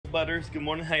Butters, good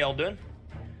morning. How y'all doing?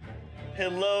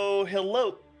 Hello,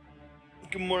 hello.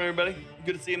 Good morning, everybody.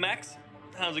 Good to see you, Max.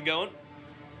 How's it going?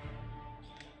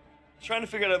 Trying to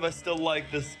figure out if I still like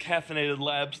this caffeinated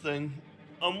labs thing.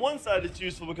 On one side, it's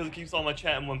useful because it keeps all my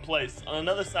chat in one place. On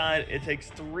another side, it takes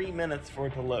 3 minutes for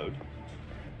it to load.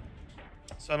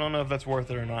 So I don't know if that's worth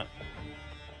it or not.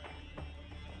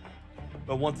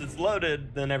 But once it's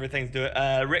loaded, then everything's doing.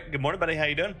 Rick, good morning, buddy. How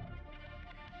you doing?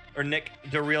 Or Nick,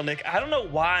 the real Nick. I don't know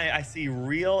why I see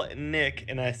real Nick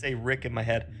and I say Rick in my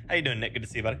head. How you doing, Nick? Good to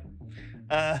see you, buddy.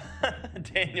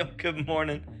 Daniel, good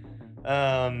morning.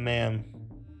 Oh, man.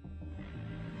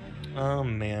 Oh,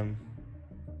 man.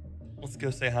 Let's go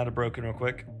say hi to Broken real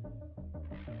quick.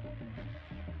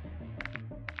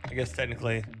 I guess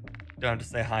technically don't have to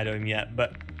say hi to him yet,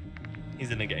 but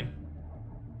he's in the game.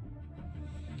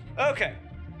 Okay.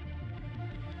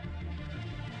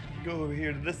 Go over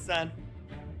here to this side.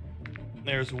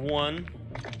 There's one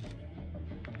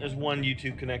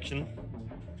YouTube connection.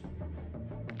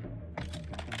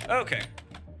 Okay.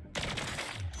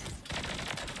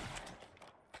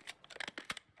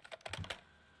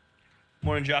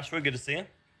 Morning, Joshua. Good to see you.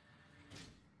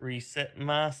 Reset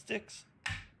my sticks.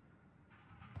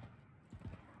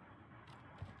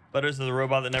 Butters is the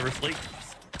robot that never sleeps.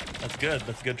 That's good.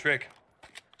 That's a good trick.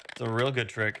 It's a real good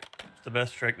trick. It's the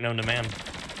best trick known to man.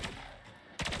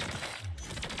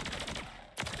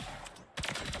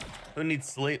 Who needs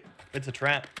sleep? It's a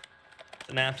trap. It's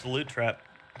an absolute trap.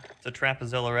 It's a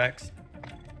Trapazilla Rex.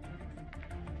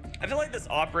 I feel like this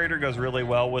operator goes really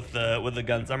well with the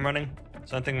guns I'm running,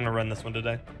 so I think I'm gonna run this one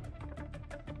today.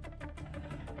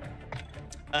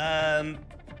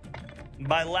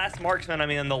 By last marksman, I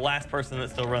mean the last person that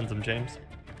still runs them, James.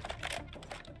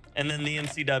 And then the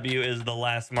MCW is the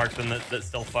last marksman that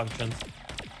still functions.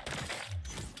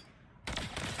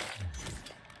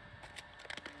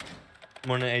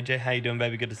 Morning, AJ. How you doing,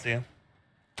 baby? Good to see you.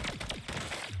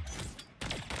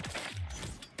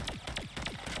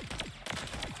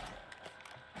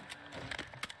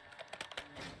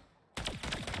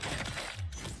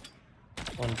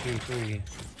 One, two, three.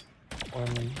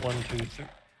 One, two,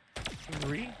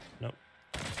 three. Nope.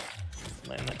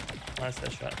 Land that. Last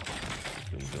headshot.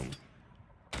 Boom, boom.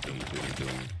 Boom, boom,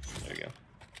 boom. There you go.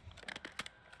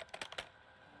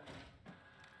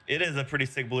 It is a pretty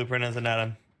sick blueprint, isn't it,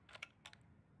 Adam?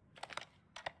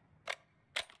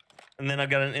 And then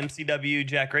I've got an MCW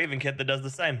Jack Raven kit that does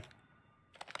the same.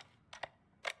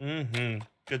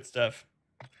 Good stuff.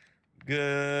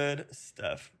 Good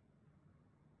stuff.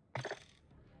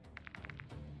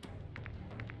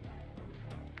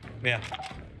 Yeah.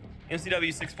 MCW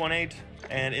 6.8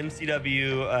 and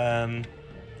MCW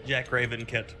Jack Raven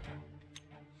kit.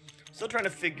 Still trying to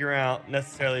figure out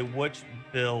necessarily which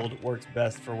build works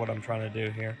best for what I'm trying to do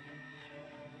here.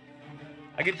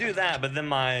 I could do that, but then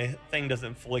my thing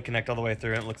doesn't fully connect all the way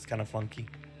through and it looks kind of funky.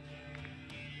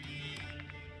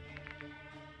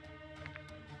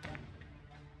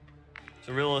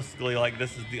 So realistically, like,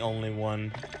 this is the only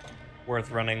one worth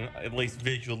running, at least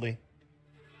visually.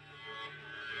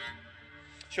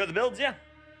 Show the builds, yeah.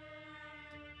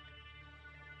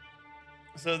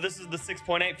 So this is the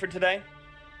 6.8 for today.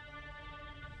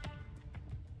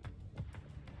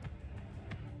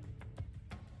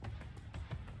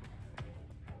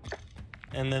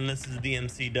 And then this is the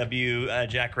MCW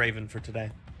Jack Raven for today.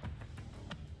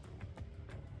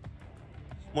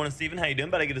 Morning, Steven. How you doing,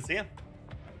 buddy? Good to see you.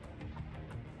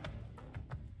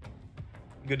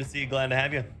 Good to see you. Glad to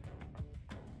have you.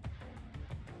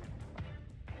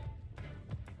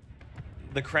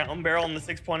 The crown barrel on the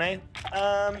 6.8.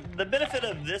 The benefit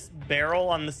of this barrel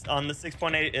on the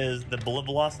 6.8 is the bullet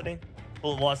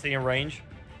velocity and range.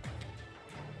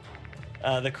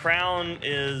 The crown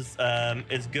is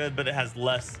good, but it has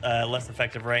less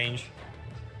effective range,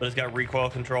 but it's got recoil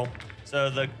control. So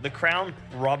the crown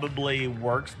probably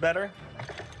works better,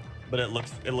 but it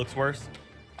looks worse.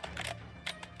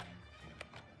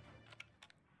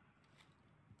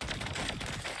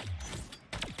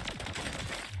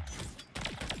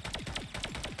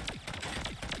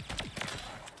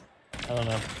 I don't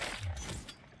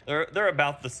know. They're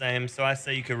about the same, so I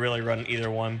say you could really run either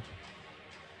one.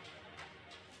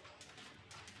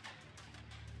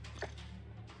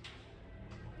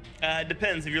 It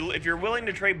depends. If you're willing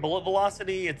to trade bullet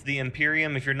velocity, it's the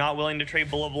Imperium. If you're not willing to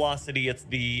trade bullet velocity, it's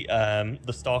the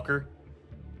Stalker.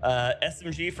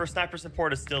 SMG for sniper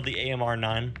support is still the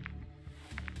AMR9.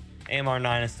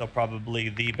 AMR9 is still probably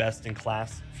the best in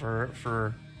class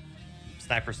for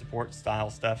sniper support style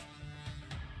stuff.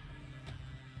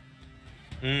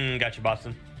 Gotcha,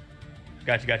 Boston.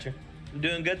 Gotcha. I'm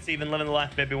doing good, Steven. Living the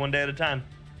life, baby, one day at a time.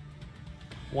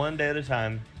 One day at a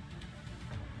time.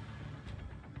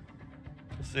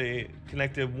 see.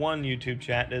 Connected one YouTube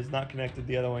chat. Is not connected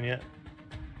the other one yet.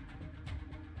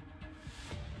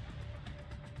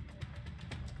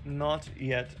 Not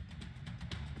yet.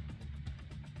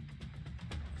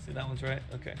 See, that one's right.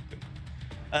 Okay, good.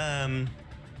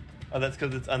 Oh, that's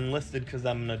because it's unlisted because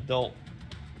I'm an adult.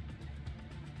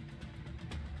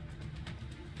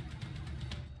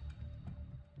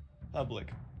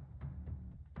 Public.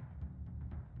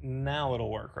 Now it'll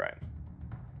work, right?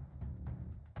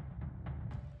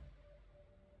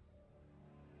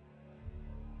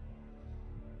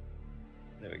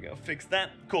 There we go. Fix that.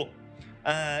 Cool.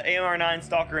 AMR9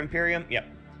 Stalker Imperium. Yep.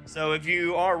 So if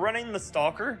you are running the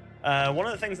Stalker, one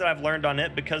of the things that I've learned on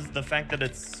it, because of the fact that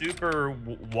it's super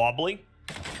wobbly,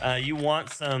 you want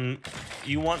some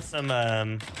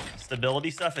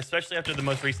stability stuff, especially after the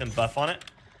most recent buff on it.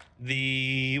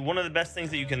 One of the best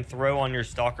things that you can throw on your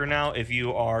Stalker now, if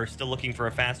you are still looking for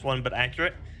a fast one but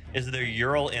accurate, is their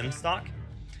Ural M stock.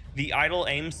 The idle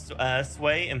aim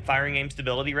sway and firing aim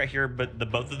stability right here, but the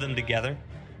both of them together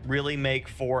really make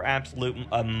for absolute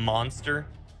a monster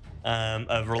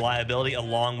of reliability,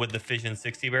 along with the Fission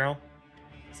 60 barrel.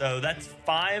 So that's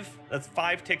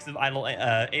five ticks of idle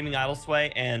aiming idle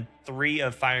sway and 3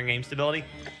 of firing aim stability,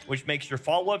 which makes your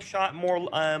follow-up shot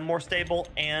more stable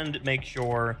and makes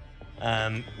your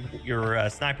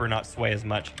sniper not sway as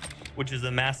much, which is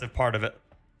a massive part of it.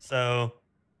 So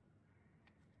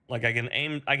like I can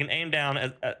aim down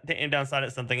sight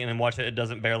at something and then watch it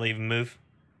doesn't barely even move.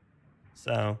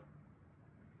 So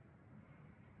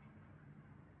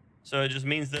it just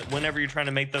means that whenever you're trying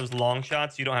to make those long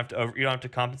shots, you don't have to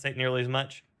compensate nearly as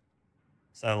much.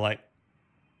 So like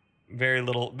very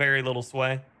little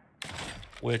sway,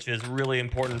 which is really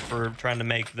important for trying to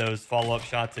make those follow-up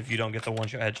shots if you don't get the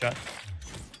one-shot headshot.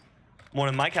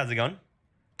 Morning, Mike. How's it going?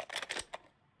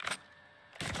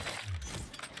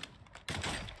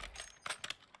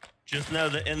 Just know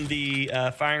that in the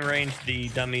firing range, the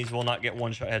dummies will not get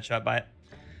one-shot headshot by it.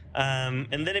 And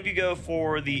then if you go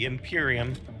for the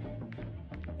Imperium,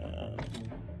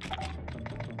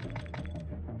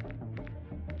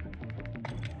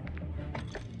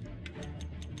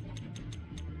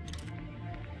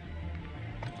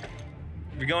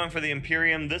 if you're going for the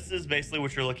Imperium, this is basically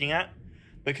what you're looking at,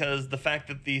 because the fact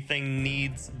that the thing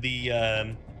needs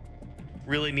the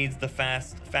really needs the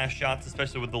fast shots,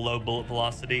 especially with the low bullet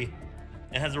velocity.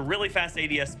 It has a really fast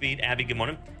ADS speed. Abby, good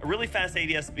morning. A really fast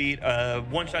ADS speed,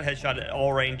 one-shot headshot at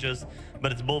all ranges,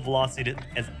 but its bullet velocity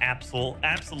is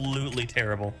absolutely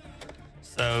terrible.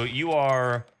 So you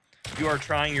are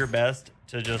trying your best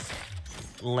to just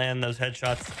land those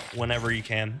headshots whenever you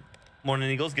can. Morning,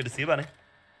 Eagles. Good to see you, buddy.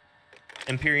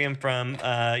 Imperium from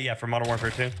Modern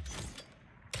Warfare 2.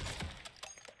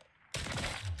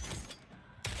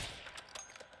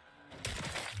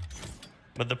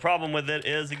 But the problem with it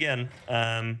is, again,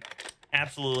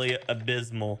 absolutely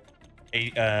abysmal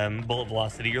bullet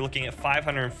velocity. You're looking at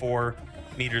 504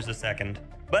 meters a second.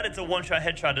 But it's a one-shot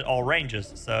headshot at all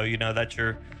ranges, so you know that's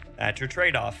your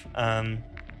trade-off.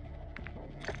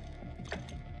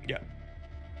 Yeah.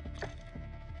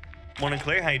 Morning,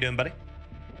 Clear. How you doing, buddy?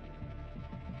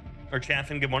 Or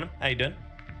Chaffin, good morning. How you doing?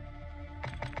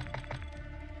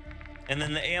 And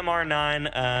then the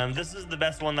AMR9, this is the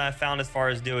best one that I found as far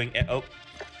as doing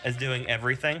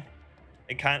everything.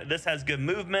 This has good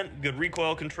movement, good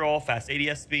recoil control, fast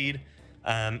ADS speed.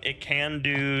 It can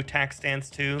do tac stance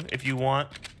too if you want.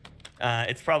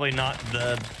 It's probably not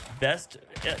the best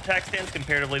tac stance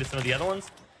comparatively to some of the other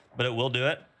ones, but it will do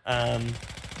it.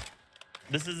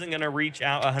 This isn't going to reach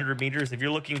out 100 meters. If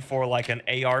you're looking for like an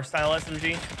AR style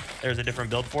SMG, there's a different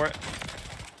build for it.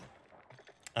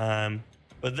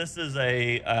 But this is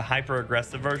a hyper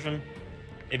aggressive version.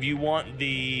 If you want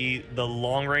the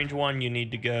long range one, you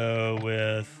need to go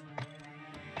with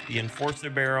the Enforcer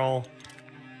barrel,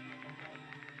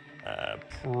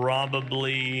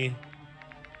 probably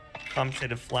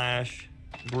compensated flash,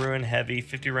 Bruin heavy,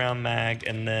 50 round mag,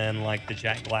 and then like the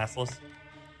Jack glassless,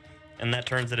 and that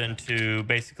turns it into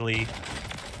basically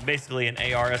an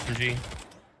AR SMG.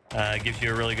 Gives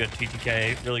you a really good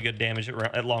TTK, really good damage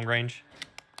at long range.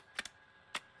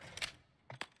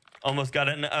 Almost got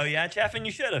it. Oh yeah, Chaffin,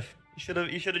 you should have.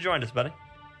 You should have joined us, buddy.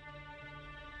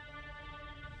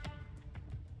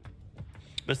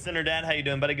 But Center Dad, how you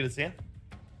doing, buddy? Good to see you.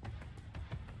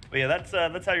 But yeah,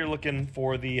 that's how you're looking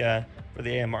for the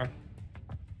AMR.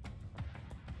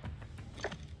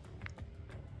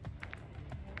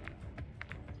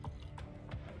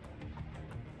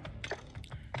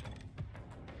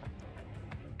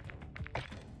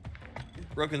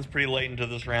 Broken's pretty late into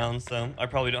this round, so I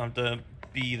probably don't have to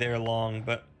be there long,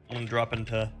 but I'm gonna drop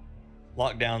into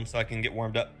lockdown so I can get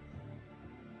warmed up.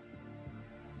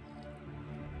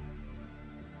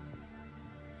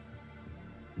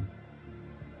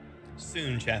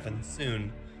 Soon, Chaffin.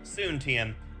 Soon. Soon,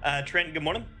 TM. Trent, good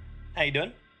morning. How you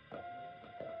doing?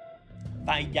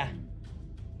 Bye, yeah.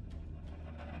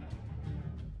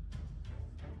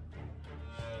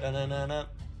 Da-na-na-na.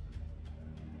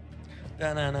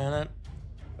 Da-na-na-na.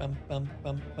 Bum, bum,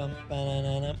 bum, bum,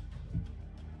 ba-na-na-na.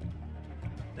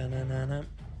 Da-na-na-na.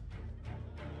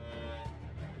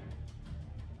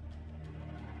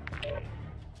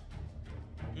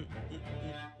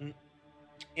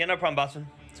 Yeah, no problem, Boston.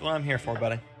 That's what I'm here for,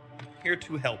 buddy. Here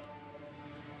to help.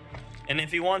 And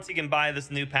if he wants, he can buy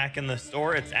this new pack in the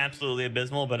store. It's absolutely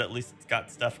abysmal, but at least it's got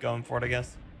stuff going for it, I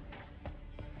guess.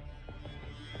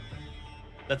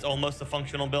 That's almost a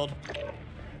functional build.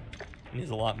 It needs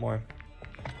a lot more.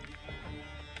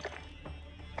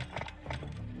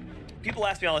 People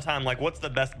ask me all the time, like, what's the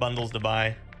best bundles to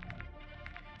buy?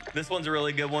 This one's a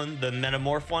really good one. The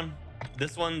Metamorph one.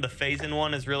 This one, the Phase-In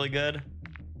one, is really good.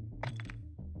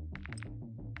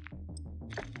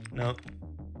 Nope.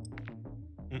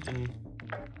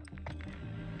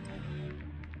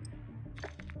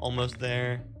 Almost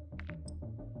there.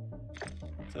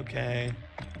 It's okay.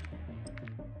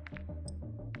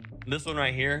 This one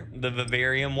right here, the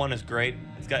Vivarium one, is great.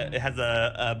 It has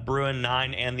a Bruin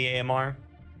 9 and the AMR.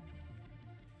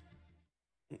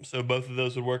 So both of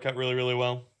those would work out really, really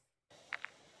well.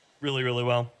 Really, really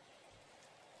well.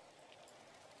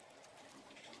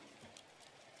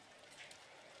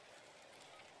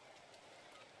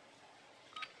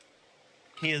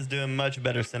 He is doing much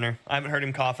better, Center. I haven't heard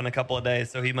him cough in a couple of days,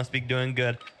 so he must be doing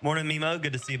good. Morning, Mimo.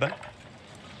 Good to see you, bud.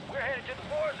 We're headed to the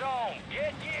war zone.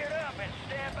 Get geared up and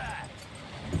stand by.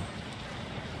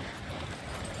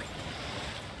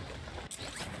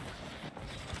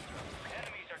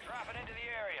 Enemies are dropping into the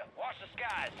area. Watch the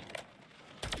skies.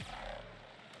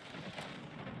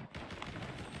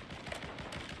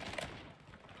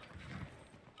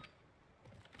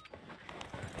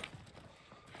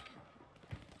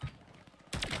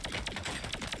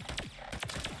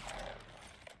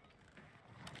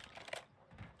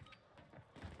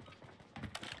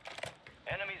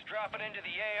 Enemies dropping into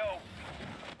the AO.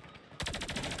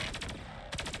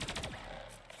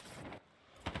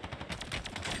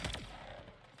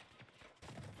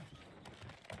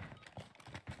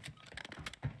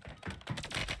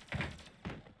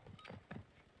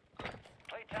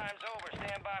 Playtime's over.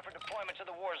 Stand by for deployment to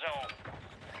the war zone.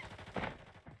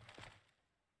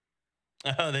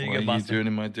 Oh, there you What go, are you Boston. doing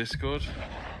in my Discord?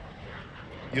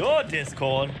 Your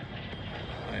Discord.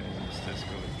 I am in this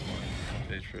Discord.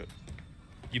 Paid for it.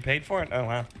 You paid for it? Oh,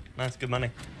 wow. That's good money.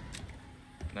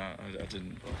 No, I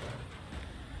didn't.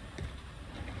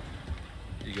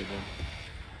 You good then?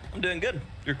 I'm doing good.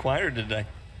 You're quieter today.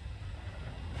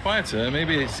 Quieter?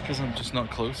 Maybe it's because I'm just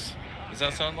not close. Does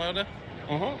that sound louder?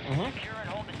 Secure and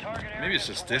hold the target area. Maybe it's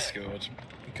just for win. Discord.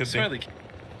 It could It's be. fairly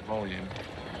volume.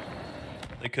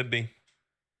 It could be.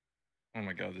 Oh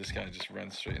my god, this guy just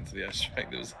ran straight into the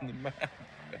airstrike that was in the map.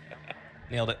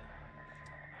 Nailed it.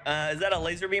 Is that a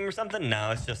laser beam or something?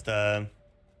 No, it's just a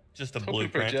Hoping for a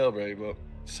blueprint. jailbreak, but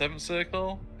 7th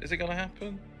circle? Is it gonna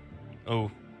happen?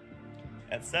 Oh.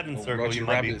 At 7th Oh, circle, Roger you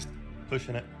might be Rabbit's-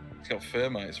 pushing it. It's got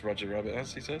thermites, Roger Rabbit,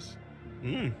 as he says.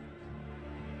 Mm.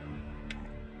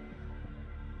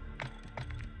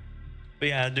 But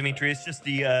yeah, Dimitri, it's just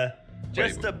the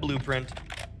just a blueprint.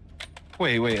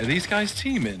 Wait, are these guys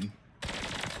teaming?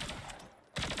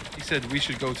 He said we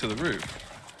should go to the roof.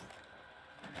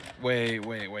 Wait,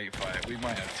 Fire. We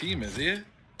might have teamers here.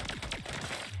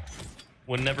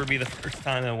 Would never be the first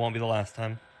time, and it won't be the last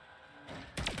time.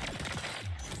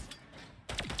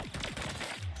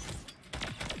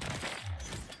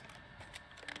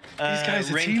 These guys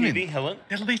are Rain teaming. TV, hello?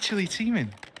 They're literally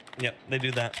teaming. Yep, they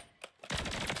do that.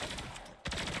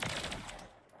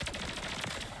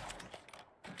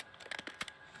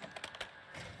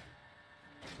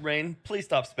 Rain, please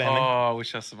stop Oh, spamming. I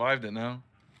wish I survived it now.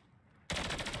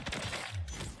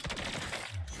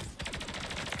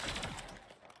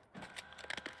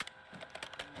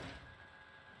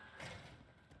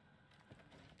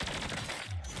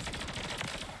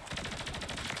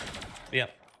 Yeah.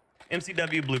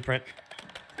 MCW blueprint.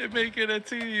 They're making a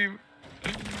team.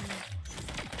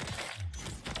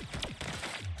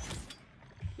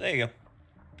 There you go.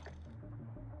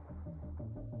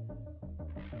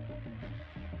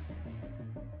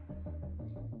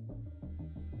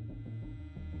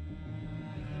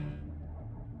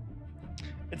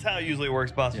 It's how it usually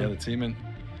works, boss. Yeah, they're teaming.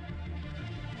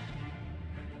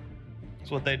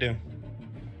 It's what they do.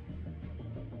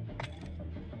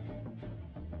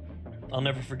 I'll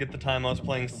never forget the time I was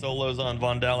playing solos on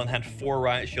Vondel and had 4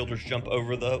 riot shielders jump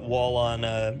over the wall on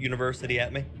University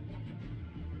at me.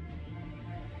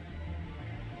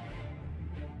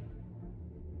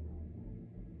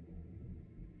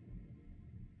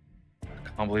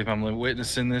 Can't believe I'm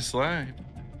witnessing this live.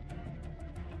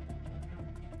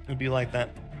 It'd be like that.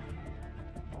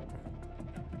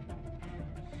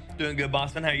 Doing good,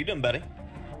 Boston. How you doing, buddy?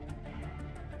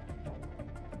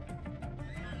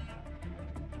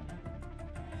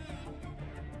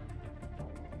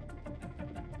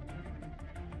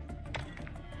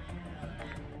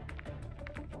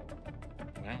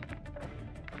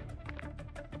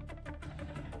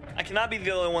 I cannot be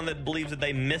the only one that believes that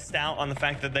they missed out on the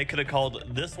fact that they could have called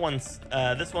this one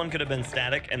could have been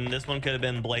Static and this one could have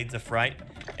been Blades of Fright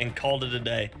and called it a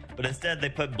day. But instead they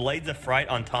put Blades of Fright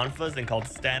on Tonfas and called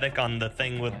Static on the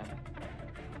thing with,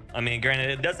 I mean, granted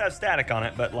it does have Static on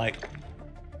it, but like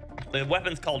the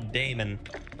weapon's called Damon.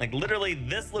 Like literally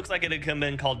this looks like it could have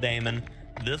been called Damon.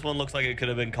 This one looks like it could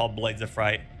have been called Blades of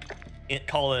Fright.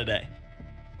 Call it a day.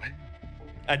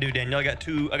 I do, Daniel. I got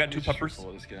two puppers.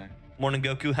 This guy. Morning,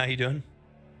 Goku. How you doing?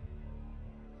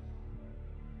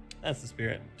 That's the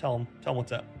spirit. Tell him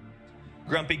what's up.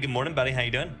 Grumpy, good morning, buddy. How you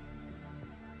doing?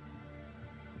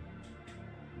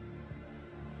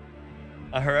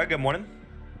 Ahura, good morning.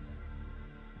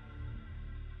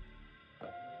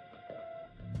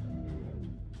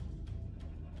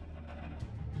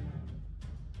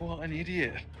 What an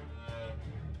idiot.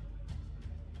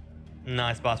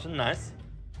 Nice, Boston. Nice.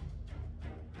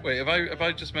 Wait, have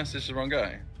I just messaged the wrong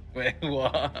guy? Wait,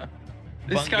 what?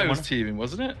 This guy was teaming,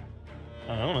 wasn't it?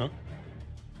 I don't know.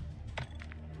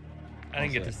 I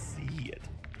didn't get to see it.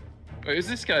 Wait, is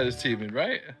this guy that's teaming,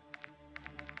 right?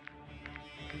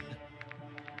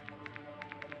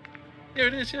 Yeah,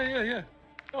 it is. Yeah.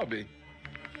 Gotta be.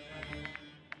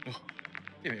 Oh,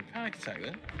 give me a panic attack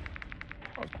then.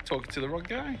 I'm talking to the wrong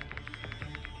guy.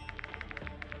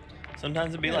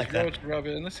 Sometimes it'd be like that.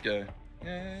 Rabbit and this guy.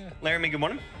 Yeah. Laramie, good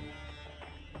morning.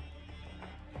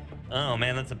 Oh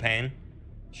man, that's a pain.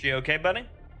 She okay, buddy?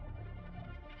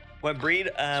 What breed?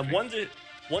 One's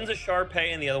a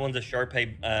Shar-Pei and the other one's a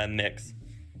Shar-Pei mix.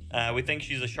 We think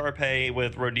she's a Shar-Pei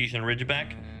with Rhodesian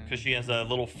Ridgeback because she has a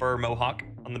little fur mohawk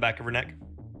on the back of her neck.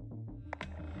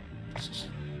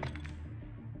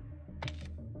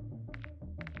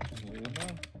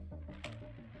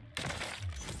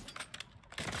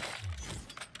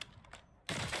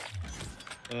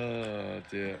 Oh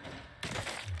dear.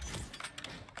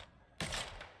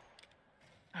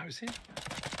 How is he?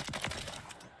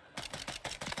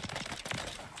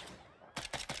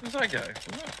 Where's that guy?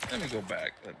 Let me go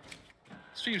back.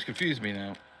 Stream's confused me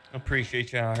now.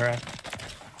 Appreciate you, Ahura.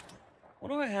 What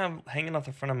do I have hanging off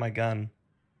the front of my gun?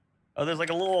 Oh, there's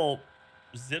like a little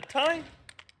zip tie?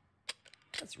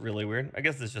 That's really weird. I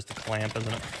guess it's just a clamp,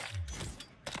 isn't it?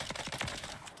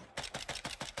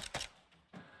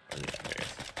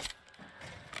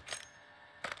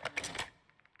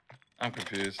 I'm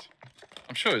confused.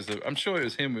 I'm sure it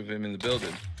was him with him in the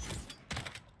building.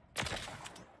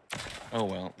 Oh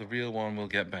well, the real one will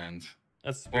get banned.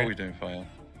 That's what are we doing, Fire?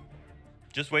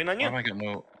 Just waiting on you. Why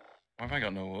have I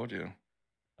got no audio?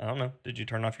 I don't know. Did you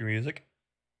turn off your music?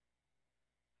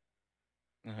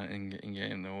 In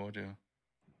game, no audio.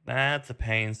 That's a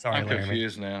pain. Sorry, I'm Laramie.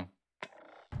 confused now.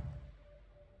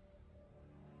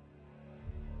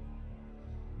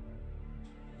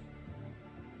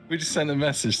 We just sent a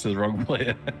message to the wrong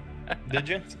player. Did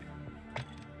you?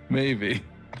 Maybe.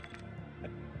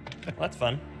 Well, that's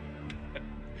fun.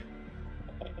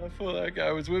 I thought that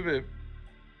guy was with him.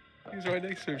 He was right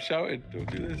next to him shouting, "Don't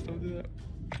do this, don't do that."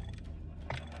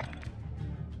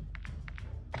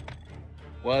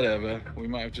 Whatever. We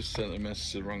might have just sent a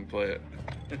message to the wrong player.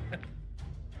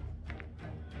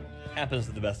 Happens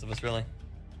to the best of us, really.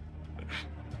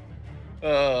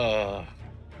 Yeah,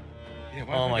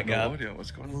 oh my god. Audio?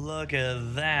 What's going on? Look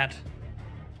at that.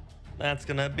 That's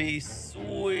gonna be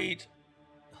sweet.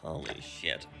 Holy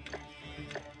shit.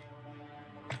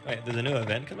 Wait, there's a new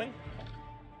event coming?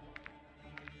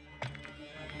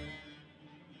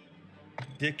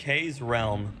 Decay's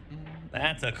Realm.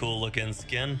 That's a cool looking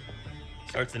skin.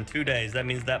 Starts in 2 days. That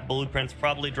means that blueprint's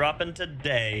probably dropping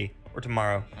today or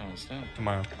tomorrow. Oh, it's not.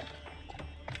 Tomorrow.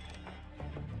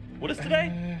 What is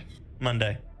today?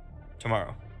 Monday.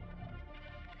 Tomorrow.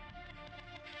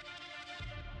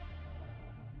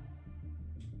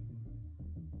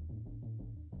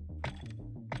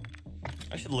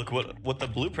 I should look what the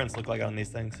blueprints look like on these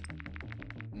things.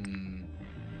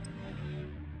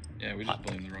 Yeah, we just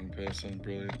blamed the wrong person.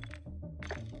 Brilliant.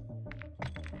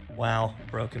 Wow,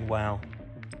 Broken, wow.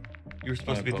 You were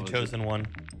supposed to be the chosen one.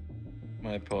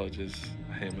 My apologies.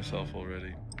 I hate myself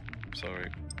already. Sorry.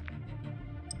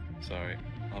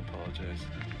 I apologize.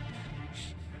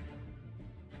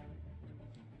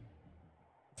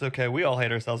 It's okay. We all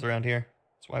hate ourselves around here.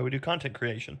 That's why we do content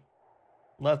creation.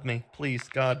 Love me. Please,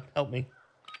 God, help me.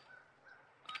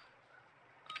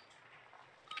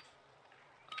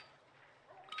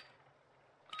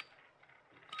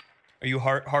 Are you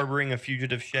harboring a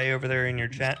fugitive Shay over there in your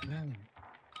chat?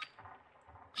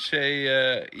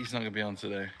 Shay, he's not going to be on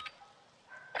today.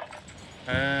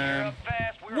 Gear up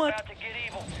fast. We're what? about to get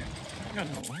evil.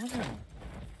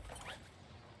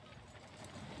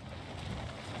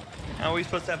 How are we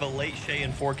supposed to have a late Shay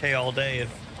in 4K all day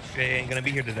if Shay ain't gonna be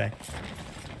here today?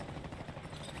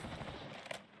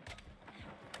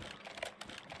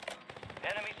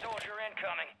 Enemy soldier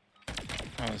incoming.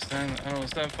 I don't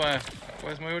stand fire.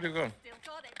 Where's my audio gone?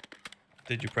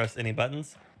 Did you press any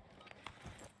buttons?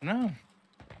 No.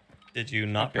 Did you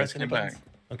not Okay, press any let's get buttons?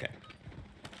 Okay.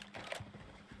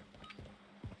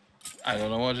 I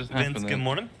don't know what just happened. Vince, there. good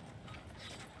morning.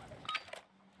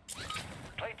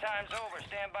 Playtime's over.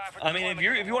 Stand by for I mean,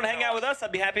 if you want to hang out with us,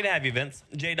 I'd be happy to have you, Vince.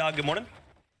 J-Dog, good morning.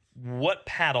 What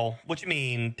paddle? What you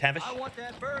mean, Tavish? I want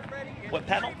that bird ready. What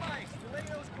paddle?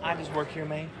 I just work here,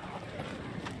 man.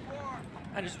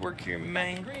 I just work here,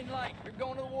 man. Green light. You're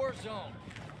going to the war zone.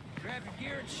 Grab your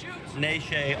gear and shoot. Nay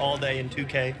Shay all day in 2K. We're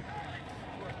cleared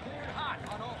hot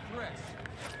on all threats.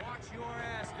 Watch your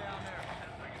ass down there.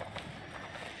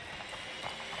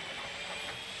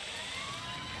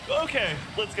 Okay,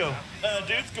 let's go.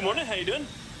 Dudes, good morning. How you doing?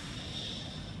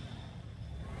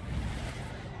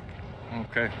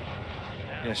 Okay.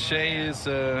 Yeah, Shay is, he's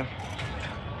a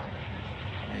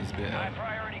bit, High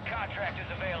priority contract is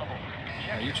available.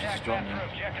 Check you your just tac dropped map me. for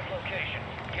objective location.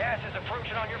 Gas is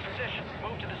approaching on your position.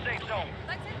 Move to the safe zone.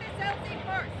 Let's hit this LZ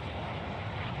first.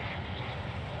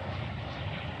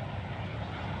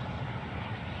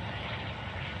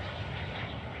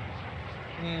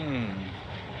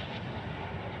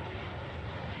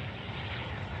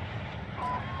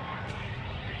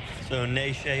 So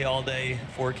Nay Shay all day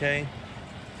 4K.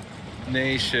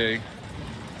 Nay, Shay.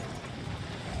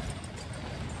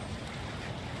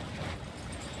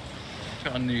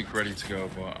 Got a nuke ready to go,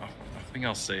 but I think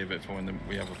I'll save it for when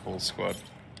we have a full squad.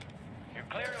 You're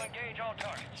clear to engage all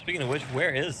targets. Speaking of which,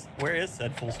 where is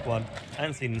said full squad? I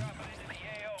haven't seen. Dropping into the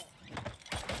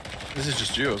AO. This is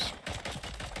just duos.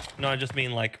 No, I just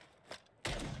mean like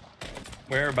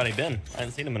where everybody been? I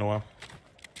haven't seen them in a while.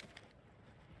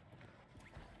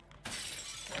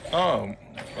 Oh,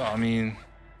 well, I mean,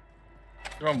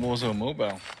 they're on Warzone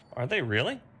Mobile. Are they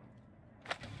really?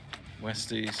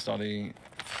 Westy, Studdy,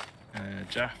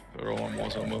 Jeff are all on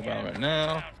Warzone Mobile right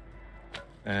now.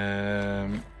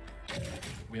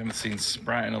 We haven't seen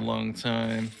Sprat in a long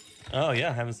time. Oh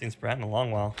yeah, I haven't seen Sprat in a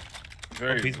long while.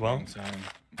 Very Hope he's well. long time.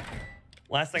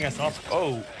 Last thing I saw.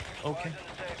 Oh, okay.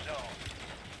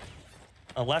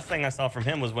 Last thing I saw from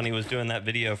him was when he was doing that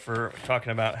video for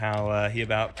talking about how he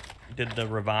did the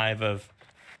revive of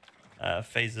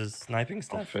Phase's sniping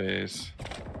stuff. Phase.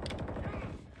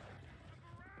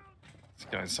 This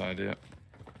guy's idea.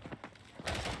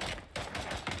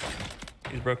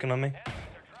 He's broken on me. They're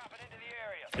dropping into the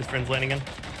area. His friend's landing in.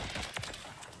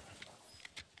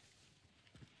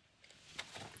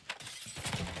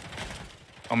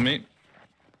 On me.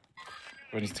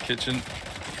 Going into the kitchen.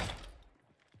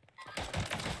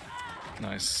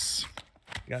 Nice.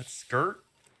 Got skirt.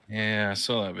 Yeah, I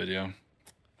saw that video.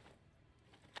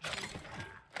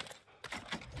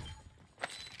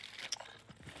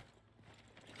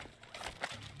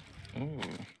 Ooh.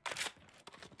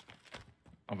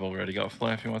 I've already got a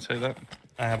flare if you want to take that.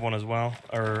 I have one as well,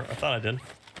 or I thought I did.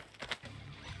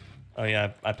 Oh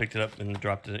yeah, I picked it up and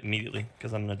dropped it immediately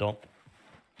because I'm an adult.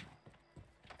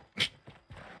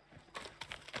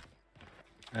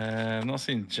 I've not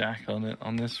seen Jack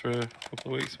on this for a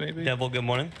couple of weeks, maybe. Devil, good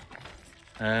morning.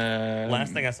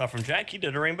 Last thing I saw from Jack, he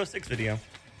did a Rainbow Six video.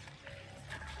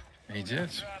 He did.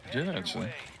 He did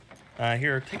actually.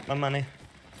 Here, take my money.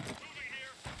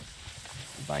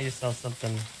 Buy yourself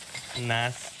something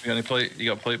nice. You got any plate? You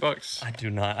got a plate box? I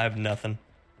do not. I have nothing.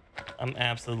 I'm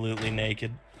absolutely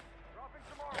naked.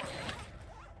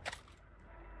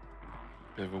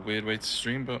 Bit of a weird way to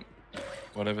stream, but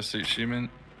whatever suits you, man.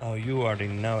 Oh, you already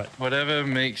know it. Whatever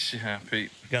makes you happy.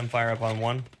 Gunfire up on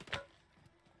one.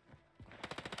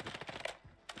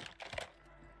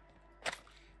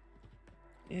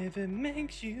 If it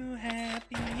makes you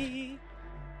happy.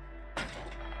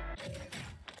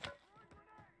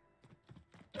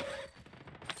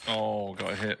 Oh,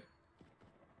 got a hit.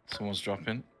 Someone's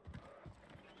dropping.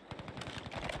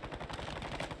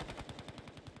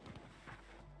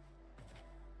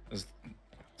 There's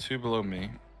two below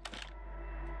me.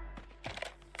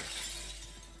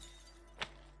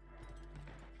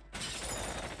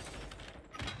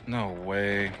 No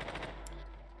way.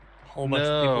 Whole bunch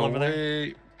of people over there.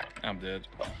 way. I'm dead.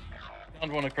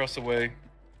 Found one across the way.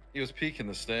 He was peeking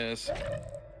the stairs.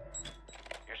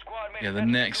 Your squad mate Yeah, is the headed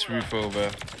to next Gulag. roof over.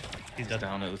 He's He's dead.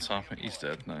 down at the top. He's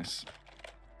dead. Nice.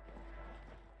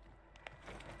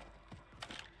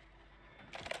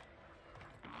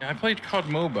 Yeah, I played COD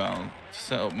Mobile to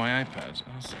set up my iPad.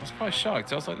 I was quite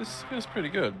shocked. I was like, this feels pretty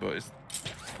good, but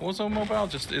Warzone Mobile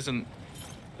just isn't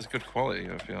as good quality,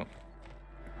 I feel.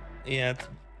 Yeah,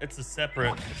 it's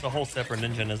a whole separate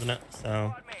engine, isn't it? So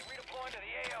Squad mate redeploying to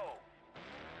the AO.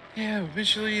 Yeah,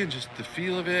 visually and just the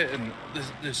feel of it, and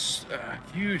there's a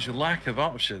huge lack of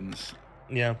options.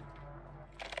 yeah.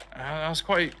 I was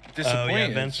quite Oh disappointed.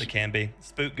 yeah, Vince, it can be.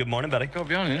 Spook, good morning, buddy. Gotta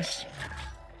be honest.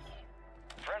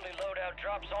 Friendly loadout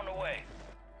drops on the way.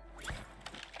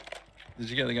 Did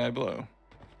you get the guy below?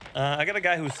 I got a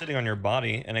guy who was sitting on your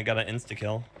body, and it got an insta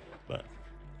kill, but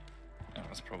Oh,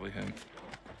 that's probably him.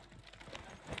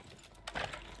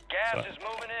 Gas So- is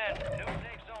moving in. New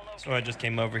safe zone located. so I just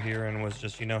came over here and was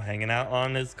just hanging out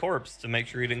on his corpse to make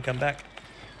sure he didn't come back.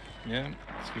 Yeah,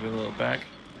 let's give it a little back.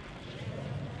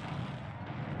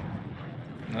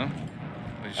 No?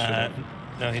 Oh, you should have.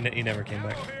 No, he never came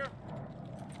back.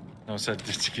 No, I said,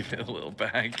 did you give it a little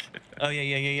back? Oh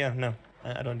yeah. No,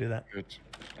 I don't do that. Good.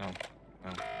 Oh,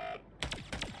 no.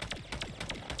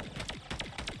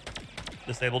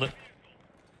 Disabled it.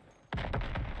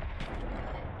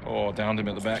 Oh, downed him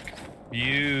at the back.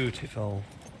 Beautiful.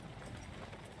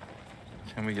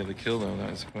 Can we get the kill, though? That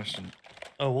is the question.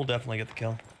 Oh, we'll definitely get the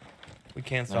kill. We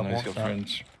can't Oh, stop, no, he's won't got stop.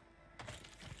 friends.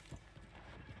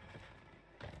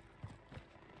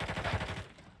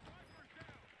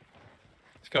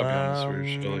 He's got to be on this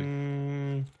roof,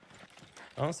 surely.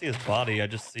 I don't see his body. I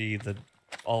just see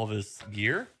all of his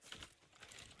gear.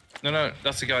 No,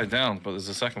 that's the guy down, but there's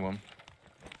a second one.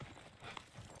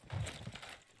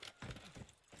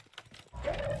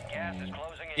 Gas is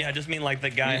closing in. Yeah, I just mean like the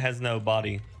guy Yeah. has no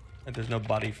body. Like there's no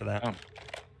body for that. Oh.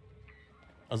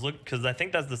 I was looking because I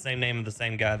think that's the same name of the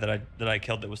same guy that I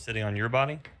killed that was sitting on your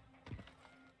body.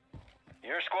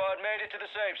 Your squad made it to the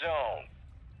safe zone.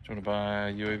 Do you want to buy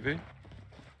a UAV?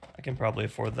 I can probably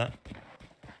afford that.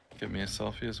 Get me a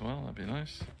selfie as well, that'd be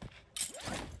nice.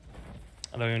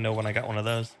 I don't even know when I got one of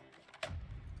those.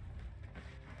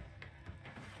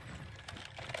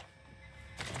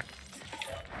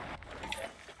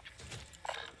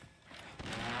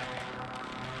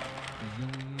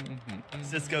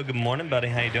 Cisco, good morning, buddy.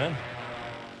 How you doing?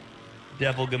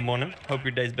 Devil, good morning. Hope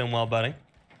your day's been well, buddy.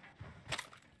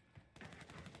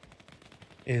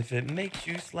 If it makes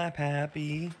you slap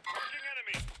happy.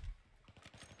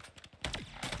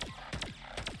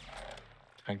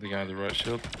 Tag the guy with the right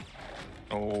shield.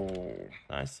 Oh,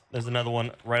 Nice. There's another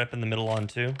one right up in the middle on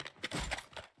two.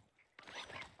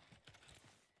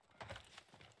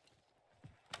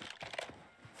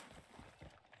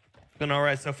 Been all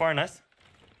right so far. Nice.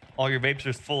 All your vapes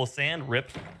are full of sand.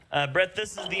 Rip. Brett,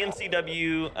 this is the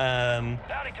MCW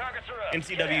Bounty targets are up.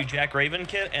 MCW Jack Raven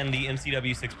kit and the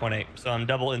MCW 6.8. So I'm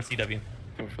double MCW.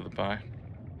 go for the buy.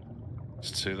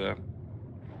 There's two there.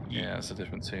 Yeah, it's a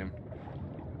different team.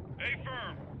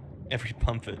 Every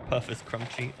puff is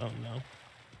crunchy. Oh no.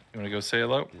 You want to go say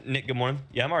hello? Nick, good morning.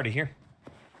 Yeah, I'm already here.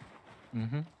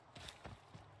 Mm-hmm.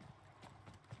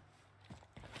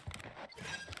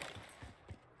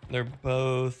 They're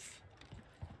both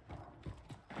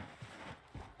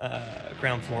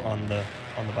ground floor on the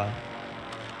buy.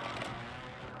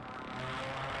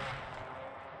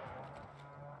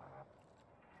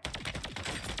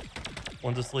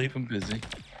 One's asleep. I'm busy.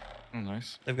 Oh,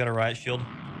 nice. They've got a riot shield.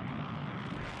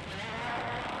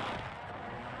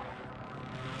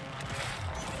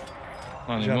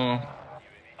 Not Good job. anymore.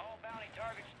 All bounty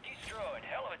targets destroyed.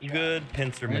 Hell of a job. Good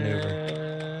pincer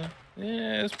maneuver.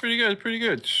 Yeah, it's pretty good. Pretty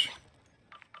good.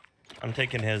 I'm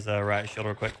taking his riot shield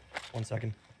real quick. 1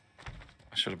 second.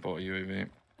 I should have bought a UAV.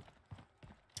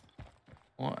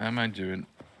 What am I doing?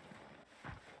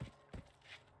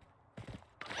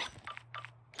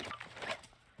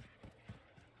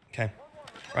 Okay.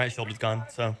 Riot shield is gone,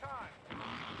 so.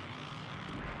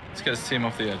 Let's get his team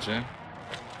off the edge, yeah?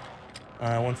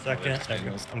 1 second. There you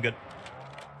go. I'm good.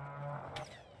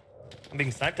 I'm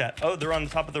being sniped at. Oh, they're on the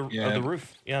top of the Yeah.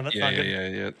 roof. Yeah, that's yeah, not yeah,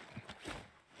 good. yeah.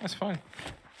 That's fine.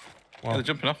 Yeah, Well, they're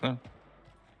jumping off now.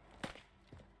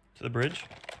 to the bridge.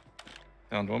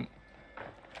 Downed one.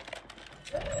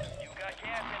 You got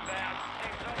gas inbound.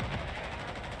 Safe zone.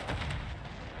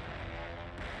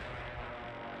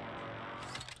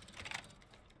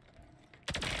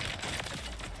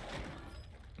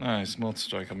 Nice,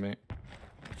 multi-strike on me.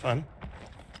 Fun.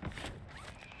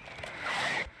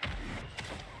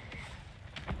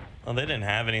 Oh, they didn't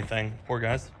have anything. Poor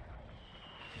guys.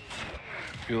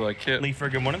 feel like it. Lee, for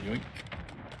good morning. Yoink.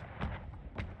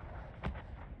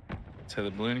 Take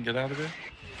the balloon and get out of here.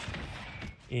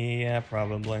 Yeah,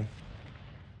 probably.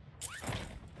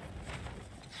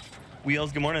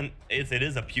 Wheels, good morning. It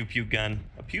is a pew pew gun.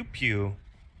 A pew pew.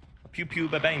 A pew pew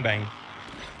ba bang bang.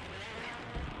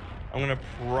 I'm gonna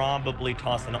probably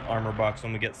toss an armor box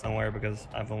when we get somewhere because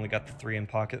I've only got the 3 in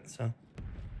pocket, so.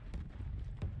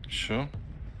 Sure.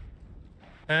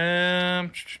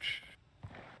 There's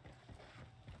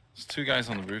 2 guys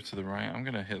on the roof to the right. I'm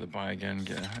gonna hit the buy again,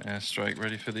 get an airstrike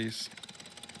ready for these.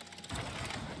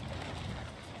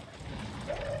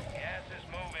 Gas is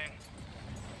moving.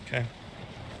 Okay.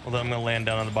 Well, then I'm gonna land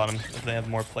down on the bottom. If they have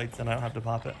more plates, then I don't have to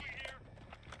pop it.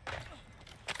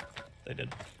 They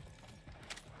did.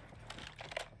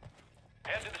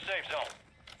 Head to the safe zone.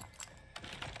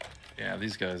 Yeah,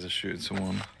 these guys are shooting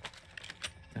someone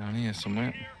down here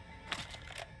somewhere.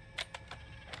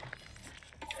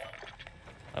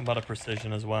 I bought a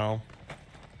precision as well.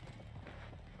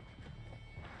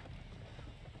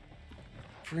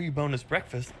 Free bonus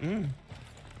breakfast.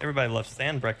 Everybody loves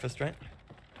sand breakfast, right?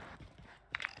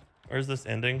 Where's this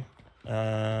ending?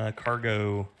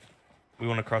 Cargo. We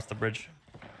want to cross the bridge.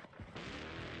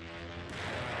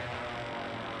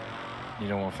 You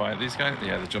don't want to fight these guys?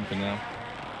 Yeah, they're jumping now.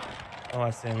 Oh,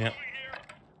 I see him, yep.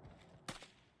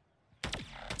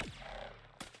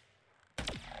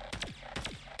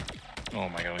 Oh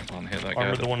my god, I can't hit that guy.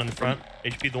 Armor the one in the front.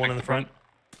 HP the one in the front.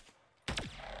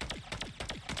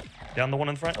 Down the one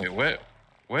in the front. Wait,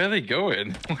 where are they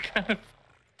going? What kind of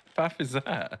path is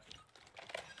that?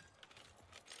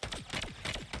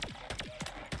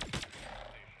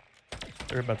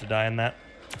 They're about to die in that.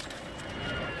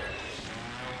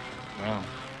 Wow.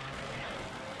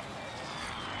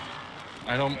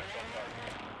 I don't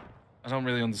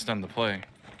really understand the play.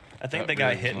 I think That they got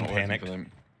really hit is and not working panicked. for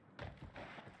them.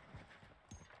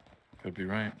 Could be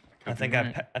right. I think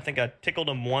I tickled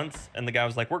him once, and the guy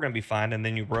was like, "We're gonna be fine," and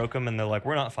then you broke him, and they're like,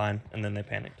 "We're not fine," and then they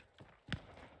panicked.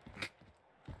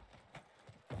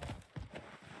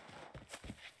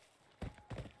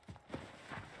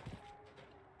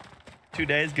 Two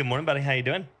days. Good morning, buddy. How you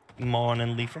doing?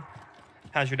 Morning, Leafer.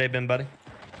 How's your day been, buddy?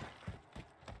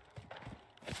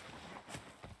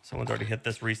 Someone's already hit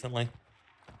this recently.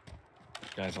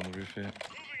 Guys on the roof here.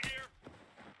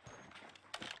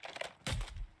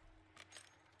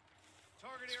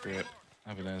 Screw it.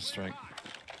 Have an airstrike.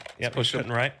 Yep, push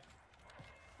shooting him. right.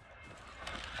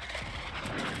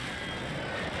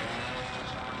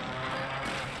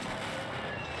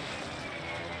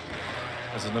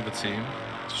 There's another team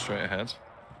straight ahead.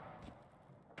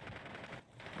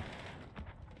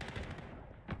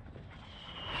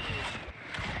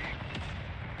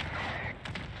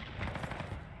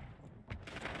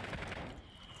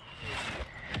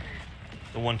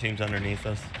 The one team's underneath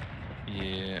us.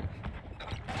 Yeah.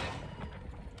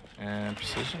 And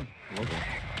precision. Love it.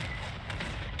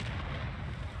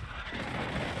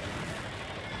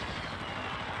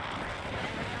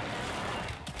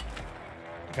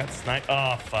 Got sniped.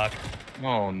 Oh, fuck.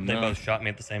 Oh They no. both shot me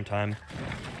at the same time. This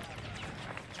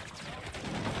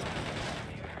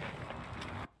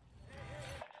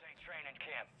ain't training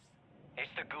camp.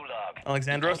 It's the gulag.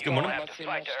 Alexandros, good You won't morning. have to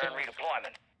fight to earn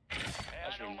redeployment. Yeah,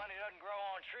 I know money doesn't grow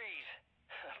on trees,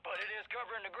 but it is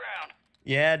covering the ground.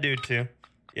 Yeah, dude, too.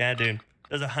 Yeah, dude.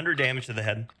 Does 100 damage to the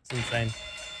head. It's insane.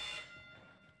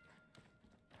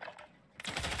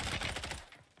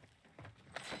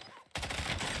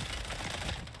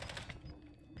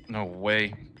 No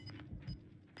way.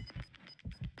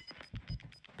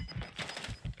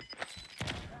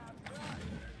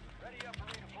 Ready up for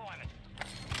redeployment.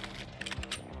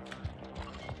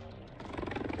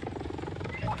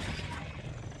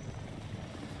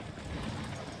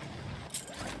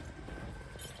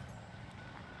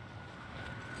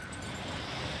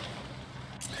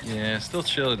 Yeah, still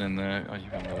chilling in there. Oh, you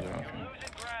can load it up.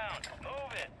 Losing ground.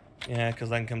 Move it. Yeah, because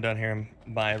I can come down here and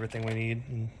buy everything we need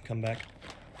and come back.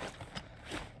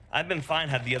 I've been fine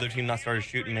had the other team not started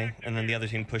shooting me, and then the other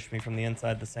team pushed me from the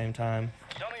inside at the same time.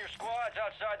 Some of your squad's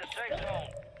outside the safe zone.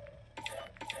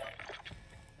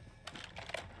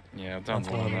 Yeah, I'm down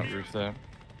That's one on one of that roof there.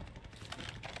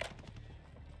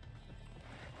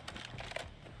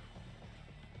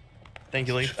 Thank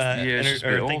you, Lee. Yeah, it's just a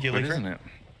bit thank you, awkward, Lee. isn't it?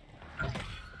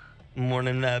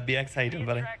 Morning, BX. How you doing,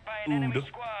 buddy? Tracked by an enemy Ooh,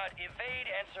 squad. Evade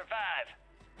and survive.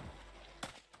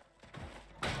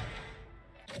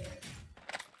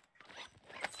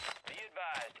 Be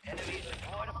advised, enemies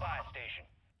deployed a buy station.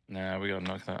 Nah, we gotta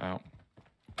knock that out.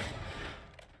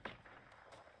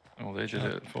 Oh, they did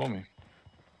it for me.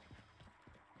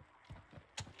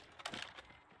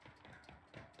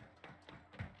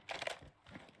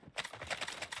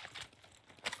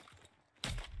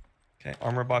 Okay,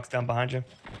 armor box down behind you.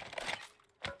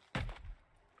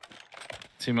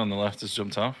 Team on the left has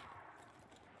jumped off.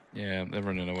 Yeah, they're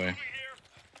running away.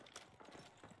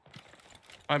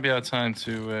 Might be our time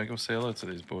to go say hello to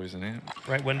these boys in here.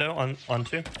 Right window on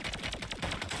 2.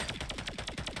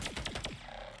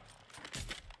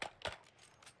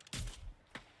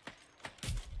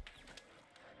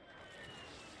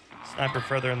 Sniper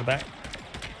further in the back.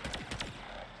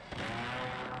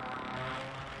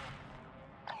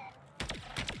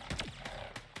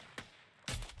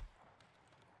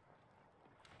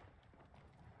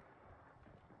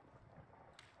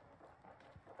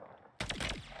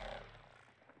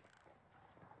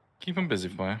 Keep them busy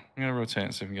for you. I'm gonna rotate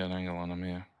and see if we can get an angle on them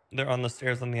here. They're on the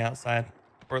stairs on the outside,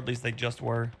 or at least they just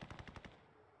were.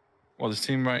 Well, this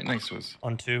team right next to us.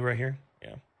 On 2 right here.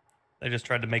 Yeah. They just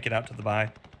tried to make it out to the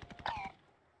buy.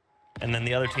 And then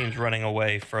the other team's running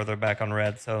away further back on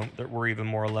red, so we're even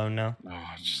more alone now. Oh,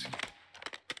 just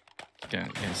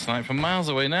getting sniped from miles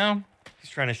away now.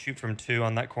 He's trying to shoot from 2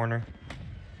 on that corner.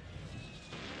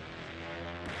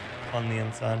 On the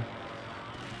inside.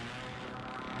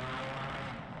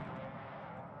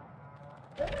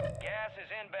 Gas is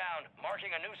inbound, marking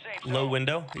a new safe zone. Low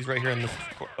window. He's right here in this.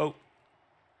 Oh.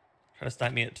 Trying to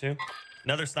snipe me at 2.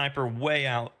 Another sniper way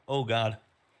out. Oh, God.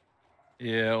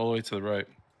 Yeah, all the way to the right.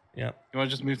 Yeah. You want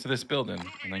to just move to this building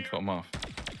and then cut them off?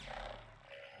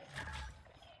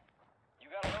 You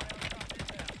got a load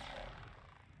inbound.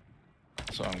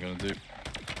 That's what I'm going to do.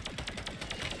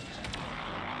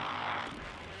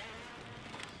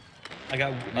 I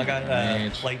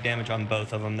got light damage on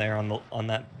both of them there on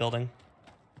that building.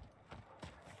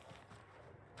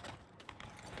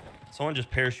 Someone just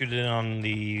parachuted in on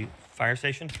the fire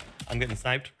station. I'm getting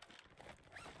sniped.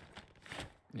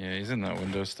 Yeah, he's in that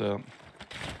window still.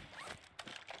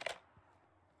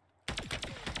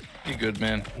 You good,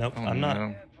 man? Nope, Oh, I'm not. no.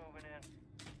 Moving in.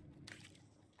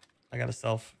 I got a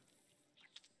self.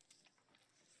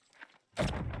 Get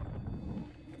to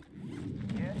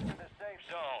the safe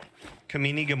zone.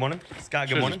 Kamini, good morning. Scott,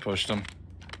 good Should've morning. just pushed him.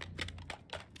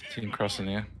 Team crossing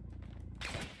here.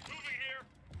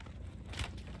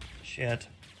 Shit.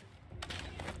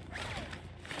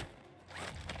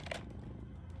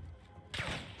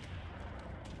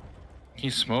 Can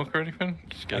you smoke or anything?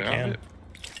 Just get I out can. of it.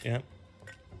 Yeah.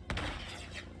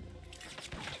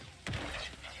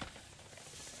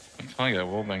 I got a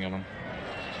wallbang on him.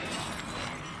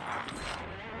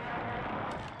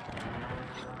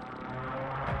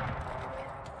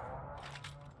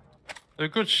 They're a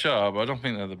good shot, but I don't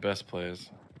think they're the best players.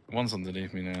 One's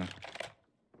underneath me now.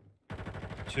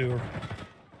 2.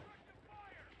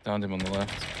 Downed him on the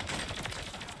left.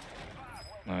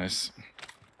 Nice.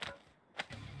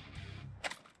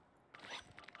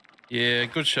 Yeah,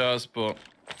 good shots, but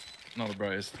not the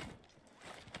brightest.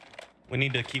 We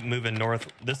need to keep moving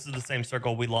north. This is the same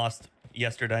circle we lost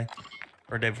yesterday,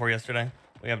 or day before yesterday.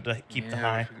 We have to keep the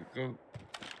high. Go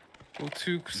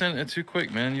too center too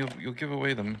quick, man. You'll give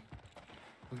away them.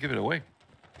 We'll give it away.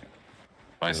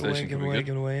 Fire station Give could be away, good.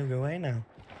 give away, give away now.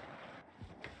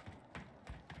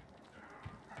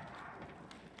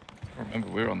 Remember,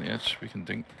 we're on the edge. We can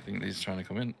think these are trying to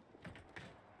come in.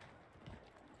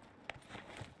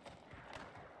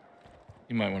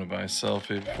 You might want to buy a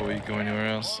selfie before you go anywhere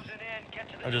else. Closing in. Get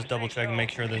to the I'll new just double safe check and zone. make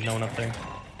sure there's no one up there.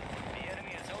 The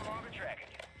enemy is no longer tracking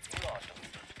you. You lost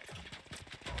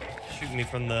them. Shooting me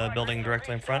from the building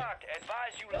directly in front.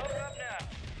 Advise you load up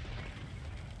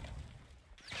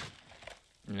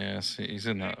now. Yeah, see, he's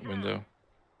in that window.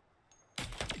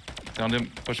 Downed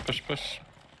him. Push, push, push.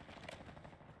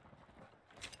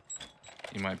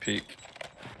 He might peek.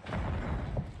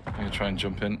 I'm gonna try and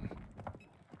jump in.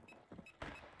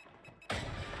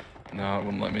 No, it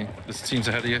wouldn't let me. This team's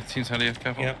ahead of you. Team's ahead of you.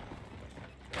 Careful. Yep.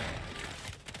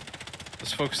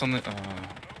 Let's focus on the.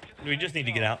 We just need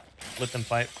to get out. Let them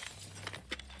fight.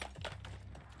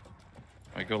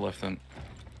 Alright, go left then.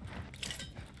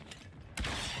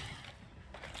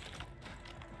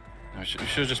 We should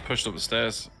have just pushed up the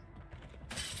stairs.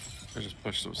 We just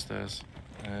pushed up the stairs.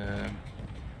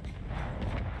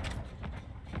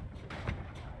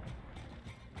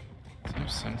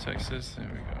 Some Texas. There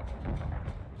we go.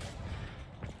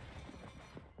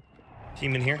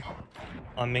 Team in here.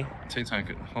 On me. Take tank.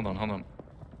 Hold on, hold on.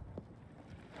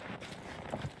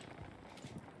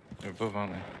 They're above,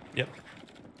 aren't they? Yep.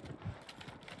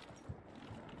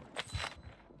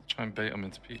 Try and bait him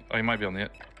into Pete. Oh, he might be on the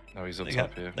hit. No, he's up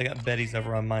top here. They got Betty's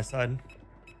over on my side.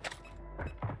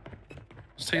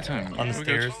 Just take time. On the We're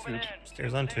good. stairs.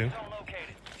 Stairs on 2. Zone located.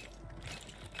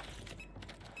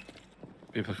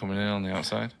 People coming in on the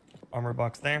outside. Armor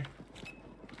box there.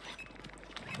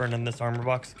 turn in this armor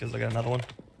box because I got another one.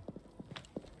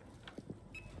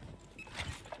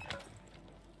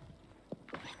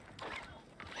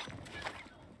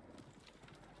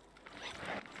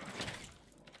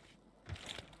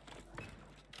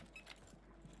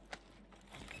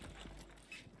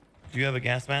 Do you have a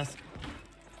gas mask?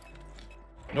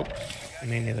 Nope.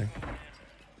 Me neither.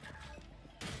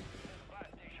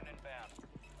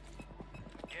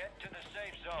 Get to the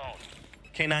safe zone.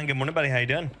 K9, good morning, buddy. How you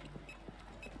doing?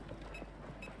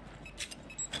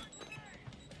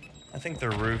 I think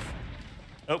they're roof.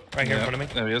 Oh, right here in front of me.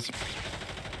 There he is.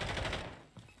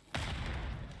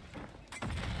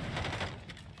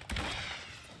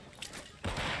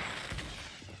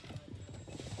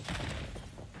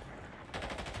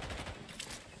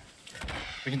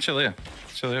 We can chill here.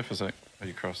 Chill here for a sec. Oh,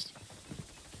 you crossed.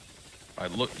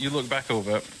 Alright, look. You look back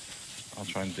over it. I'll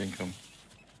try and dink him.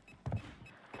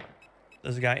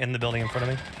 There's a guy in the building in front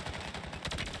of me.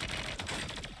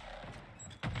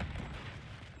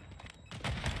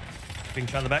 Being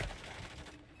shot in the back.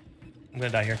 I'm gonna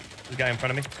die here. There's a guy in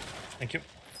front of me. Thank you.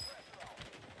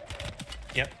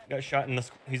 Yep, got shot in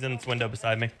this. He's in this window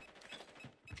beside me.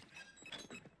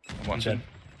 I'm watching. dead.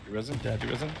 You risen? Dead. You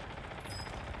risen?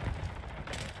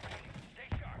 Stay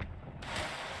sharp.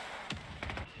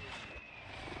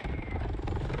 You're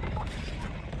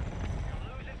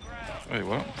losing ground. Wait,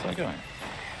 what? What's that guy?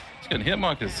 He's getting hit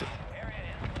markers. Area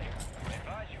is clear.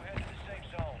 Advise you head to the safe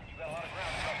zone. You got a lot of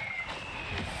ground covered.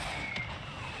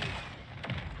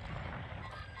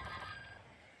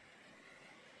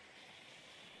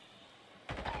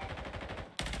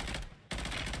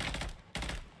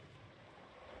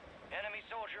 Enemy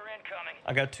soldier incoming.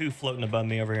 I got two floating above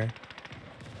me over here.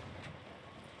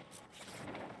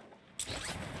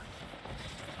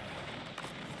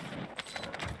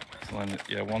 It's landing,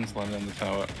 yeah, one's landing on the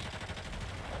tower.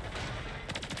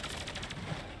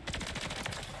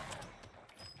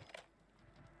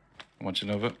 I'm watching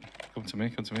over. Come to me,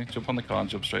 come to me. Jump on the car and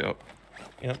jump straight up.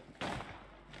 Yep,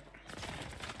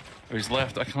 Oh, he's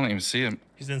left. I can't even see him.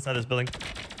 he's inside this building.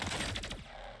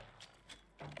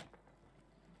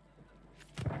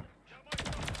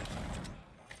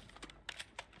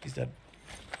 He's dead.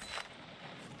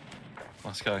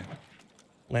 Last guy.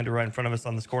 Landed right in front of us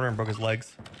on this corner and broke his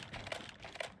legs.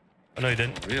 Oh no, he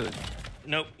didn't. Really?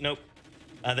 Nope, nope.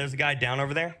 There's a guy down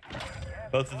over there.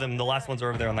 Both of them, the last ones are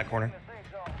over there on that corner.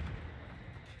 Safe zone.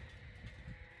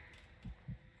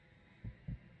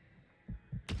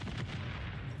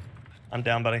 I'm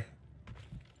down, buddy.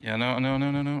 Yeah, no. Targets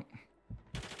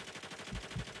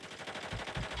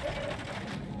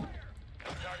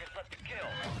left to kill.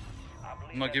 I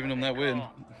believe I'm not that's giving what him they that win.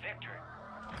 call victory.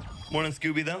 Morning,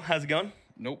 Scooby, though. How's it going?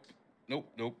 Nope.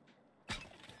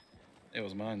 It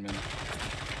was mine, man.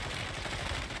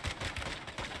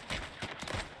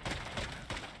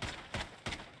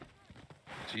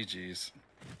 GG's.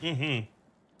 Mm-hmm.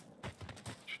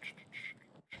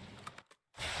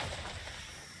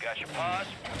 Got your pause?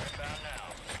 Inbound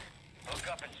now. Hook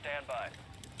up and stand by.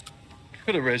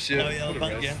 Could have rest you. Oh, yeah,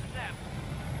 Coulda yeah.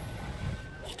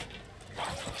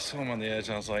 Saw him on the edge,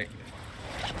 and I was like,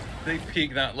 they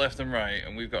peek that left and right,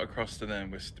 and we've got across to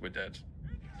them. We're dead.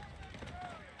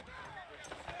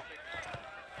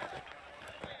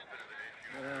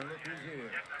 Look who's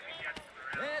here.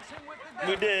 Dancing with the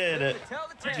We devil. did Live it. to tell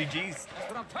the tale. GG's. That's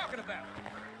what I'm talking about.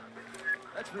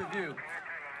 Let's review.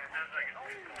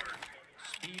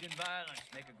 Speed and violence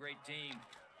make a great team.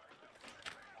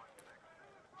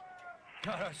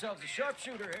 Got ourselves a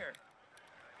sharpshooter here.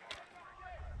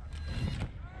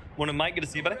 Morning, Mike. Good to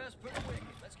see you, buddy. Rest for the wicked.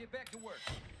 Let's get back to work.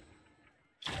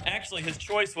 Actually, his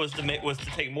choice was to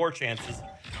take more chances.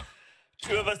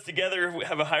 Two of us together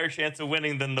have a higher chance of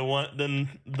winning than the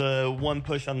one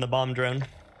push on the bomb drone.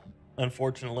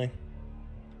 Unfortunately.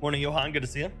 Morning, Johan. Good to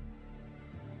see you.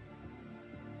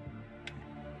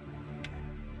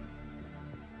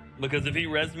 Because if he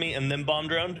rezzed me and then bomb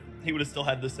droned, he would have still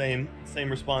had the same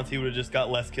response. He would have just got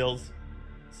less kills.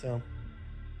 So.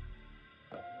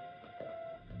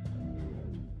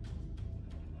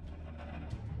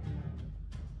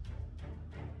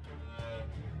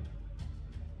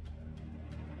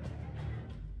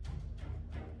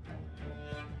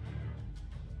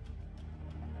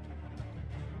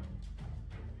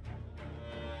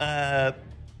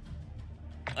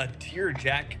 A tier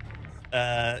jack,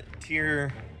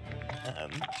 tier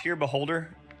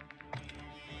beholder.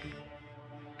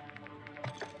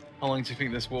 How long do you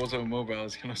think this Warzone Mobile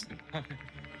is gonna stay?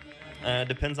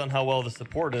 Depends on how well the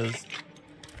support is.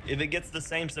 If it gets the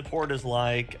same support as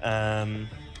like, if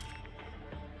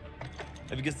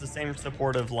it gets the same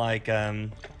support of like,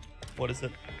 what is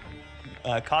it?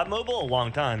 COD Mobile a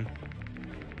long time.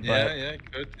 Yeah, yeah,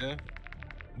 good, yeah.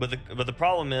 But the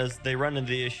problem is they run into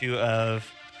the issue of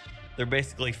they're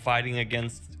basically fighting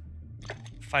against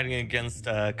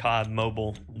COD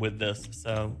Mobile with this.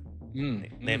 So they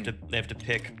have to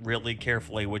pick really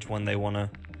carefully which one they want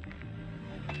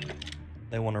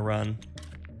to run.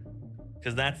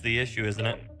 Because that's the issue, isn't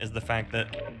it? Is the fact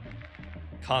that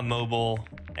COD Mobile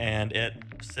and it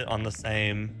sit on the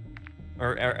same,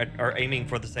 or are aiming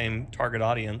for the same target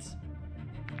audience.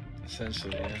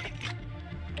 Essentially,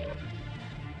 yeah.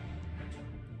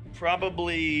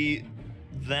 Probably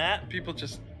that. People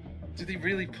just, do they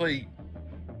really play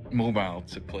mobile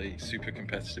to play super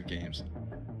competitive games?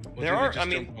 Or There do are, they just I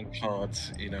mean, jump on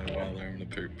cards, you know, while they're in the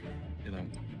poop, you know?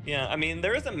 Yeah, I mean,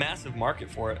 there is a massive market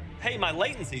for it. Hey, my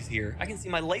latency's here. I can see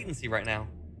my latency right now.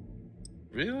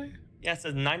 Really? Yeah, it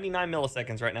says 99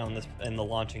 milliseconds right now in the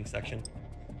launching section.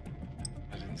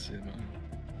 I didn't see that.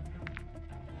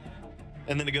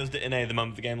 And then it goes to NA the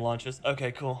moment the game launches.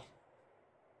 Okay, cool.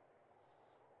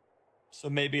 So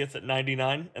maybe it's at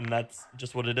 99 and that's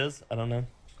just what it is. I don't know.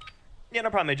 Yeah,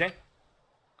 no problem, AJ.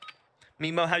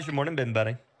 Mimo, how's your morning been,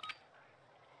 buddy?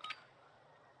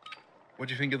 What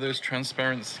do you think of those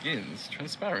transparent skins?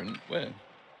 Transparent? Where?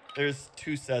 There's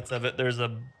two sets of it. There's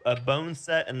a bone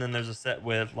set, and then there's a set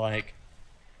with like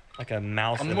a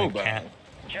mouse On and mobile? a cat.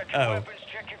 Check your Oh. weapons,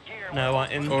 check your gear. No,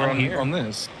 Or on here. on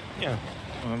this? Yeah.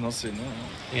 Oh, I've not seen that.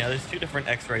 Yeah, there's two different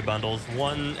X-ray bundles.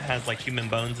 One has like human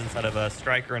bones inside of a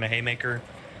striker and a haymaker.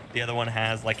 The other one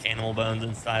has like animal bones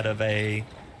inside of a,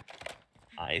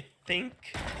 I think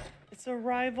it's a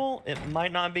rival. It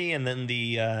might not be. And then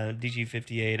the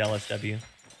DG58 LSW.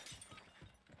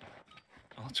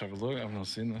 I'll have to have a look. I've not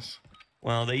seen this.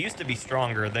 Well, they used to be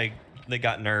stronger. They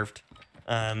got nerfed.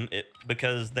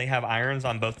 Because they have irons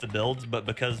on both the builds, but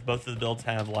because both of the builds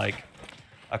have like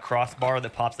a crossbar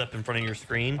that pops up in front of your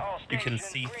screen, you can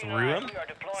see through them.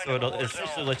 So it'll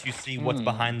essentially let you see what's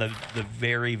behind the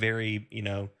very, very, you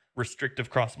know, restrictive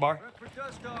crossbar.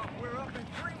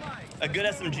 A good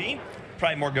SMG,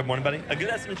 probably more good morning, buddy. A good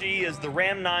SMG is the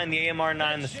Ram 9, the AMR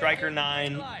 9, the Striker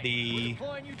 9, the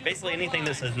basically anything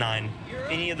that says 9.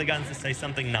 Any of the guns that say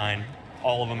something 9,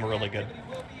 all of them are really good.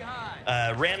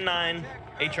 Ram 9,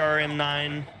 HRM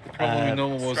 9, The problem with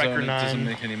normal Warzone, Striker it 9, doesn't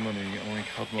make any money. Only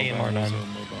COD Mobile AMR and 9. Warzone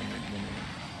Mobile make money.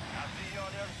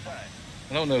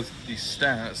 I don't know these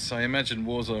stats. I imagine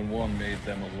Warzone 1 made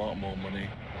them a lot more money.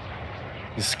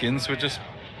 The skins were just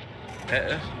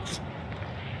better.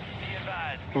 Be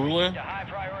advised. Cooler. The high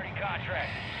priority contract.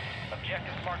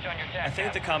 Objectives marked on your I task.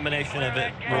 think the combination of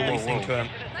it releasing to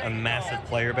a massive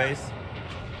player base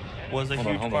was a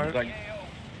huge part.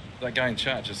 That guy in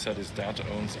chat just said his dad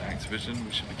owns Activision.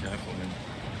 We should be careful, man.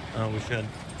 Oh, we should.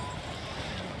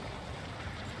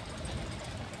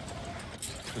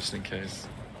 Just in case.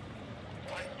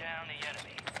 Hunt down the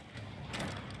enemy.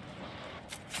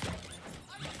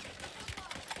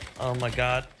 Oh my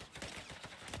god.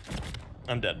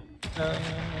 I'm dead.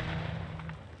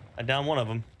 I downed one of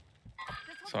them.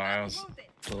 Sorry, I was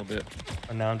a little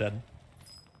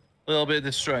bit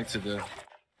distracted there.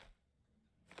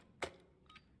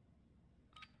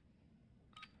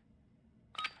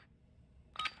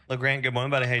 Legrant, good morning,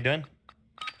 buddy. How you doing?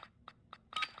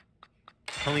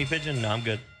 Homie Pigeon? No, I'm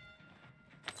good.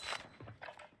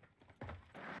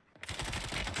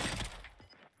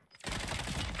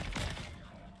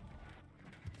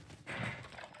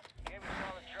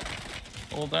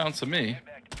 All down to me.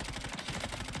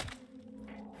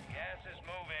 Gas is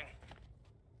moving.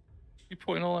 You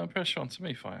putting all that pressure onto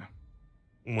me, Fire?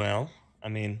 Well, I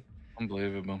mean,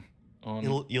 Unbelievable.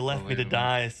 you left me to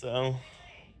die, so...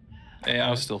 Yeah,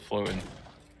 I was still floating.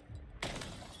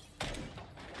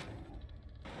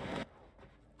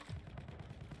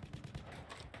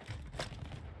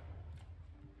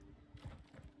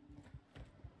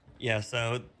 Yeah,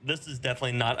 so this is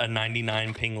definitely not a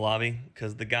 99 ping lobby,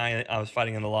 because the guy I was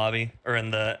fighting in the lobby, or in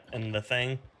the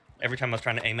thing, every time I was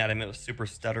trying to aim at him, it was super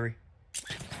stuttery.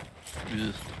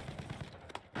 Ugh.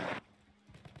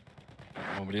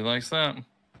 Nobody likes that.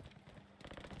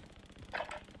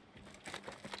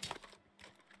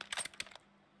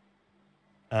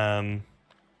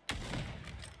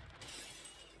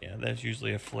 Yeah, there's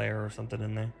usually a flare or something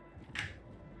in there.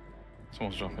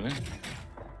 Someone's dropping in.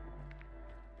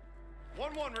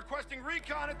 1-1 requesting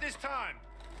recon at this time.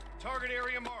 Target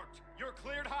area marked. You're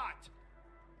cleared hot.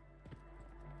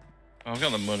 I've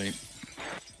got the money.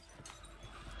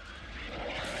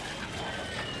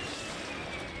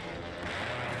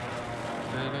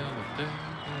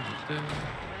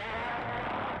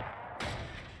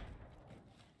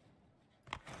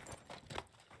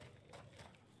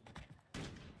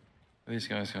 These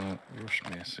guys gonna rush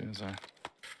me as soon as I.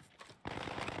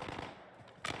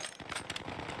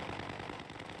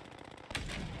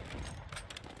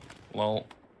 Lol.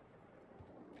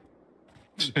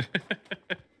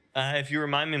 If you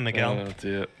remind me, Miguel. Oh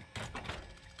dear.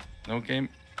 No game.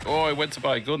 Oh, I went to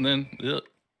buy a gun then. Ugh.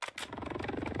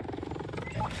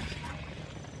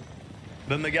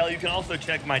 But Miguel, you can also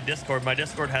check my Discord. My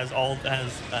Discord has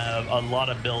a lot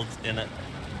of builds in it.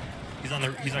 He's on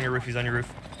your roof. He's on your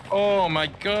roof. Oh my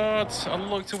god! I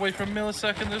looked away for a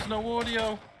millisecond. There's no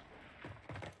audio.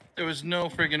 There was no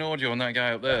friggin' audio on that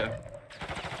guy up there.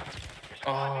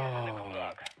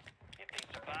 Oh. If they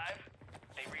survive,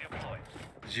 they redeploy.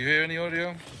 Did you hear any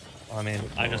audio? I mean,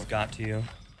 I just got to you.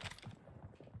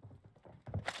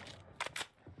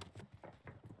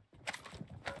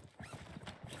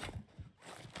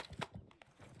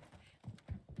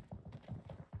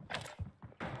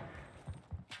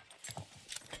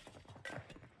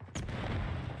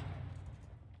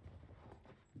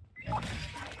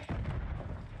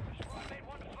 Squad made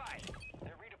one fight.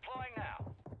 They're redeploying now.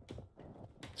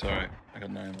 It's alright. I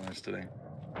got 9 lives today.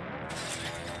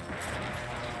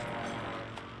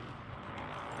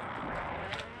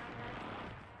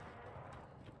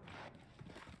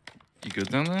 You good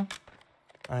down there?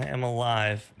 I am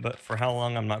alive, but for how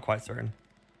long, I'm not quite certain.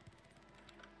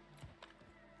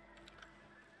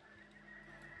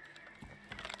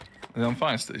 They're on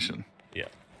fire station. Yeah.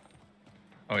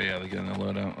 Oh yeah, they're getting a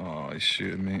loadout. Oh, he's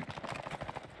shooting me.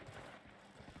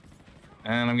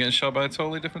 And I'm getting shot by a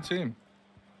totally different team.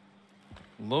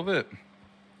 Love it.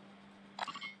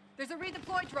 There's a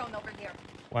redeploy drone over here.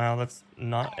 Wow, that's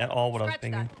not at all what I was Scratch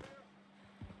thinking.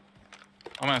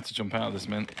 I'm gonna have to jump out of this,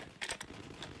 man.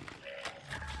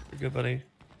 You're good, buddy.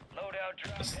 Loadout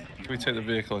drop. Can we take the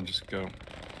vehicle and just go?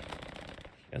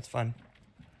 Yeah, it's fine.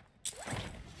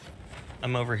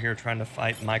 I'm over here trying to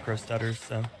fight micro stutters,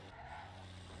 so.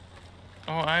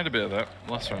 Oh, I had a bit of that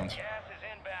last round. Gas is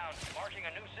inbound, marking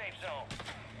a new safe zone.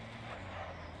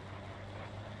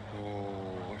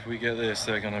 Oh, if we get this,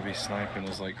 they're gonna be sniping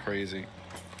us like crazy.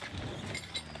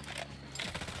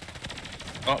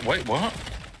 Oh, wait, what?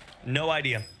 No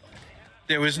idea.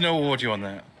 There was no audio on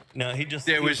that. No, he just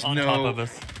There he was was on no- top of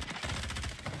us.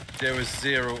 There was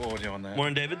zero audio on that.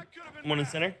 Morning, David. Morning,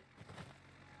 center.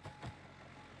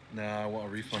 Nah, I want a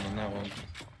refund on that one.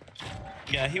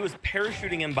 Yeah, he was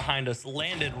parachuting in behind us,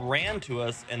 landed, ran to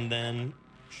us, and then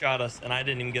shot us, and I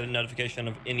didn't even get a notification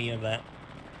of any of that.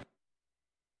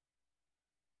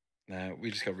 Nah,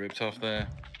 we just got ripped off there.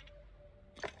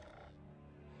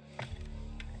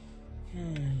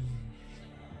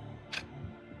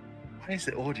 Why is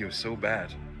the audio so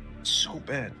bad? So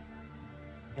bad.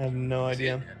 I have no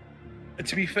idea. And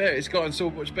to be fair, it's gotten so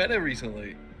much better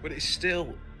recently, but it's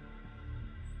still.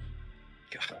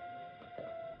 God.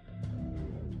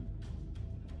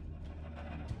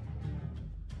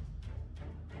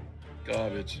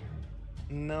 Garbage.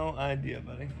 No idea,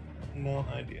 buddy. No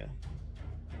idea.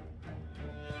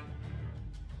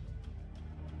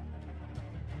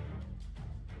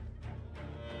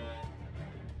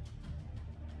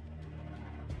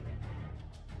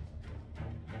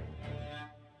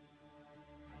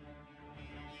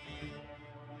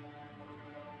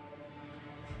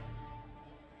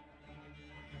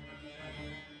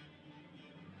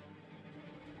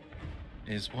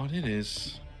 Is what it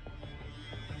is.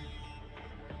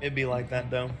 It'd be like that,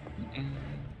 though. Mm-mm.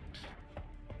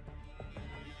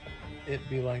 It'd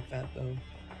be like that, though.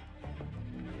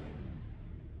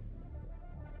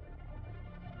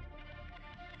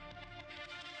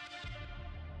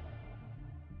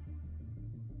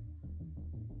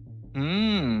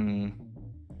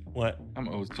 What? I'm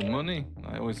owed some money.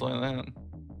 I always like that.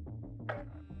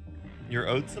 You're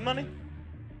owed some money?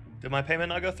 Did my payment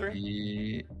not go through?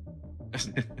 Yeah.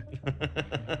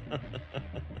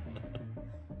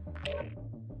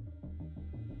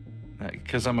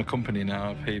 Because I'm a company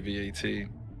now, I pay VAT.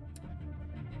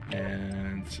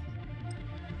 And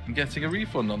I'm getting a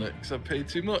refund on it because I paid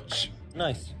too much.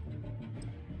 Nice.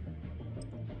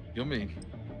 Yummy.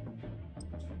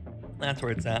 That's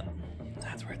where it's at.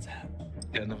 That's where it's at.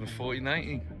 Get another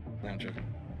 40.90. No, I'm joking.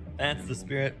 That's the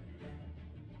spirit.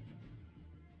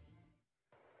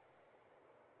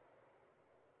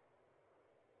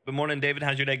 Good morning, David.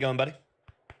 How's your day going, buddy?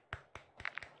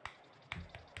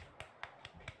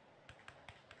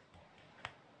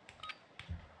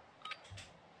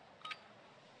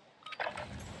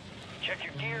 Check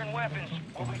your gear and weapons.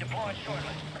 We'll be deploying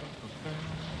shortly.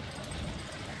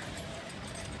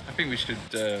 I think we should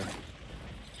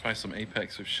try some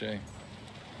Apex with Shay.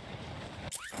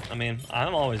 I mean,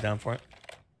 I'm always down for it.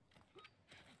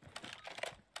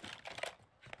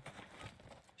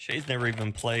 Shay's never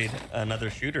even played another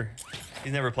shooter.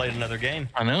 He's never played another game.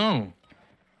 I know.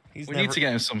 He's We never, need to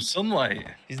get him some sunlight.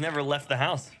 He's never left the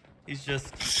house. He's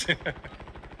just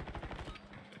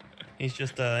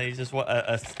what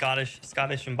a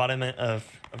Scottish embodiment of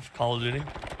Call of Duty.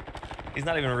 He's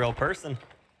not even a real person.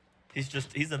 He's a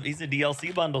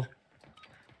DLC bundle. I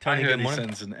Tony, heard good he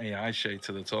morning. sends an AI shade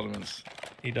to the tournaments.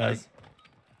 He does.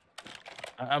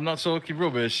 I'm not talking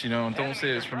rubbish, you know, and don't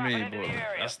say it's from me, but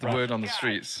that's the word on the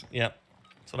streets. Yep,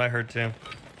 that's what I heard too.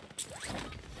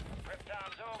 Prep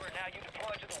time's over. Now you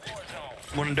deploy to the war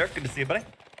zone. Morning, Dirk. Good to see you, buddy.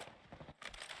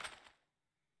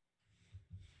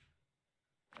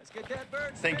 Let's get that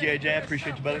bird. Thank you, AJ. I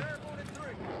appreciate you, buddy.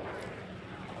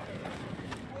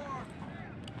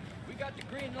 We got the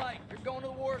green light. You're going to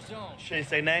the war zone. Shay,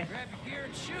 say nay. Grab your gear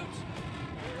and shoot.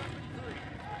 We're up at 3.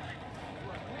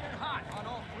 We're clear hot on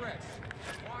all threats.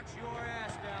 Watch your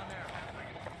ass down there.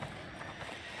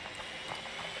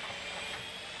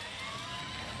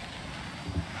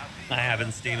 I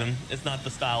haven't, Steven. It's not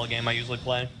the style of game I usually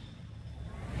play.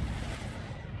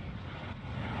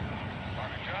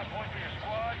 Mark a drop point for your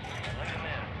squad. Lead them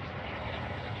in.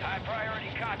 High priority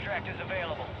contract is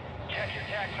available. Check your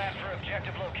tac map for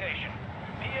objective location.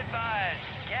 Be advised,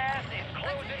 gas is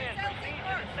closing in. Proceed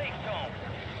to the safe zone.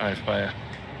 Alright, fire.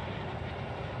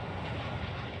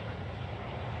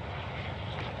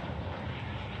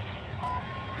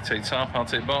 You take top, I'll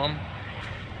take bottom.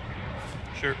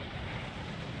 Sure.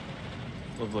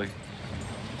 Lovely.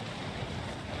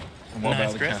 And what Nice,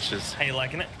 about the Chris. caches? How you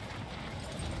liking it?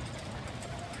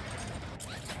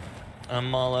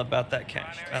 I'm all about that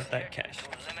cash. About that cash.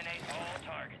 Eliminate all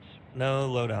targets. No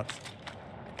loadouts.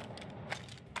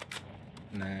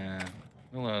 Nah.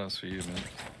 No, that's for you, man.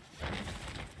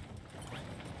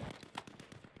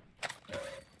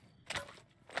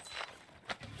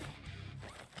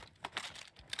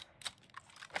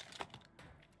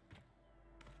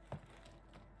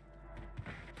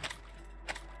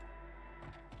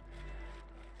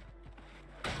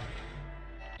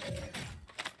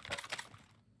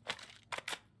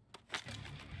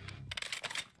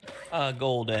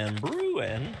 Golden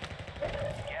Bruin.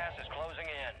 Gas is closing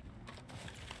in.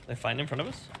 They find in front of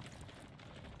us?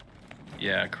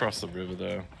 Yeah, across the river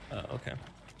though. Oh, okay.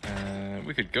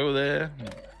 We could go there.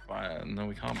 Buy, no,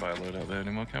 we can't buy a load out there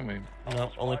anymore, can we?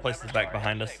 No, only place is back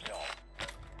behind us. Safe zone.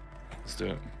 Let's do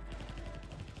it.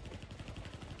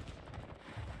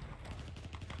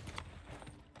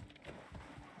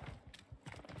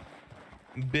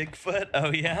 Bigfoot?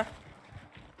 Oh, yeah?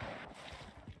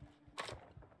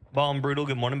 Bomb Brutal,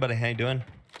 good morning, buddy. How you doing?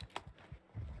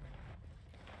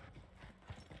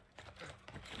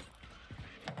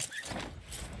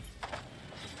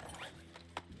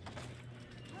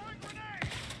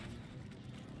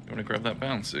 You want to grab that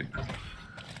bouncy? Be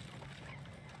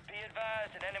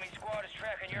advised, an enemy squad is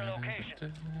tracking your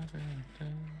location.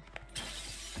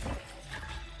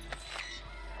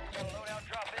 Loadout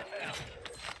drop inbound.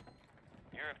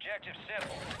 Your objective's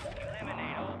simple.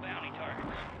 Eliminate all bounty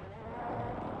targets.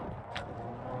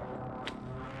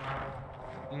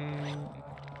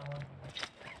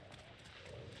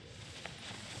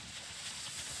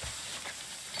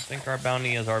 I think our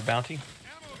bounty is our bounty.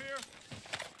 Ammo here.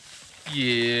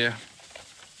 Yeah.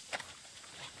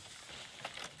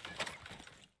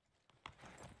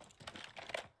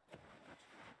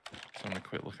 So I'm gonna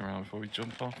quick look around before we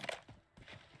jump off.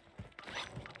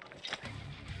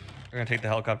 We're gonna take the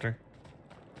helicopter.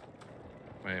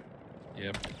 Wait.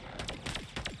 Yep.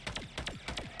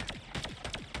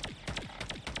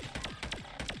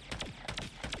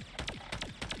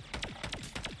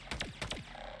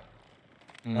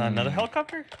 Another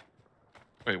helicopter?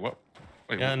 Wait, what?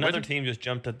 Wait, Yeah, where another did- team just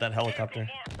jumped at that helicopter.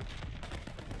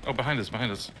 Oh, behind us,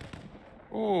 behind us.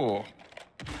 Oh.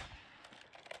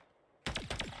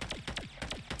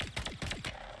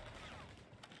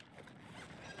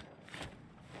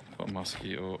 Got a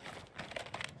mosquito.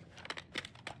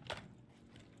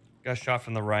 Got shot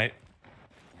from the right.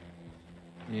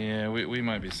 Yeah, we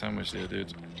might be sandwiched here,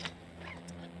 dude.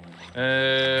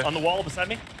 On the wall beside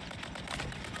me.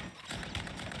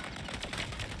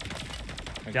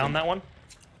 Down that one.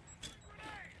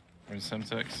 We're in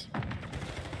Semtex.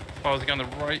 Oh, is he on the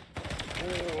right?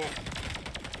 Oh.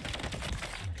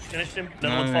 Finished him.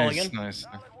 Another one's falling in. Nice.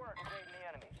 Solid work evading the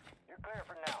enemies. You're clear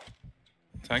for now.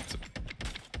 Tagged.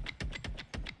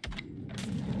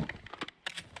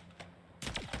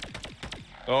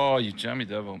 Oh, you jammy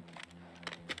devil.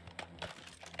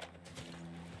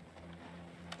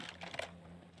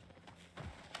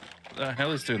 What the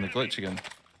hell is doing the glitch again?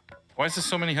 Why is there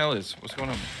so many hellies? What's going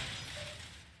on?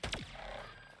 I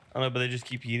don't know, but they just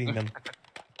keep eating them.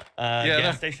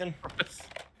 Gas station.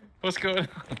 What's going on?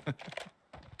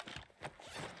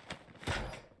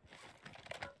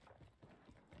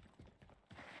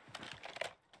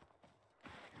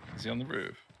 Is he on the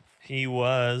roof? He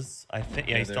was. I think.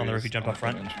 Yeah, he's still on the roof. He jumped up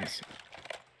front. Entrance.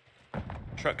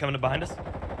 Truck coming up behind us.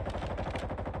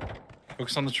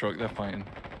 Focus on the truck. They're fighting.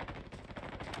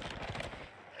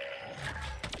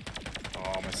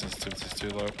 Oh, my sensitivity's too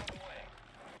low.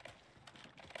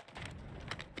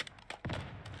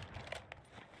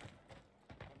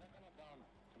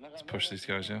 Let's push these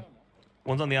guys, yeah?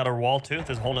 One's on the outer wall, too.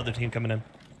 There's a whole other team coming in.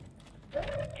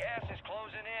 Gas is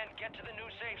closing in. Get to the new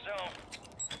safe zone.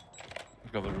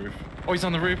 I've got the roof. Oh, he's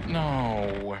on the roof?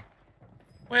 No.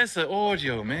 Where's the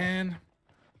audio, man?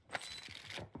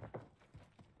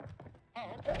 Your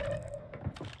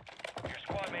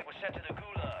squad mate was sent to the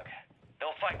gulag.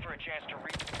 They'll fight for a chance to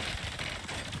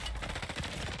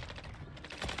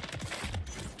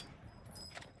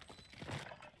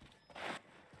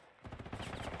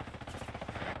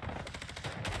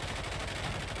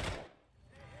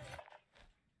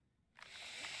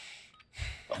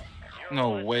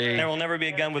No way. There will never be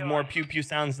a gun with more pew pew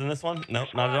sounds than this one. Nope,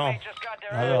 not at all. just got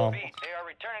their Not at all. They are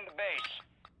returning to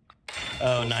base.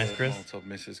 Oh, nice, Chris. Molotov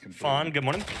misses completely. Fawn, good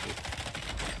morning.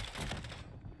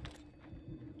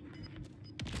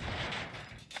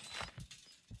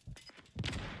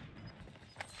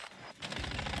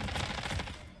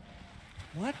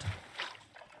 What?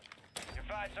 Your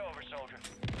fight's over, soldier.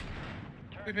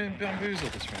 We've been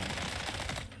bamboozled this round.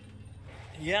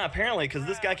 Yeah, apparently, because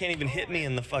this guy can't even hit me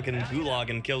in the fucking gulag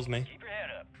and kills me. Keep your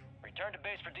head up. Return to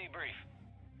base for debrief.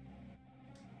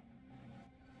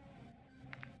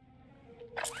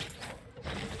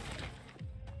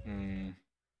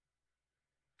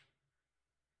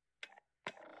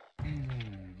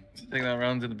 Take that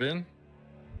round in the bin.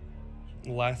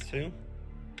 Last two.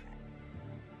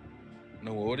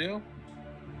 No audio.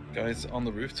 Guys on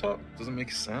the rooftop. Doesn't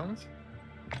make a sound.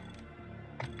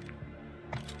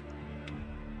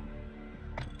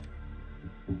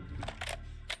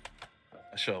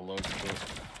 I shot a load, but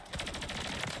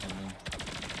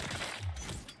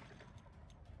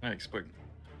I expect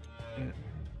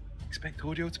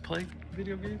audio to play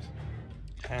video games.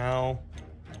 How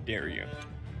dare you?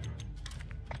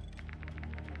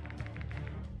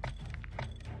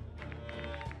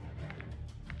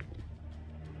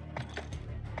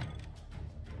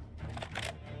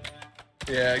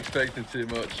 Yeah, I expected too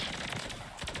much.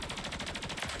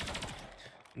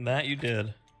 That you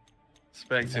did.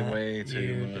 Expecting That way too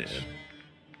you much. did.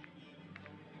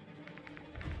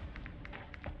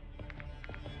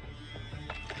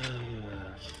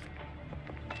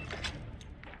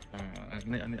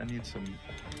 I need some.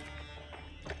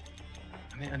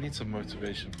 I need some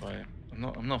motivation, fire.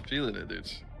 I'm not feeling it, dude.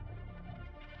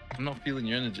 I'm not feeling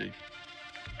your energy.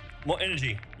 More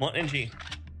energy. More energy.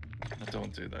 I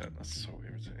don't do that. That's so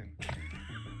irritating.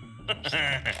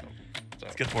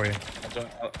 It's good for you.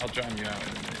 I'll drown you out in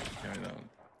a minute. Carry that one.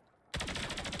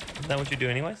 Is that what you do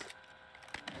anyways?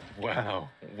 Wow.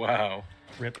 Wow.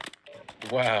 Rip.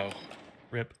 Wow.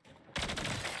 Rip.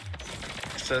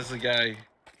 Says the guy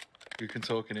who can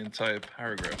talk in entire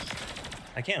paragraphs.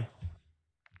 I can.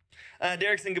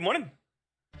 Derrickson, good morning.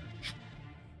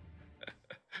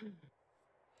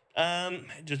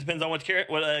 It just depends on what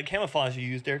camouflage you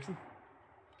use, Derrickson.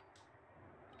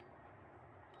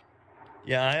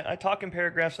 Yeah, I talk in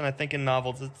paragraphs and I think in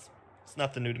novels. It's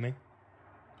nothing new to me.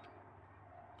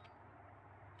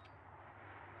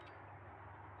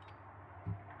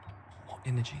 More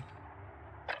energy.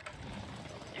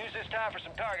 Use this time for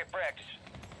some target practice.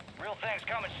 Real things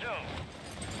coming soon.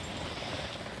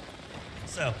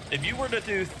 So, if you were to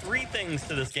do 3 things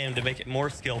to this game to make it more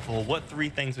skillful, what 3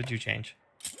 things would you change?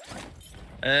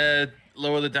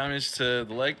 Lower the damage to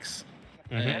the legs.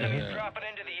 Enemies dropping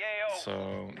into the AO.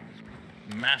 So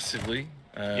massively.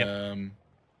 Yep.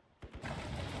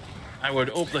 I would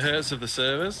up the hertz of the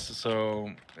servers,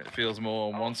 so it feels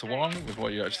more one-to-one with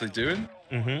what you're actually doing.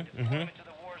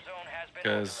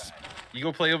 Because you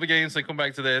go play other games, they come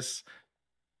back to this.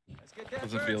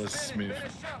 Doesn't feel as smooth.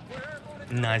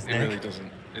 Nice, It Nick. really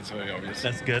doesn't. It's very obvious.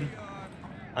 That's good.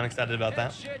 I'm excited about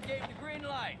that. Shed gave the green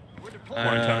light. We're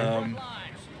Morning, Tony. deploying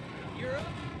lines. You're up.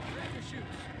 Ready to shoot.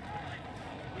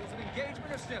 Rules of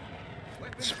engagement are simple.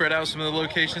 Weapons Spread out some of the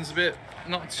locations a bit.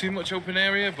 Not too much open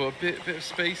area, but a bit of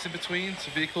space in between,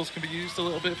 so vehicles can be used a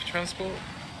little bit for transport.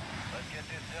 Let's get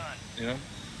this done. You know.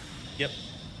 Yep.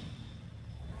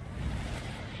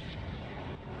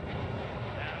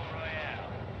 Battle Royale.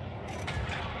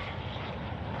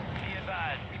 Be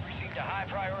advised, we've received a high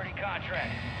priority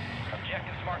contract.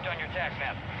 Objectives marked on your attack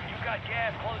map. You've got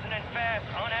gas closing in and fast.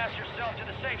 Unass yourself to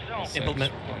the safe zone.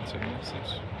 Implement.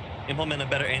 Implement a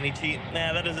better anti-cheat.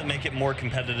 Nah, that doesn't make it more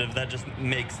competitive. That just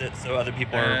makes it so other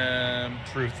people are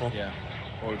truthful. Yeah.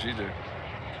 What would you do?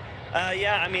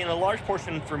 Yeah, I mean, a large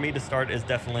portion for me to start is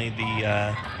definitely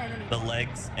the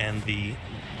legs and the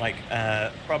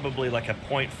probably like a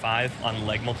 0.5 on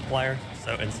leg multiplier.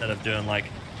 So instead of doing like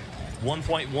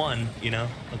 1.1, you know,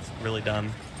 that's really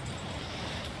dumb.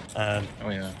 Oh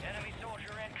yeah. Enemy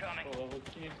soldier incoming.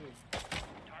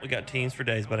 We got teams for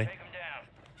days, buddy. Take them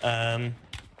down.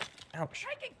 Ouch.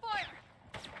 Taking fire!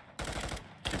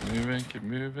 Keep moving. Keep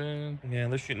moving. Yeah,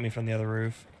 they're shooting me from the other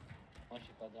roof.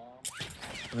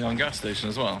 Are they on gas station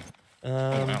as well?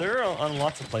 Wow. They're on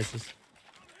lots of places.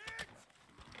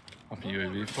 Up a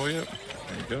UAV for you.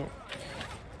 There you go.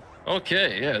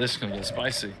 Okay, yeah, this is gonna get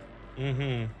spicy.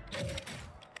 Mm-hmm.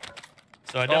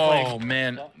 So I definitely. Oh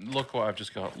man, look what I've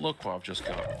just got. Look what I've just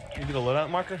got. You get a loadout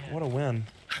marker? What a win.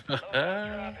 Drop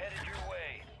headed your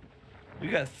way. We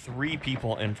got 3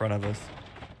 people in front of us.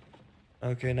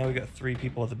 Okay, now we got 3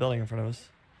 people at the building in front of us.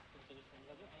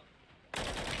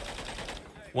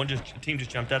 Team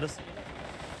just jumped at us.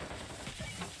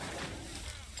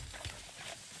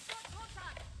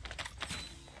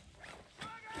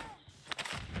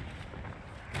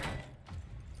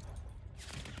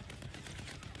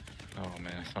 Oh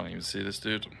man, I can't even see this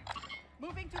dude.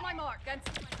 Moving to my mark. And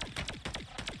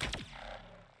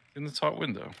In the top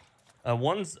window.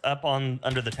 One's up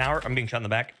under the tower. I'm being shot in the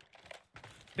back.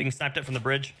 Being sniped at from the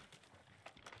bridge.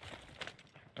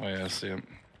 Oh yeah, I see him.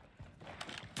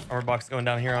 Armor box going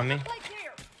down here on me. play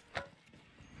clear.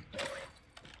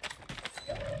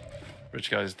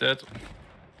 Rich guy's dead.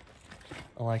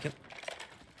 I like it.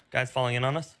 Guy's falling in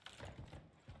on us.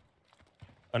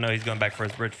 Oh no, he's going back for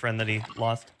his rich friend that he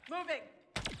lost. Moving.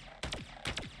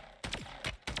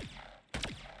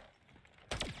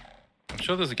 I'm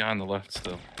sure there's a guy on the left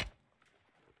still.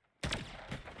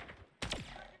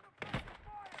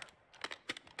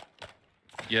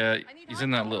 Yeah, he's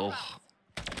in that little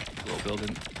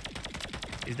building.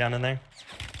 He's down in there.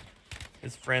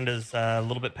 His friend is a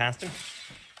little bit past him.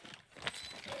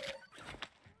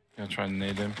 Gonna try and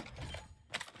nade him. I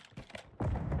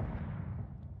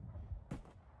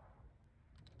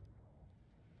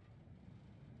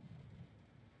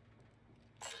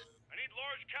need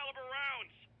large caliber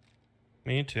rounds.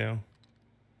 Me too.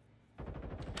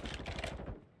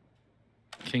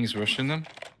 King's rushing them.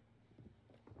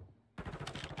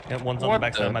 Yeah, one's on the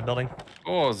backside of my building.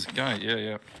 Oh, there's a guy. Yeah,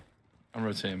 yeah. I'm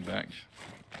rotating back.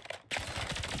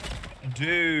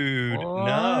 Dude, What?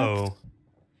 no.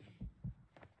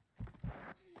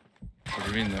 What do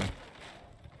you mean, though?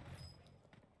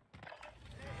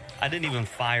 I didn't even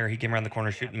fire. He came around the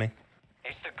corner shooting me.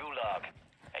 It's the Gulag,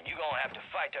 and you're gonna have to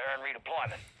fight to earn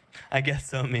redeployment. I guess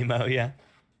so, Mimo, yeah.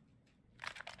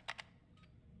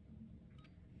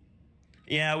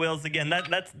 Yeah, Wills, again, that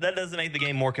doesn't make the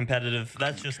game more competitive.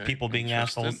 That's just Okay, people being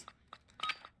interesting. assholes.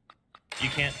 You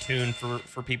can't tune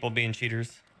for people being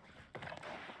cheaters.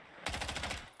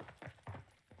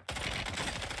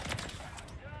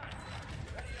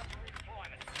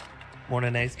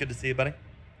 Morning, Ace. Good to see you, buddy.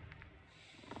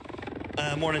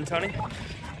 Morning, Tony.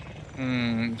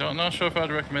 Not sure if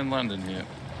I'd recommend landing yet.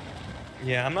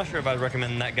 Yeah, I'm not sure if I'd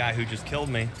recommend that guy who just killed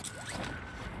me.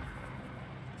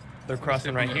 They're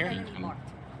crossing right here. Hey,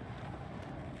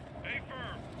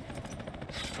 firm.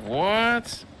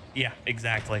 What? Yeah,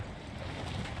 exactly.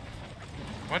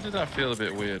 Why did that feel a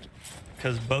bit weird?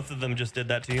 Because both of them just did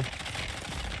that to you.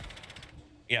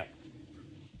 Yeah,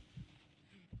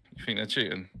 You think they're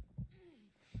cheating?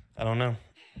 I don't know.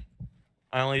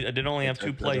 I did only have 2 I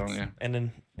don't, plates yeah.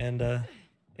 and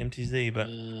MTZ, but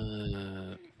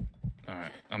All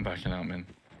right, I'm backing out, man.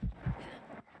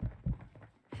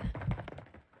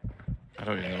 I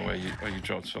don't even know where you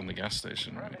dropped from the gas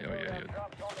station, right? Oh yeah, yeah.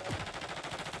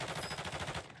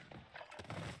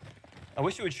 I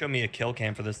wish you would show me a kill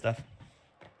cam for this stuff.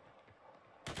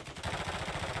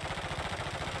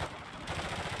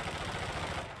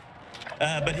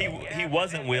 But he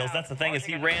wasn't, Wheels. That's the thing, is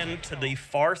he ran to the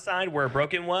far side where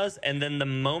Broken was, and then the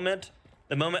moment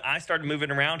I started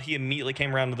moving around, he immediately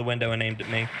came around to the window and aimed at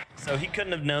me. So he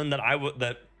couldn't have known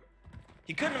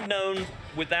he couldn't have known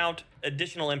without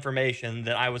additional information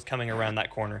that I was coming around that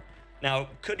corner. Now,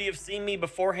 could he have seen me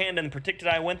beforehand and predicted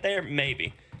I went there?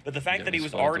 Maybe. But the fact Yeah, that he it's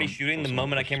was well already done. shooting the Awesome.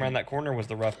 moment I came around that corner was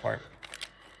the rough part.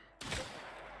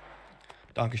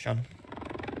 Donkey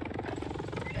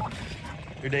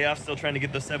Your day off, still trying to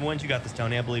get those 7 wins? You got this,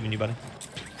 Tony. I believe in you, buddy.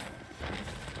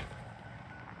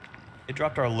 It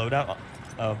dropped our loadout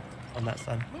on that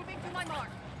side. Moving to my mark.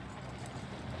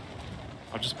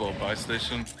 I just bought a buy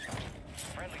station.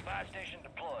 Friendly buy buy station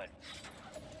deployed.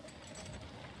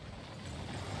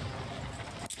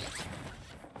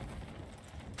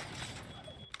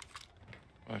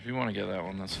 Well, if you want to get that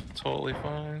one, that's totally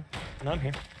fine. No, I'm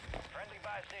here. Friendly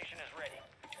buy station is ready.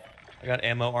 I got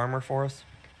ammo armor for us.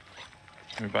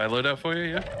 Can we buy a loadout for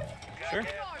you? Yeah. Sure.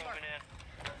 Gas moving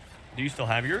in. Do you still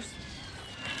have yours?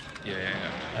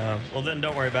 Yeah. Well, then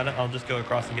don't worry about it. I'll just go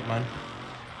across and get mine.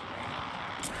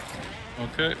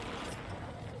 Okay.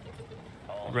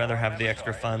 I'd rather have the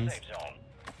extra funds. Safe zone.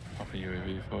 Pop a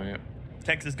UAV for you.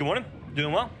 Texas, good morning.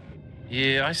 Doing well.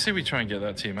 Yeah, I say we try and get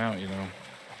that team out, you know.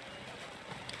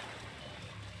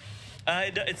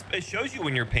 It shows you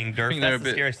when you're pinged, I Durf. think they're That's a the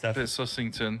bit, scary stuff. bit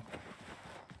Sussington.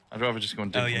 I'd rather just go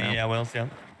and dig Oh, them out. yeah, Wells, yeah.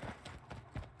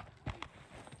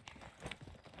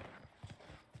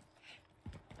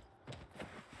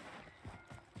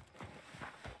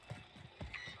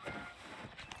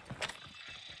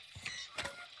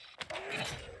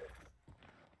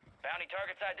 Bounty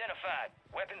targets identified.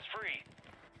 Weapons free.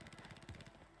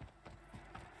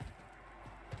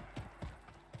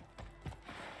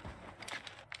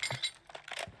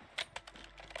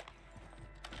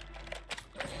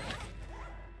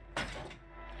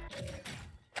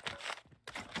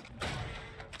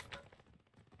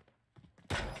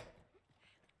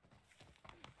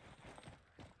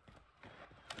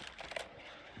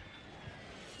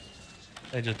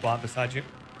 They just bought beside you.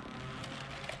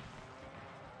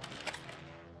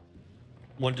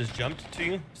 One just jumped to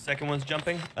you. Second one's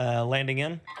jumping, landing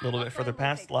in a little bit further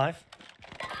past live.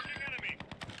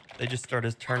 They just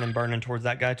started turning, burning towards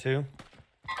that guy too.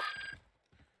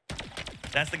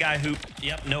 That's the guy who,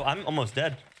 yep, no, I'm almost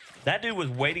dead. That dude was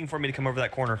waiting for me to come over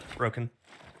that corner, broken.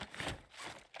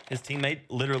 His teammate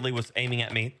literally was aiming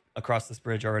at me across this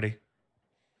bridge already.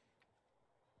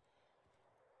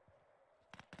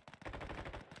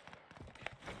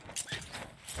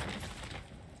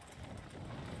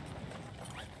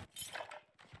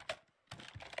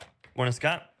 Morning,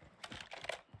 Scott.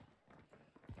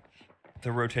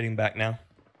 They're rotating back now.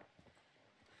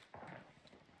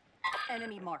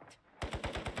 Enemy marked.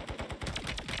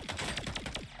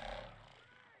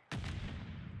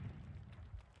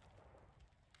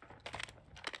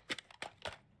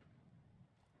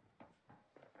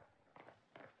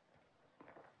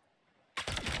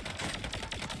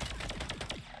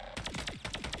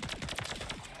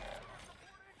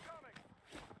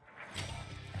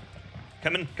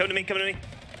 Come to me, come to me.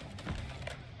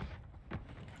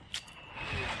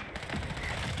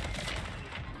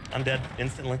 I'm dead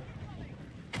instantly.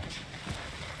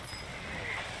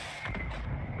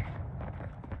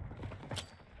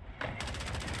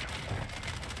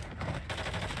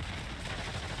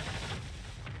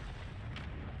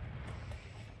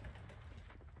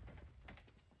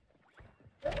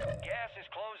 Gas is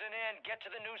closing in. Get to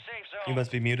the new safe zone. You must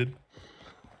be muted.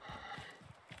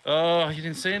 Oh, you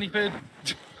didn't say anything?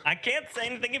 I can't say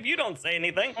anything if you don't say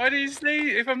anything. Why do you say,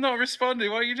 if I'm not responding,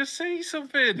 why don't you just say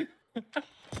something?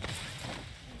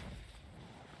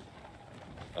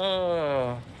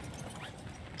 Oh.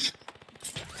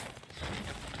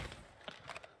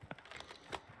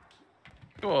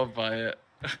 Go on, buy it.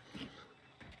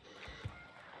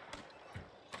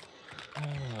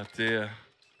 Oh, dear.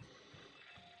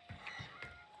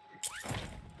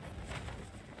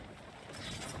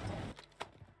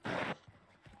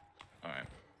 Alright.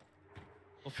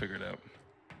 We'll figure it out.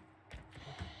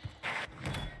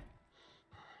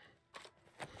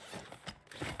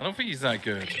 I don't think he's that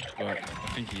good, but I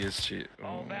think he is cheat.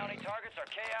 All bounty targets are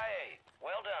KIA.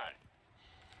 Well done.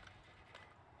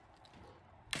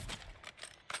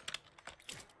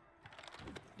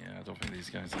 Yeah, I don't think these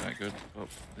guys are that good. Oh,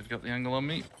 they've got the angle on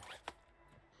me.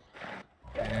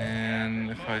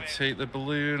 And if I take the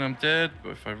balloon, I'm dead.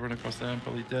 But if I run across there, I'm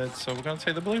probably dead. So we're going to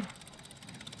take the balloon.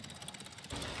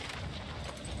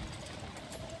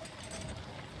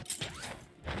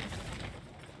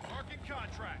 Marking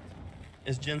contract.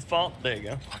 It's Jen's fault. There you go.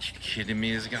 Are you kidding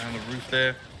me? There's a guy on the roof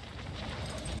there.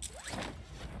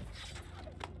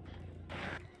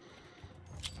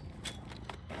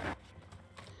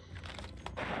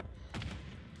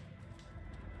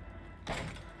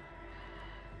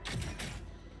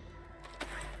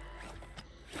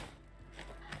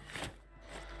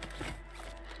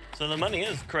 So the money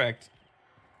is correct.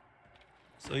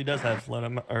 So he does have let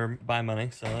him or buy money,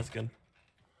 so that's good.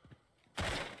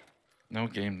 No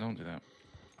game, don't do that.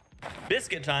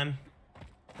 Biscuit time.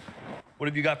 What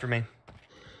have you got for me?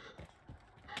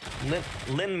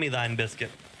 Lend me thine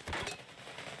biscuit.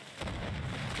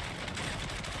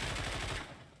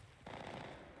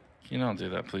 Can you not do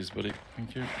that, please, buddy?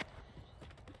 Thank you. Is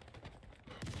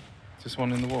this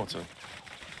one in the water?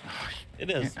 It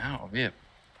is. Get out of here.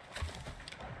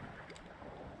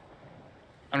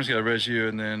 I'm just gonna res you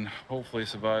and then hopefully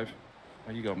survive.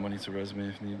 Oh, you got money to res me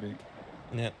if need be.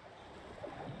 Yeah.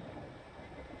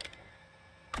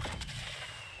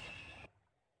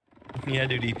 Yeah,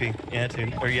 do DP. Yeah,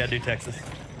 too. Or yeah, do Texas.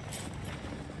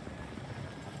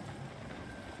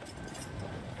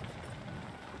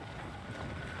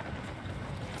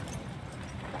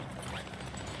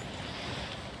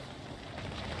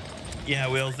 Yeah,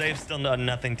 Wheels, they've still done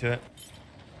nothing to it.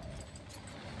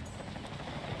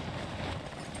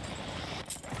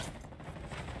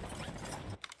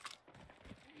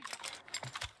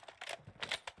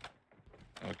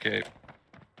 Okay.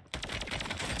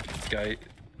 This guy,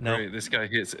 Nope. great. This guy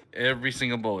hits every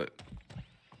single bullet.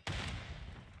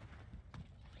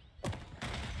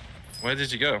 Where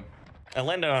did you go? I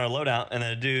landed on a loadout, and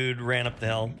then a dude ran up the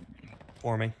hill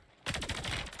for me.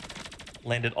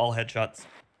 Landed all headshots.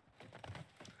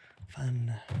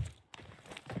 Fun.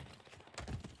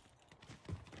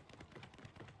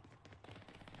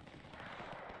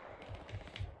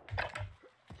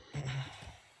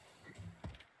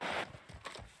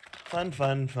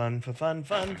 Fun.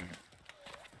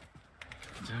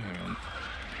 Damn.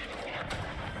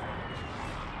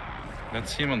 That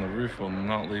team on the roof will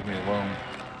not leave me alone.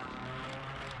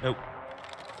 Nope.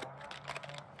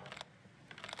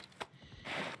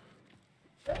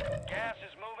 Gas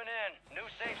is moving in. New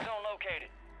safe zone located.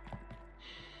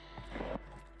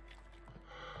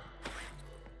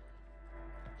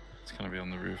 It's gonna be on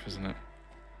the roof, isn't it?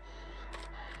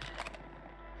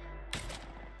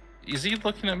 Is he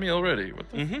looking at me already? What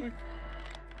the fuck?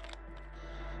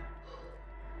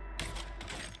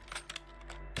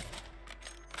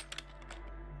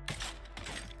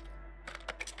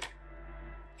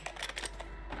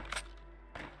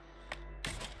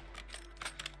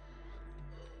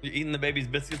 You eating the baby's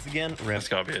biscuits again? Rip. That's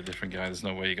gotta be a different guy. There's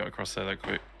no way you got across there that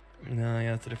quick. No,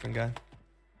 yeah, it's a different guy.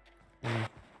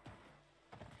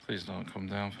 Please don't come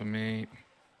down for me.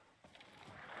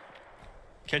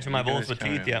 Catching my bullets with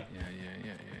teeth, yeah.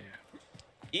 Yeah.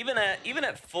 Even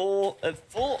at full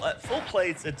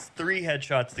plates, it's 3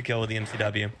 headshots to kill with the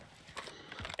MCW.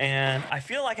 And I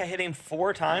feel like I hit him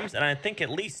 4 times, and I think at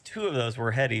least 2 of those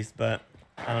were headies, but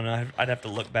I don't know. I'd have to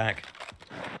look back.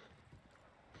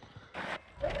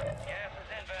 Gas is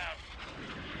inbound.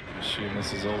 Assume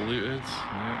this is all looted.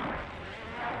 Yeah.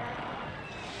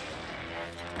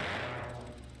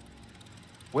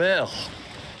 Well.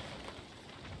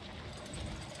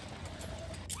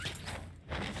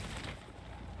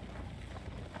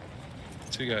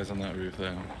 Two guys on that roof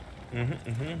there.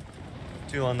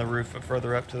 2 on the roof, but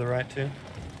further up to the right too.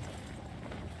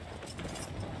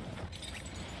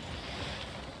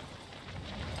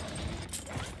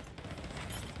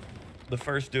 The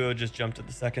first duo just jumped to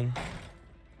the second,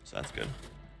 so that's good.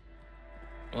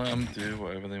 Let them do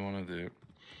whatever they want to do.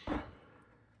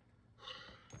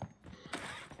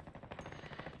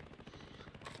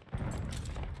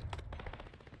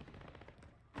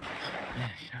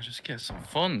 Man, I just get some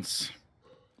funds.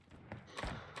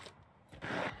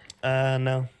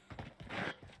 No.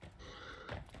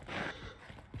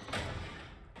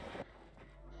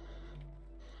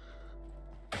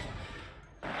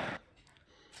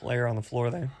 Flare on the floor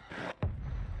there.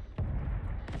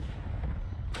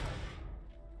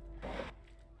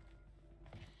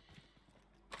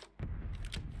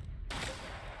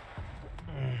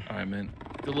 Alright, man.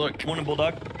 Good luck. Morning,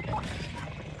 Bulldog.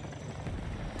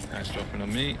 Nice dropping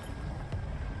on me.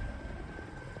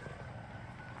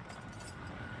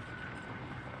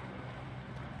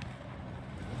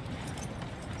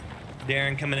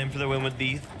 Darren coming in for the win with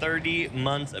the 30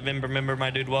 months of Ember Member. My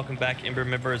dude, welcome back. Ember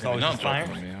Member is always Not just fire.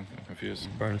 dropping on me. I'm confused.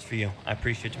 Burns for you. I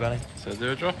appreciate you, buddy. Said they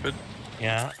were dropping.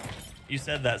 Yeah, you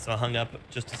said that, so I hung up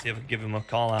just to see if I could give him a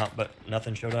call out, but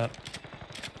nothing showed up.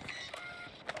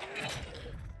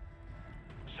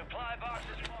 Supply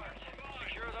boxes marked.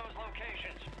 Secure those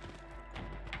locations.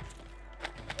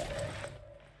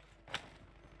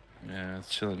 Yeah, it's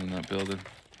chilling in that building.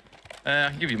 I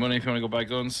can give you money if you want to go buy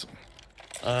guns.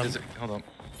 Is it? Hold on.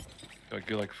 Got a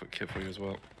Gulag foot kit for you as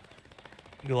well.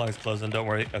 Gulag's closing, don't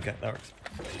worry. Okay, that works.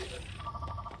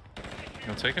 You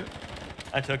want to take it?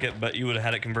 I took it, but you would have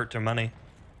had it convert to money.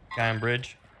 Guy on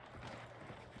bridge.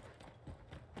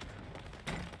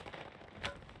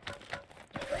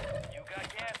 You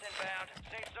got gas inbound.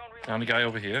 Safe zone relocated. Found a guy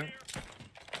over here.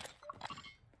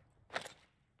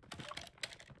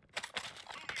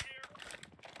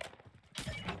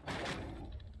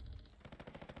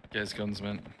 Get his guns,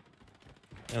 man.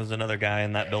 There was another guy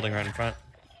in that building right in front.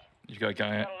 You got a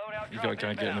guy. You got a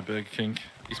guy getting a Burger King.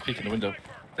 He's peeking the window.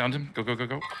 Downed him. Go.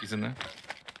 He's in there.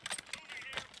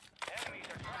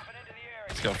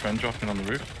 He's got a friend dropping on the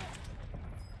roof.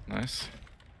 Nice.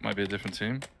 Might be a different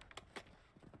team.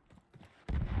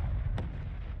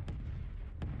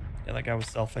 Yeah, that guy was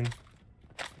selfing.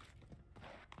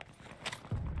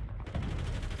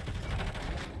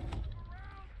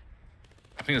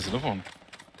 I think there's another one.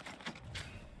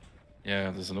 Yeah,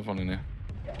 there's another one in here.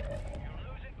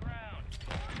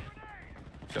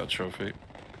 Got a trophy.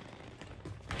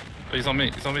 Oh, he's on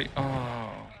me. He's on me. Oh.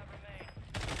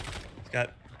 He's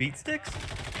got beat sticks.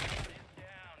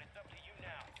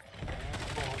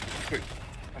 Quick.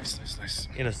 Nice, nice, nice.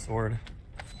 He had a sword.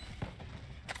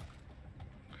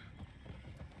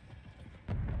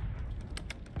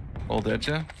 All dead,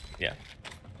 yeah? Yeah.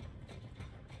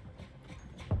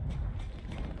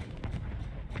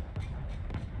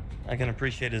 I can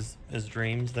appreciate his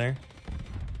dreams there.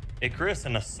 Hey, Chris,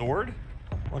 and a sword?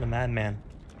 What a madman.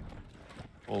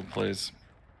 Old plays.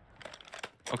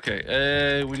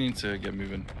 Okay, we need to get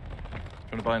moving.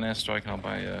 I'm gonna buy an airstrike and I'll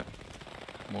buy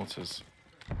mortars.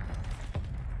 I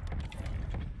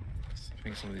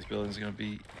think some of these buildings are gonna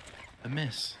be a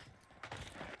miss.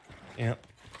 Yep.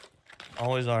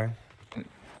 Always are.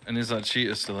 And is that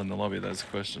cheater still in the lobby? That's the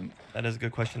question. That is a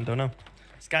good question. Don't know.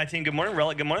 Sky Team, good morning.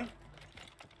 Relic, good morning.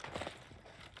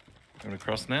 Going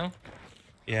across now?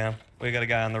 Yeah, we got a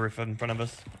guy on the roof in front of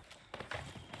us.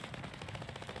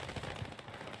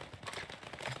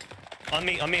 On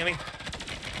me, on me, on me.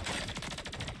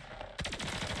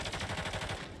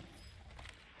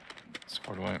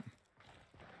 Squad white.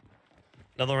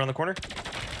 Another one around the corner.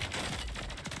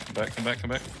 Come back, come back, come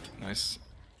back. Nice.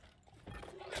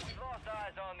 Lost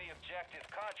eyes on the objective.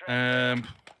 Contract.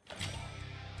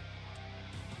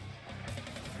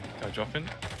 Guy dropping.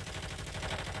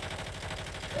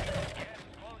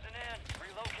 Closing in.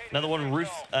 Relocating. Another one,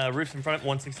 roof's in front of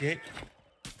 168.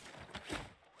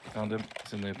 Found him.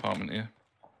 He's in the apartment here.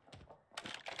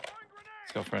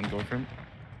 He's got a friend, go for him.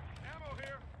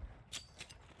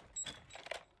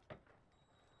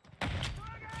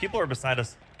 People are beside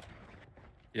us.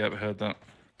 Yeah, we heard that.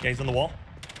 Yeah, he's on the wall.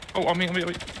 Oh, on me, on me, on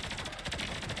me.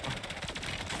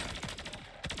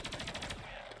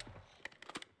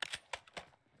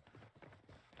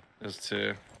 There's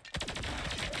two.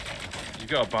 You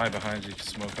got a buy behind you to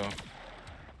smoke off.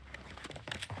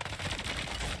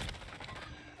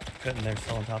 Couldn't, they're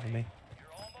still on top of me.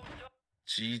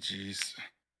 GG's.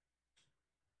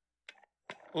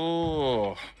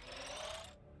 Oh.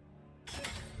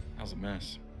 That was a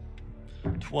mess.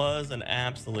 Twas an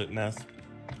absolute mess.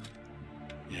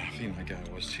 Yeah, I think that guy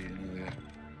was cheating earlier.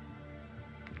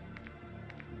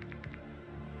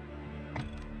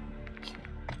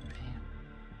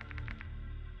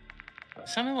 It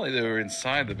sounded like they were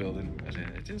inside the building.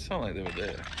 It didn't sound like they were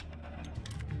there.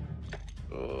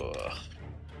 Ugh.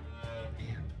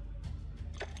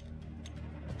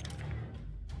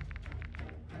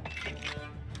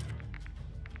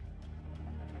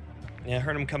 Yeah, I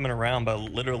heard him coming around, but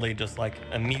literally just like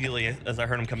immediately as I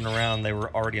heard him coming around, they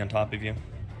were already on top of you.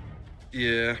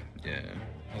 Yeah,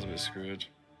 I was a bit screwed.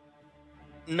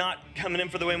 Not coming in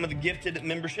for the win with a gifted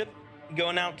membership.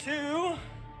 Going out to,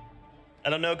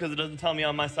 I don't know because it doesn't tell me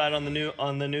on my side on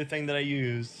the new thing that I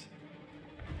use.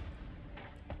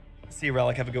 See you,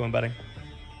 Relic. Have a good one, buddy.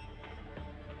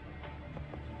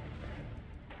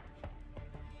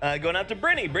 Going out to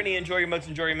Brinny. Brinny, enjoy your modes,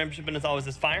 enjoy your membership, and as always,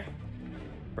 this fire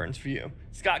burns for you.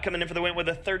 Scott coming in for the win with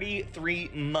a 33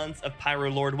 months of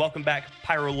PyroLord. Welcome back,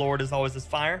 PyroLord. As always, this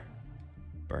fire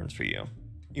burns for you.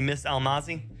 You missed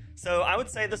Al-Mazi. So I would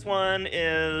say this one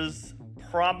is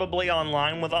probably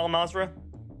online with Al-Mazrah.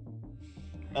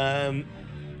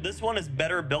 This one is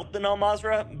better built than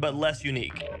Al-Mazrah, but less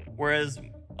unique. Whereas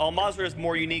Al-Mazrah is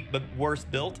more unique but worse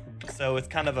built. So it's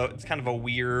kind of a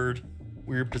weird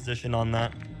position on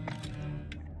that.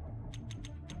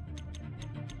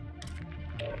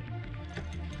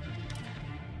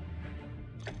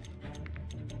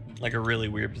 Like a really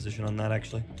weird position on that,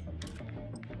 actually.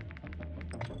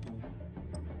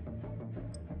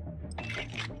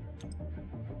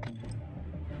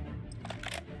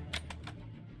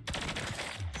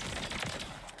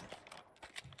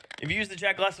 If you use the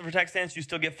jack glasses for tac stance, you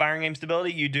still get firing aim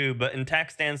stability? You do, but in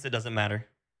tac stance, it doesn't matter.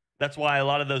 That's why a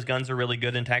lot of those guns are really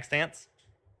good in tac stance.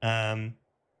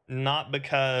 Not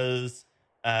because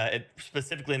it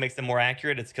specifically makes them more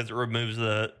accurate, it's because it removes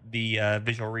the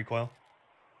visual recoil.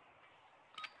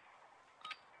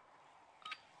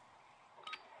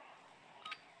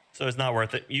 So it's not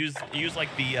worth it. Use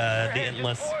like the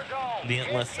intless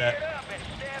set.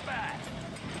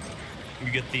 You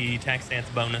get the tac stance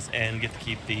bonus and get to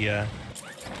keep the. Enemies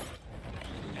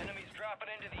dropping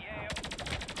into the AO.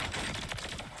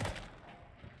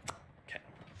 Okay.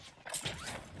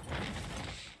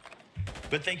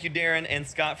 But thank you, Darren and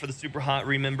Scott, for the super hot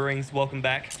rememberings. Welcome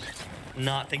back.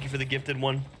 Not thank you for the gifted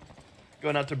one.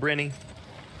 Going out to Brenny.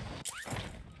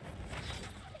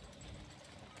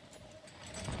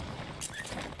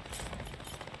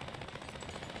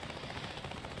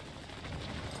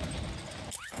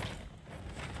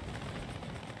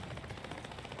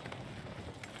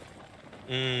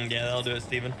 Yeah, that'll do it,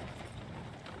 Steven.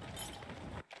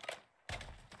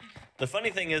 The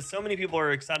funny thing is, so many people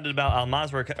are excited about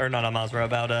Al-Mazrah, or not Al-Mazrah,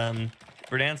 about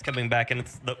Verdansk coming back, and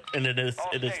it is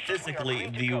physically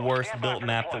the worst built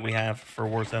map that we have for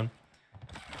Warzone.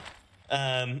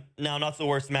 Now, not the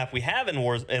worst map we have in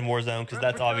Warzone, because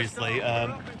that's obviously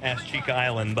Ashika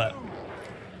Island, but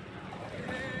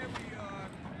There we are.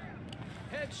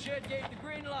 Head shed gave the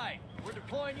green light. We're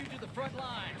deploying you to the front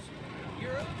lines.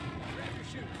 You're up. Grab your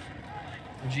shoes.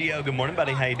 Gio, good morning,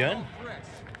 buddy. How you doing? All threats.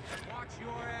 Watch your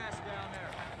ass down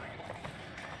there.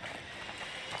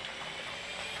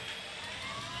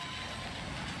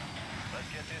 Let's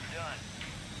get this done.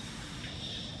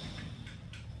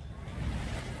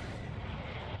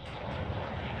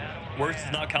 Worst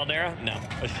is not Caldera? No.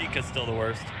 Ashika's still the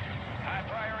worst. High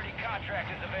priority contract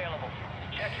is available.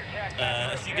 Check your tax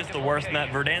map for Ashika's the objective worst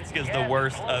map. location. Verdansk is the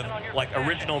worst of, like,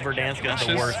 original Verdansk is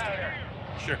the worst.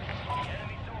 Sure.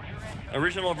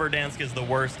 Original Verdansk is the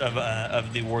worst of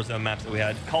the Warzone maps that we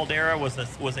had. Caldera was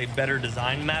a better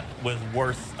design map with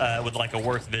worse with like a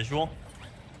worse visual,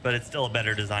 but it's still a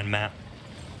better design map.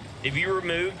 If you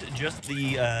removed just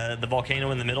the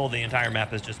volcano in the middle, the entire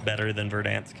map is just better than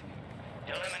Verdansk.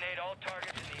 Eliminate all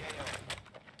targets in the AO.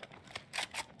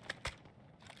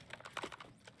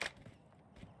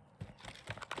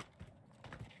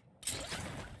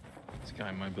 This guy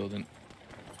in my building.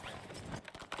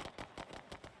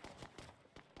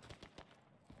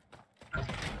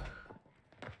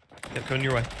 Yep, coming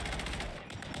your way.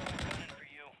 For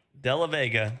you. De La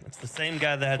Vega. It's the same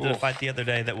guy that had to Oof. fight the other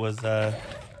day that was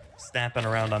snapping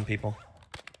around on people.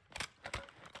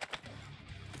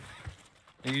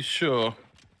 Are you sure?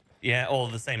 Yeah, oh,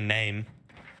 the same name.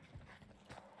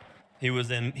 He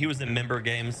was in member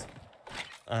games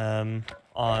on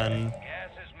Gas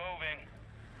is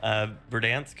moving.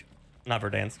 Verdansk. Not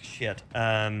Verdansk, shit.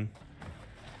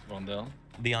 Vondel.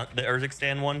 The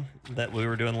Urzikstan one that we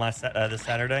were doing this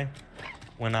Saturday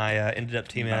when I ended up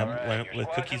teaming up with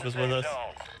Cookies was with us.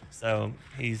 So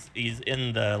he's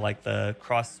in the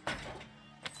cross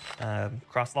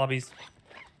lobbies,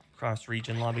 cross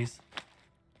region lobbies,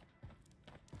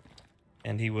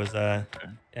 and he was yeah,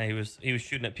 he was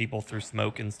shooting at people through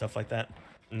smoke and stuff like that.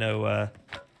 No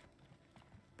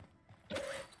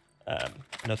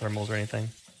no thermals or anything.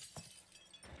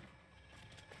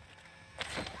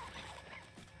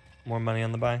 More money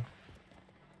on the buy.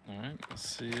 Alright,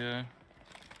 let's see. Well,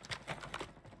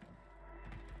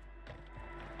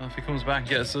 if he comes back and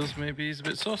gets us, maybe he's a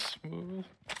bit sus. Loadout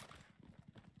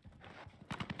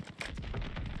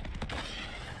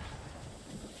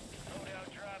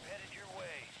drop headed your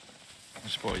way. I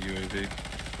just bought a UAV.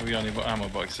 We got any ammo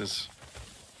boxes?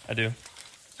 I do.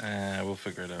 We'll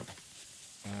figure it out.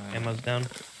 Ammo's down.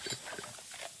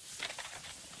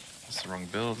 That's the wrong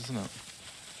build, isn't it?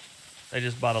 They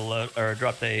just bought a load or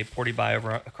dropped a 40 buy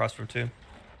over across from 2.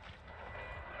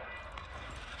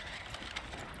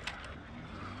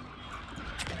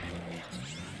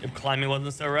 If climbing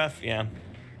wasn't so rough, yeah.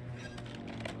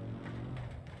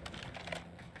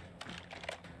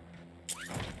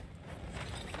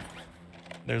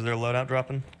 There's their loadout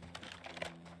dropping.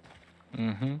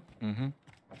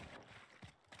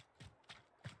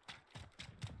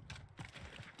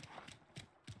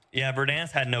 Yeah,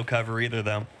 Verdansk had no cover either,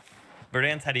 though.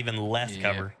 Verdansk had even less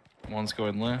cover. One's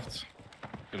going left.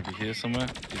 Gonna be here somewhere.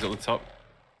 He's at the top.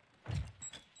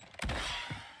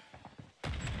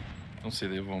 Don't see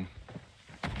the other one.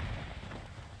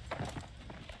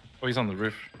 Oh, he's on the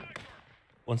roof.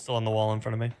 One's still on the wall in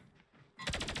front of me.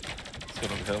 He's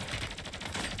got over the hill.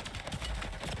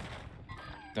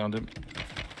 Downed him.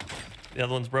 The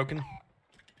other one's broken.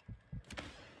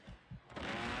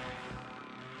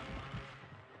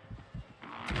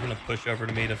 He's gonna push over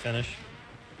to me to finish.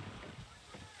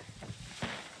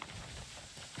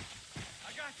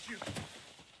 I got you.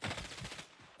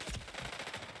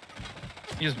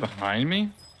 He's behind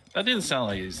me? That didn't sound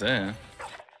like he's there.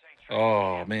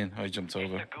 Oh man, I jumped It's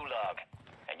over. the Gulag,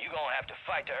 and you're gonna have to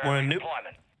fight to Wanna earn nuke?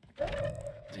 redeployment.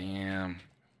 Damn.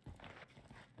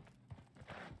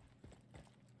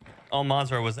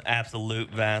 Al-Mazrah was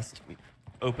absolute vast.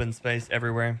 Open space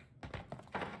everywhere.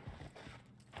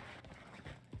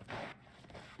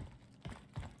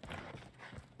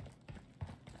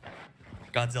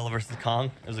 Godzilla versus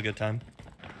Kong. It was a good time.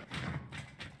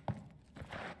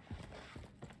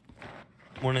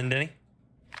 Morning, Denny.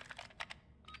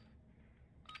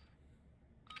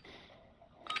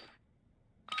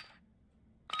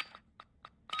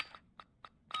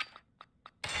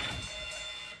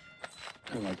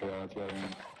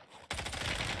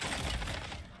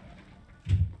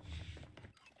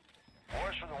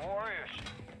 Wars for the Warriors.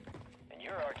 And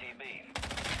you're RTB.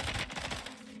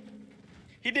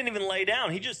 He didn't even lay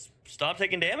down. He just stopped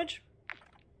taking damage.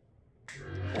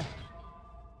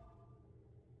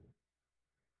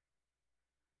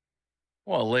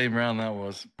 What a lame round that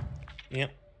was.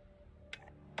 Yep.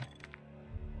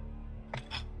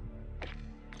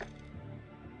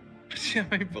 See how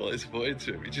many bullets flew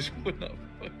to him? He just would not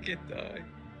fucking die.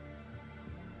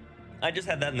 I just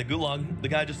had that in the gulag. The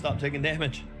guy just stopped taking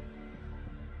damage.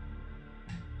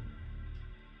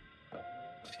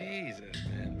 Jesus,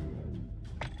 man.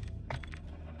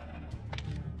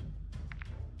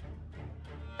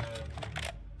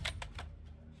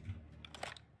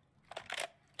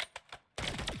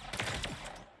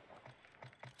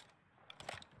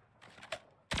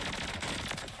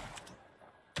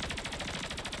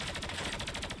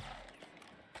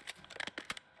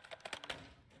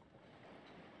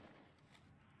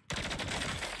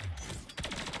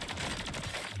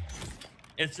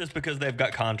 It's just because they've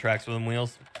got contracts with them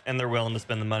wheels and they're willing to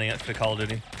spend the money at Call of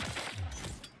Duty.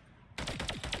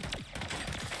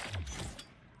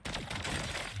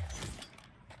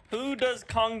 Who does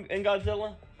Kong and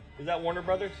Godzilla? Is that Warner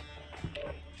Brothers?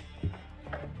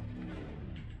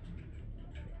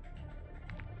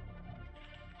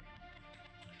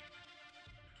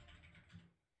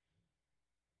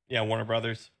 Yeah, Warner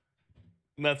Brothers.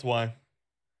 And that's why.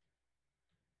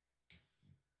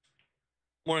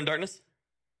 Morning, Darkness.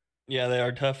 Yeah, they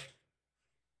are tough.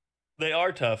 They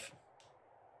are tough.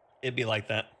 It be like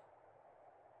that.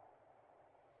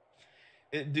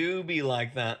 It do be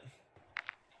like that.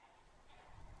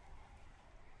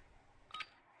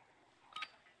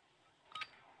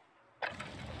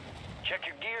 Check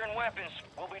your gear and weapons.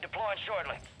 We'll be deploying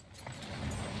shortly.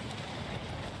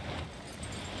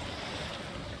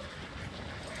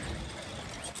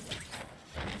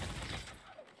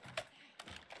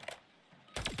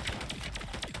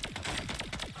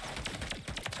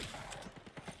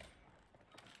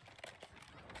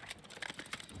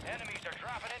 Enemies are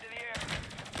dropping into the air.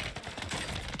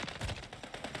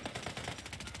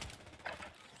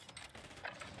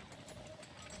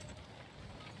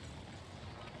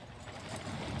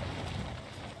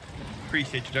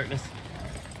 Appreciate you, Darkness.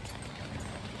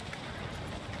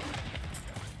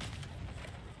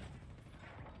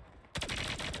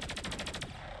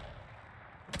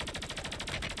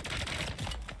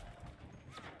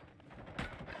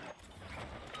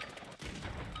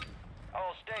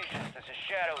 All stations, this is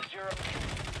Shadow 0.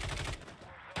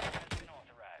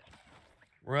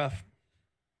 Rough.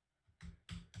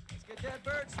 Let's get that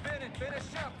bird spinning.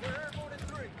 Finish up. We're airborne in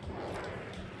 3.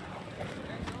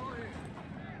 Hang on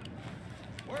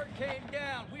in. Word came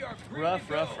down. We are green Rough,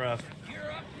 to go. rough.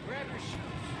 Gear up. Grab your shoes.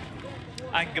 Go for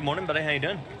war. Hi, good morning, buddy. How you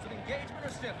doing? Is an engagement or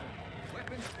simple?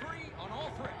 Weapons free on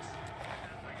all threats.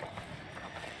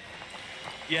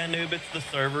 Yeah, noob, it's the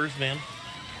servers, man.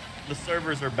 The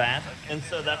servers are bad, and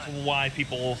so that's why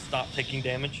people stop taking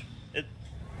damage. It's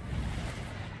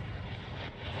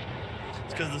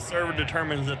because the server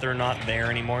determines that they're not there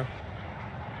anymore.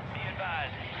 Be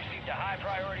advised, you received a high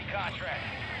priority contract.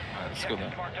 Alright, let's go Objectives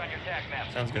then. marked on your tac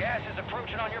map. Sounds good. Gas is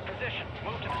approaching on your position.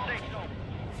 Move to the safe zone.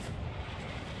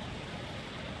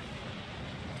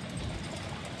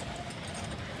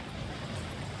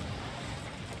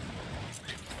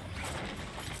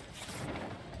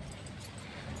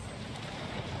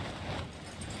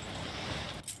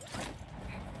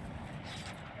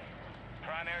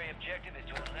 Primary objective is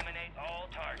to eliminate all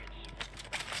targets.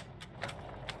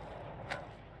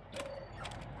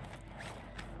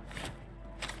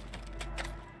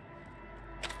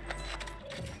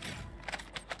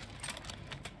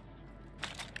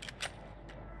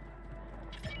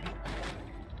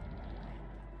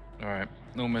 Alright,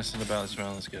 no messing about this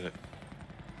round, let's get it.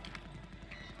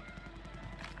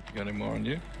 You got any more on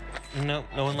you? No,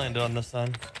 no one landed on this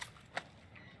side.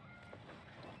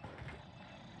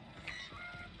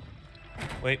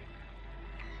 Wait.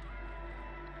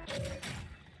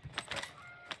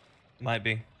 Might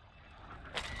be.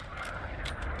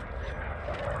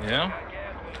 Yeah?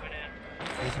 Gas moving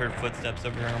in. I just heard footsteps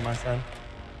over here on my side.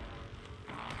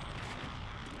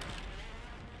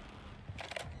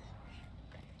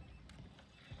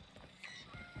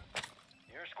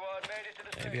 Your squad made it to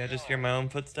the Maybe safe I just zone. hear my own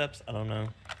footsteps. I don't know.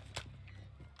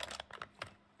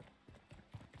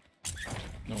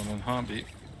 No one on heartbeat.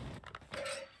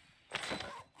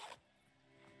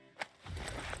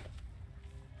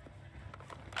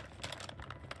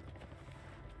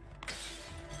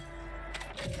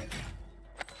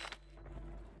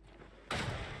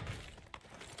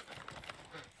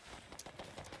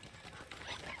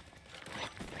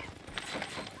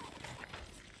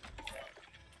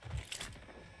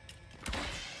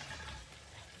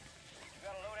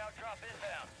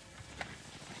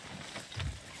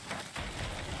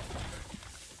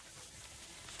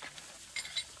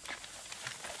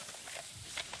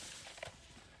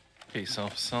 Get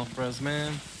yourself self-res,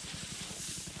 man.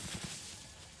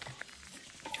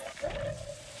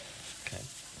 Okay.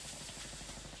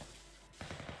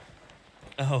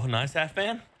 Oh, nice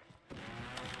half-man.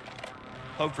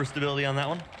 Hope for stability on that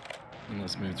one. And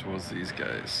let's move towards these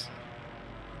guys.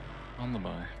 On the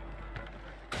buy.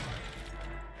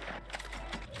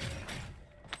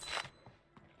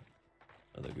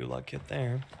 Another gulag kit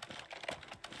there.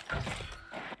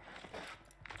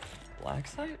 Black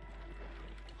site?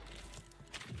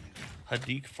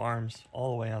 Hadik Farms,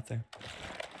 all the way out there.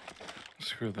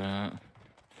 Screw that.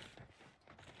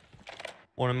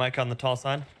 One mic on the tall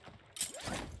side.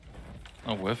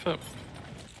 I'll whiff it.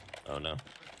 Oh no.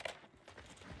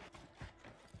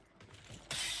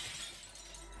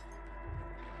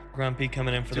 Grumpy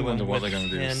coming in for the I win. wonder what with they're going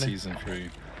to do 10. with season 3.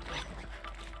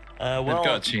 Well, They've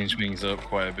got to change things up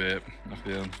quite a bit, I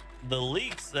feel. the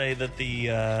leaks say that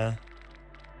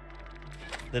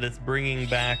that it's bringing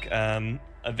back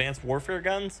advanced warfare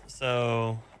guns.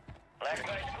 So Black site's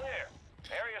clear.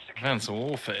 Area secure. Advanced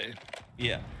warfare.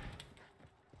 yeah.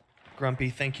 Grumpy,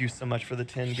 thank you so much for the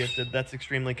 10 gifted. That's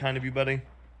extremely kind of you, buddy.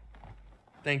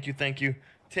 Thank you, thank you.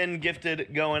 10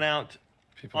 gifted going out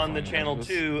People on the falling channel over.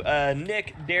 too.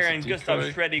 Nick, Darren, It's a Gustav,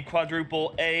 decoy. Shreddy,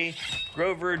 Quadruple A,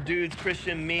 Grover, Dudes,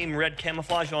 Christian, Meme, Red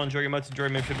Camouflage. Y'all enjoy your modes, enjoy your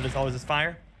membership, and as always, is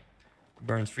fire.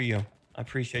 Burns for you. I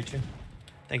appreciate you.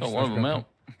 Thank you Got so one much, of them Grumpy. out.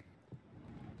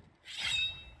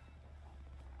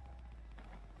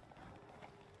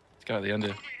 This guy at the end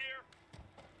here.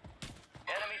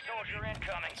 Enemy soldier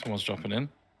incoming. Someone's dropping in.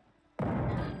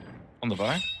 On the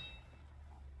buy.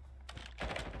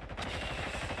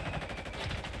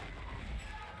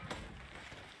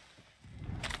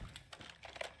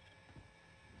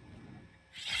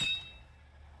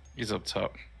 He's up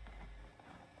top.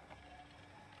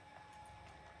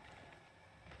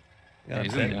 Got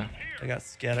He's a in bit. there. I got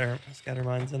scatter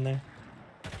mines in there.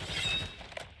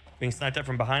 Being sniped at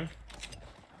from behind.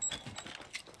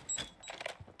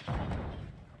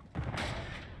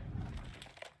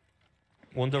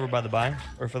 One's over by the buy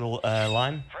or for the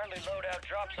line. Friendly loadout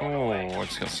drops on the Oh, way. I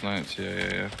just got sniped.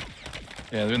 Yeah.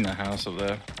 Yeah, they're in the house up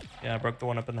there. Yeah, I broke the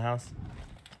one up in the house.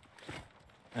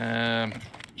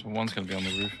 So one's gonna be on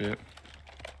the roof here.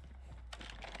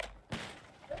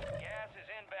 Gas is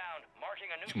inbound, marking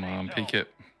a new Come on, safe peek zone.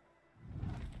 it.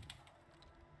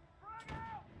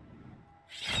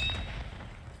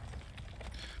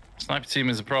 Sniper team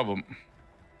is a problem.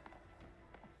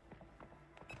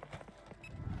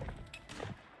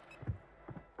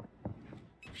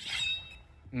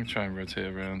 Let me try and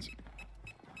rotate around.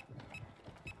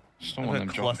 Just don't I want them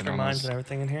put dropping cluster on mines us. and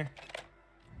everything in here.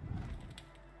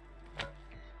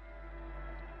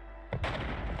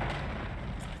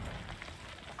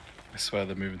 I swear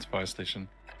they're moving to fire station.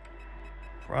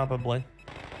 Probably.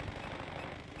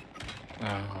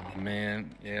 Oh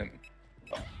man, yeah.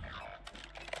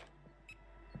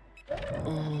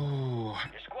 Ooh,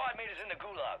 Your squad mate is in the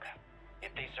gulag.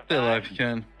 If they stay alive survive, if you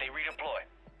can. they redeploy.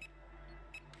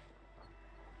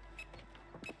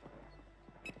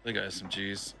 They got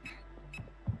SMGs.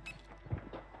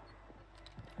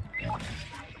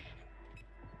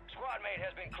 Squad mate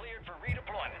has been cleared for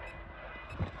redeployment.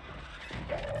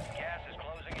 Gas is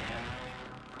closing in.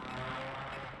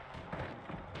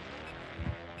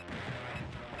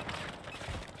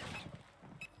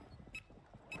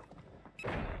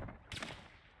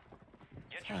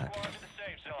 Get your squad to the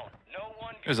safe zone. No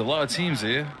one There's a lot of teams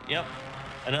here. Yep.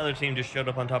 Another team just showed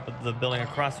up on top of the building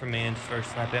across from me and just started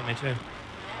sniping at me too.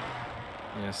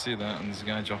 Yeah, I see that, and there's a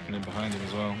guy dropping in behind him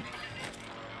as well.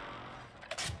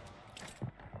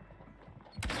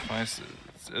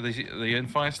 Are they in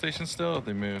fire station still? Or have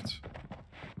they moved?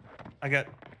 I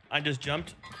just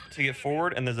jumped to get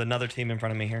forward and there's another team in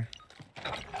front of me here.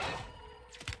 Copy.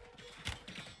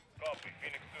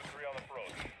 Phoenix 2-3 on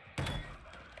approach.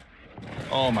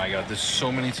 Oh my god, there's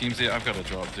so many teams here. I've got to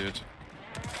drop, dude.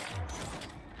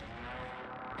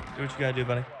 Do what you gotta do,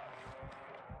 buddy.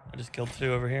 I just killed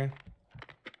 2 over here.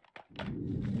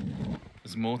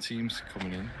 There's more teams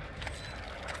coming in.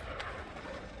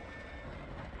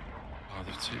 Oh,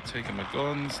 they've taken my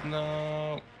guns.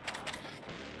 No.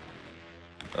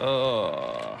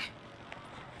 Oh.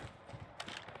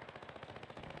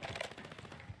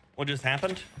 What just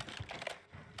happened?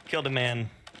 Killed a man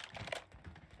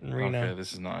in Reno. Okay,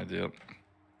 this is not ideal.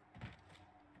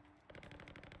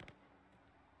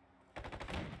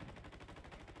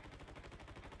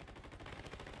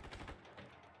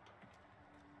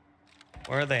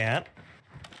 Where are they at?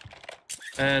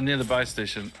 Near the buy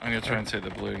station. I'm gonna try and take the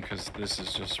balloon because this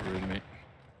has just ruined me.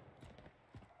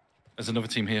 There's another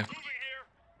team here. Moving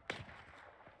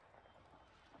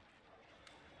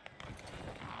here.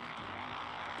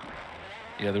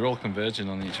 Yeah, they're all converging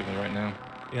on each other right now.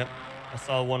 Yep. I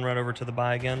saw one run over to the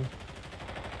buy again.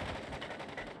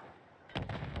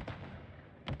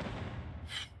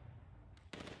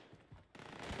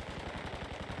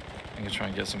 I'm gonna try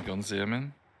and get some guns here,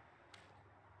 man.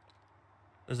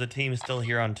 There's a team still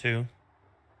here on 2.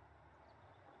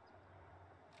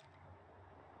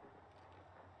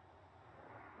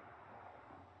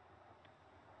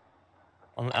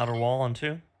 On the outer wall on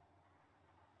 2.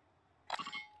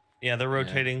 Yeah, they're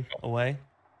rotating away.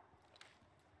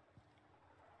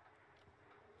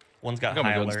 One's got I got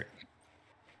my high guns. alert.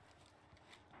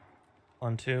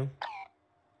 On 2.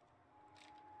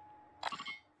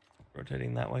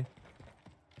 Rotating that way.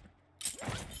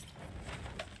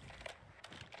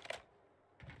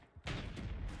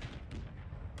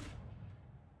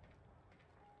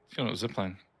 He's going up a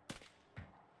zipline.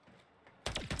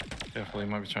 Careful, he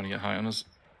might be trying to get high on us.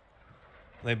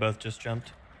 They both just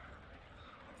jumped.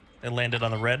 They landed on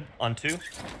the red on 2. Got gas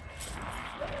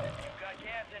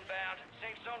inbound.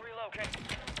 Safe zone relocated.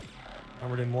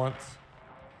 Armored him once.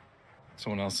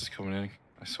 Someone else is coming in.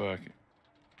 I swear.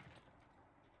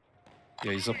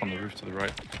 Yeah, he's up on the roof to the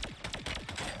right.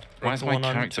 Why is the my one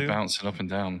on character 2. bouncing up and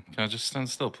down? Can I just stand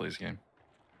still, please, game?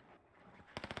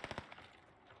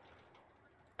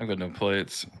 I've got no play.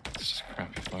 It's just a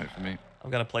crappy fight for me. I've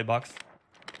got a play box.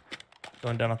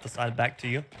 Going down off the side back to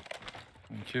you.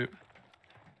 Thank you.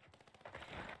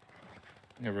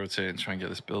 I'm gonna rotate and try and get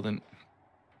this building.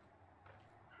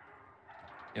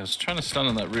 Yeah, I was trying to stand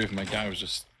on that roof, and my guy was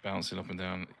just bouncing up and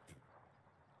down.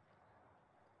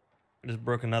 I just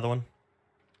broke another one.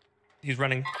 He's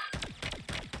running.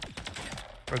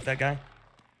 Broke that guy.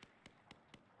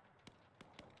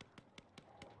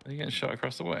 Are you getting shot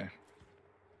across the way?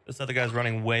 This other guy's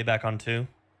running way back on 2.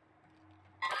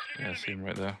 Yeah, I see him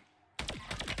right there.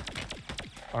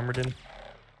 Armored him.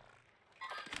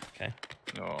 Okay.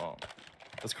 Oh,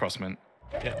 that's Crossman.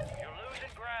 Yep. You're losing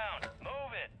ground.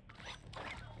 Move it.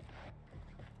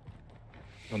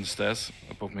 On the stairs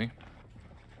above me.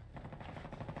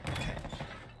 Okay.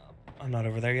 I'm not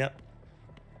over there yet.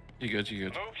 You good? You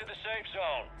good? Move to the safe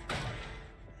zone.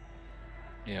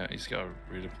 Yeah, he's got to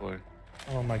redeploy.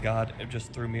 Oh my god, it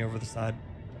just threw me over the side.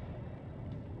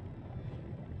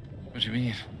 What do you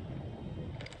mean?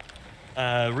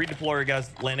 Redeployer guys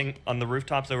landing on the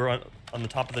rooftops over on the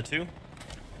top of the 2.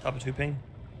 Top of 2 ping.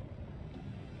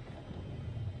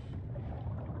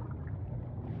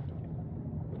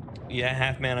 Yeah,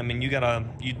 half man. I mean, you gotta,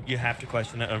 you have to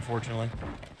question it, unfortunately.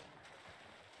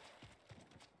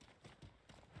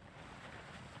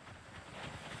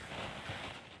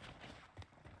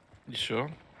 You sure?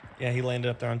 Yeah, he landed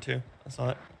up there on 2. I saw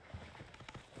it.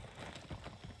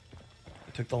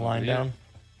 He took the line yeah. down.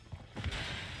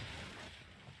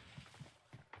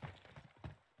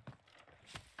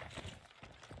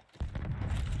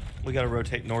 We gotta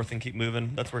rotate north and keep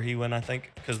moving. That's where he went, I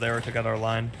think, because they already took out our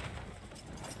line.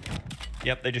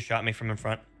 Yep, they just shot me from in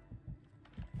front.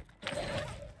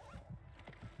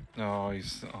 No,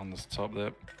 he's on this top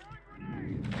there.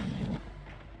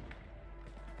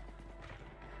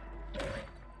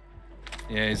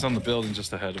 Yeah, he's on the building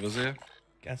just ahead of us here.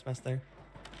 Gas mask there.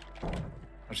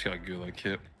 I just got a gulag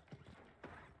kit.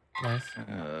 Nice.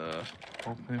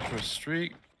 Open for a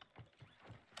streak.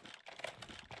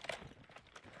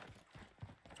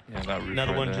 Yeah, that roof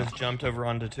Another right one there. just jumped over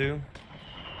onto 2.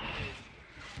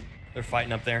 They're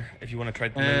fighting up there. If you want to try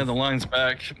to Yeah, move. the line's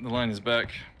back. The line is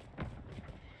back.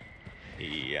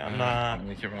 Yeah, I'm not.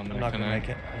 Make it around there, I'm not can gonna I? make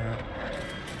it. No.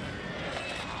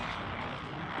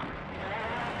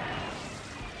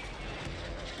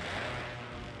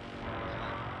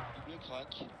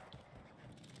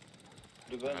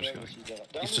 I just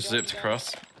gotta- He's just zipped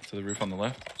across to the roof on the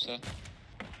left.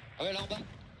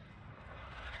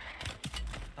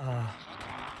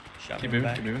 Shot Keep me moving,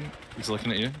 back. keep moving. He's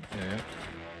looking at you. Yeah, yeah.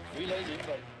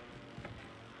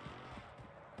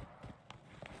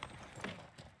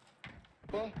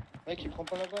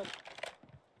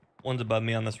 One's above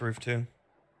me on this roof too.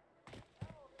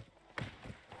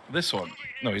 This one.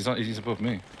 No, he's not. He's above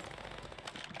me.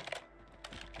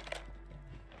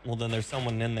 Well, then there's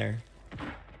someone in there.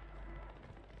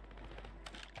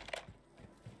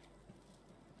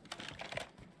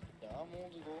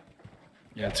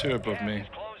 Yeah, 2 above Gas me. is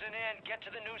closing in. Get to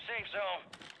the new safe zone.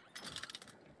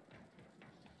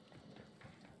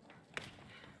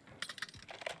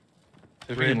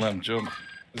 If we can Bridge. let him jump.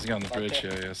 There's a guy on the bridge.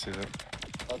 Yeah, yeah, I see that.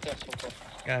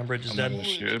 Guy on bridge is I'm dead. gonna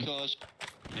shoot him.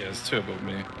 Yeah, there's 2 above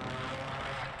me.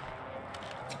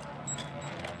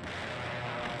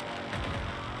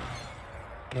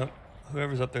 Nope.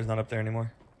 Whoever's up there's not up there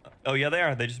anymore. Oh yeah, they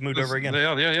are. They just moved over again. They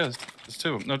are, yeah, yeah. There's There's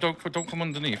two of them. No, don't come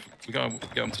underneath. We gotta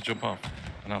get them to jump off,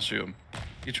 and I'll shoot them.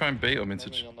 You try and bait them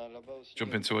into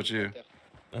jumping towards you.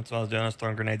 That's what I was doing. I was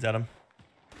throwing grenades at him.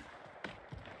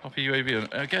 Pop a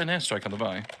UAV and get an airstrike on the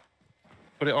buy.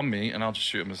 Put it on me, and I'll just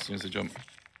shoot them as soon as they jump.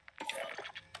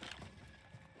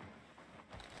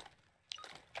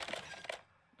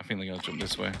 I think they're gonna jump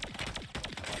this way.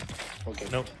 Okay.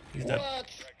 Nope, he's dead.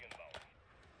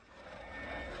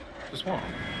 Just one.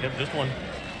 Yep, just one.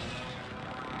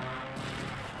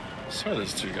 I swear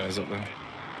there's two guys up there.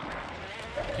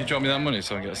 Can you drop me that money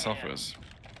so I can get a self-res?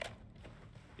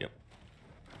 Yep.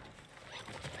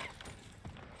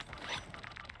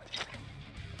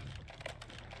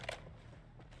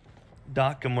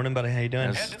 Doc, good morning, buddy. How you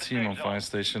doing? There's a team on fire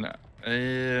station. Oh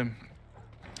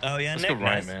yeah, Let's Nick, go Ryan,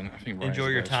 nice. man. I think Enjoy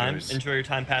Ryan's your the time. choice. Enjoy your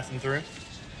time passing through.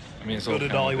 I mean, it's Go all to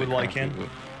kind of Dollywood while you crappy, can. but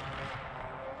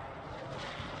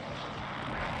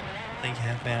Thank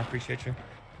you, man. I appreciate you.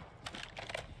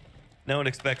 No one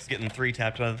expects getting 3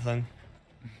 tapped by the thing.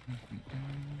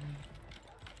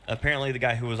 Apparently, the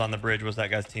guy who was on the bridge was that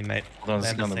guy's teammate. Hold on, They this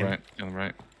have guy on the the same- right. Guy on the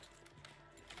right.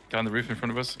 Guy on the roof in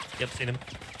front of us. Yep, seen him.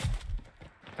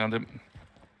 Found him.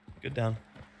 Good down.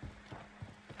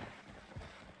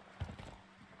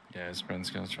 Yeah, his friend's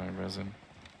gonna try and res him.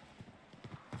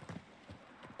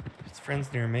 His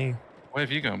friend's near me. Where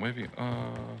have you gone? Where have you?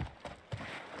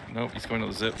 Nope, he's going up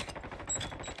the zip.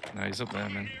 No, he's up there,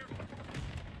 man.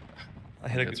 I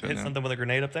hit, Yeah, it's right hit now. something with a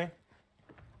grenade up there.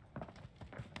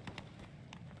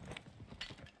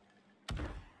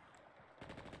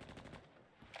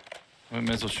 I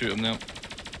may as well shoot him now.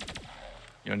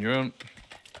 You're on your own.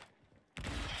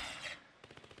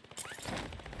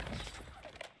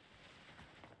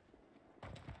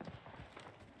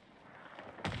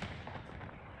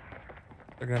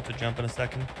 They're gonna have to jump in a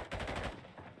second.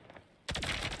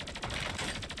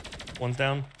 One's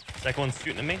down. Second one's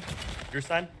shooting at me. Your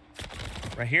side.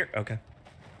 Right here. Okay.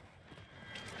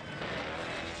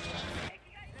 This ain't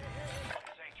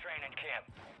training camp.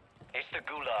 It's the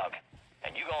gulag.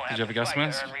 And you gonna have you have to a gas fight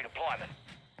mask? to earn redeployment.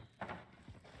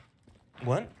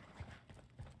 What?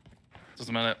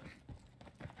 Doesn't matter.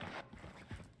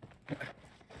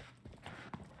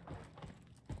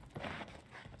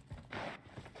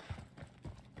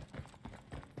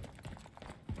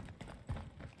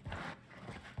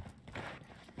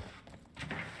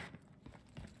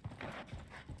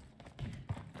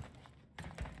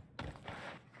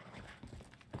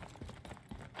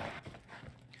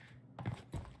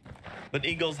 But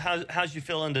Eagles, how's you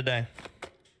feeling today?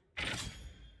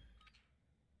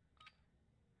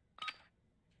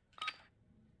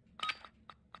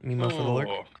 Nemo for the lurk.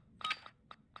 Oh.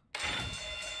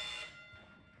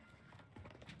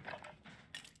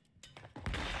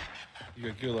 You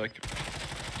got good, like.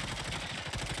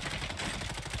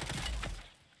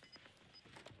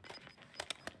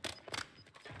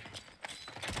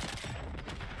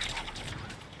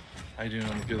 How you doing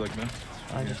on the good, like, man?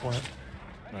 I just want it.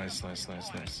 Nice, nice,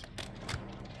 nice, nice.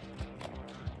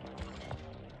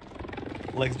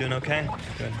 Legs doing okay?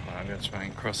 Good. I'm gonna try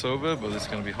and cross over, but it's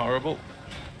gonna be horrible.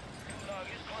 Gulag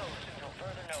is closed until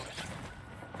further notice.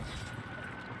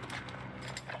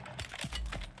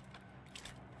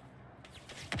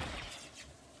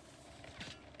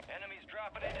 Enemies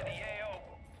dropping into the AO.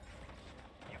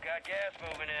 You got gas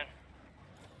moving in.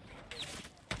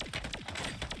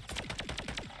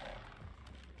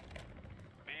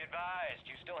 Be advised,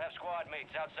 you still have squad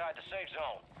mates outside the safe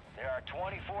zone. There are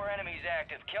 24 enemies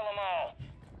active. Kill them all.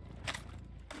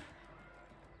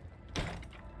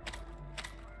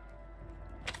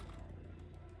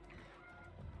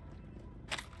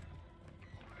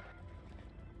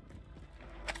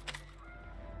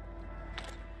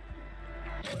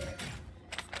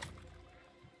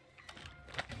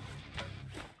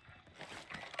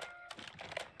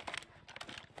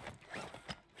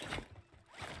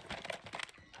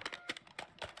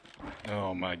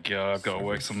 Oh my god, I've got to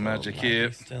work some So magic laggy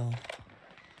here. Still.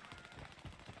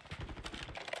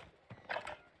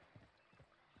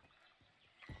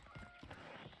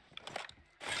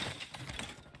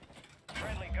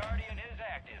 Friendly Guardian is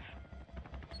active.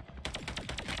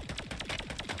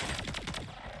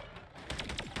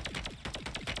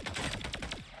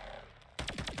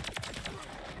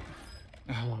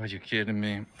 Oh, are you kidding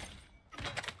me?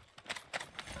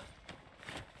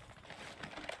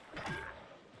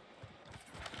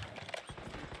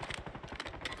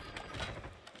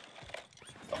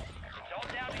 It's all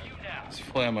down to you now. It's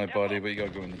fly on my body, but you gotta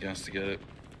go in the gas to get it.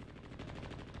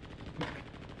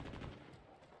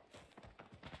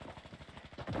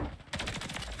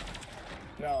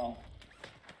 No.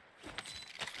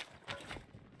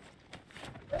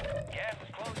 Gas is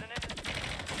closing in.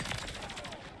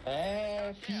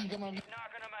 fille comme un... Keep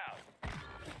knocking them out.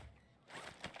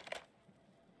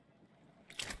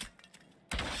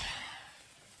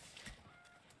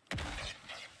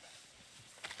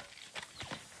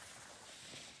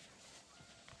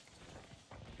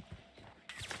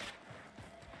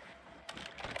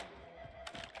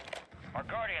 Our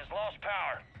Guardians lost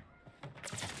power.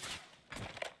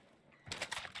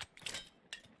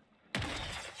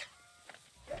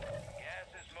 Gas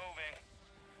is moving.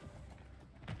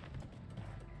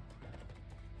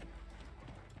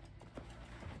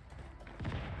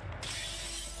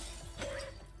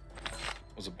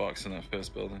 There's a box in that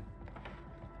first building.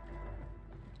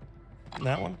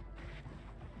 That one?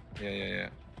 Yeah.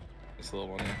 This little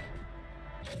one here.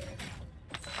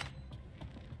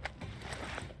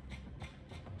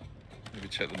 Maybe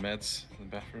check the meds in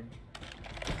the bathroom.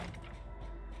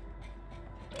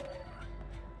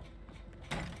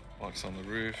 Box on the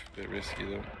roof, bit risky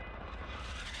though.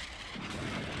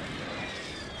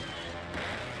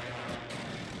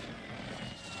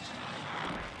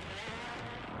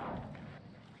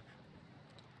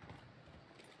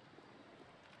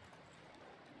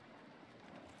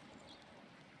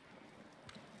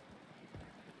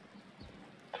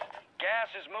 Gas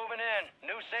is moving in.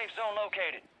 New safe zone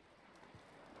located.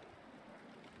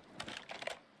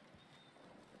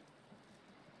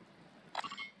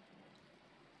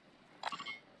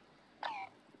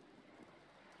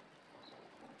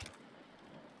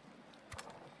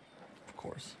 Of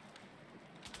course.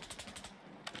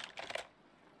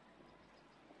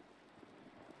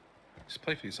 Just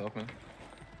play for yourself, man.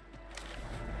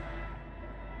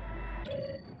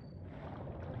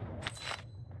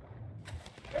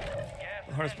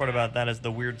 The hardest part about that is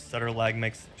the weird stutter lag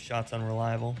makes shots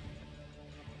unreliable.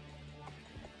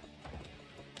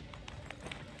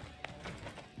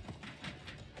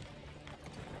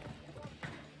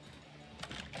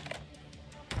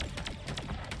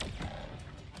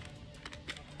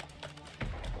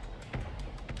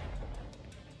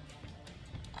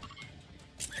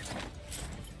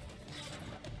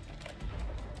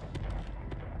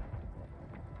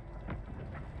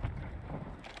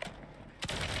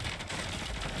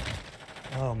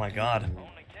 Oh my god. Only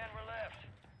 10 were left.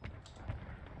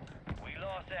 We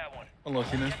lost that one.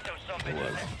 Unlucky, man. Get those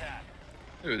sumbitches next time.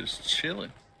 They were just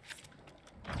chilling.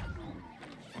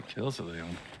 What kills are they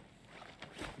on?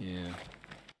 Yeah.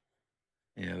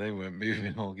 Yeah, they weren't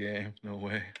moving all game. No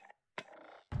way.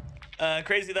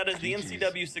 Crazy, that is the GGs.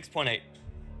 MCW 6.8.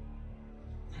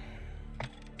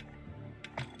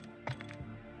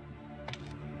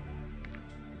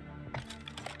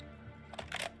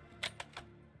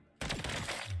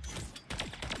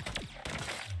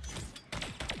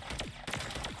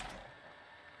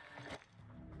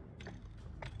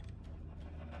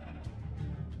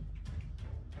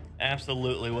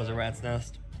 Absolutely was a rat's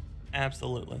nest.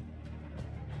 Absolutely.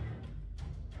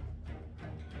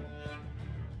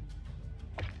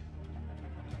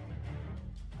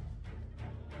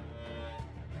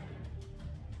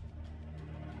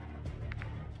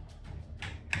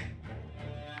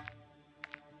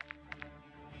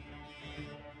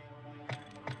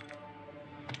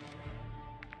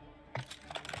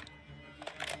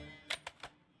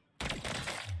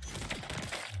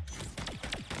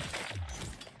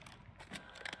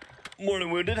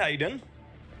 Morning, Wounded. How you doing?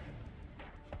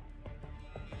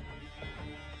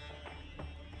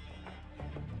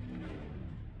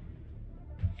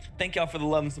 Thank y'all for the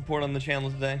love and support on the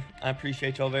channel today. I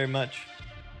appreciate y'all very much.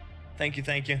 Thank you,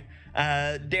 thank you.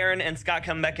 Darren and Scott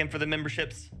coming back in for the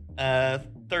memberships.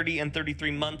 30 and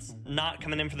 33 months. Not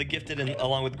coming in for the gifted, and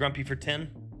along with Grumpy for 10.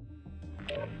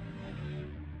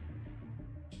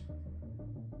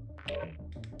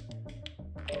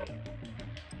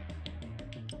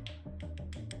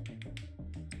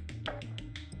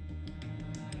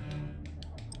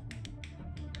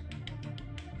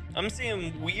 I'm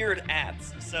seeing weird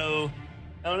ats. So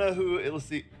I don't know who. Let's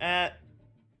see. At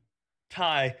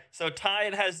Ty. So Ty,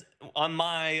 it has on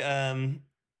my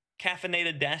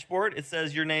caffeinated dashboard, it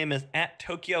says your name is at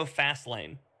Tokyo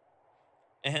Fastlane,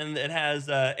 and it has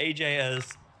AJ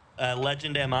as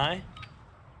Legend MI.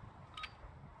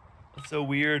 That's so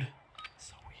weird.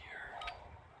 So weird.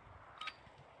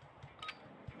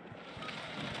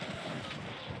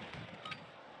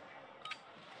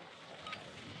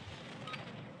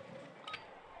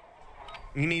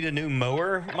 You need a new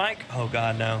mower, Mike? Oh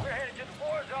God, no. We're headed to the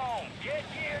war zone. Get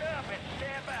geared up and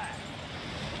stand by.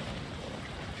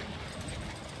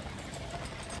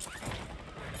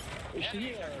 Je t'ai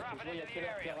dit, faut jouer à quelle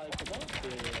heure faire avec toi,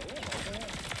 c'est... Ouais,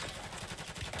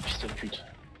 fils de pute.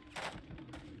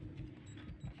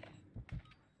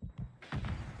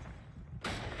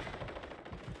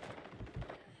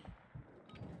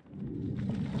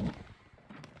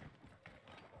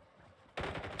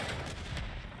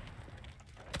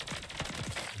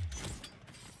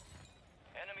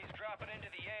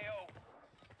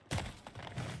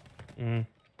 Mm.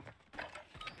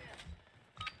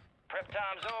 Prep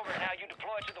time's over. Now you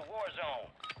deploy to the war zone.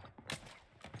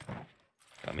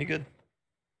 Got me good.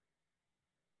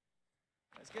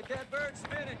 Let's get that bird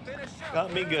spinning. Finish up.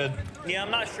 Got me good. Round and three. Yeah, I'm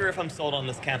not sure if I'm sold on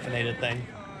this caffeinated thing.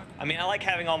 I mean, I like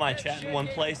having all my chat in one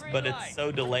place, but it's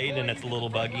so delayed and it's a little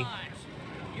buggy. I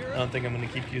don't think I'm going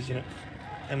to keep using it.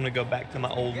 I'm going to go back to my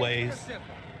old ways.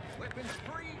 Weapons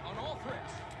free on all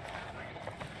threats.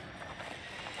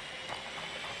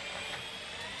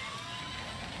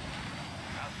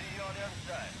 I'll see you on the other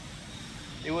side.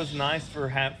 It was nice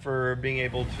for being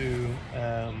able to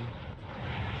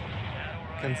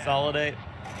consolidate,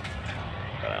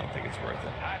 but I don't think it's worth it.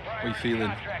 What are you feeling?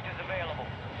 Contract is available.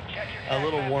 Check your A tax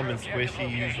little map warm for and objective squishy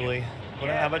location. usually.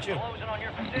 How about you? Closing on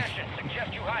your possession.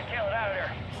 Suggest you hightail it out of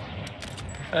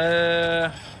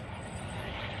there.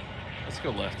 Let's go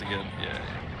left again. Yeah.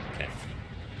 Okay.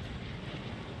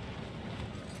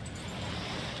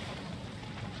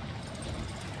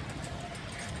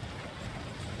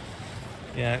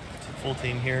 Yeah, it's a full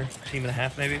team here. Team and a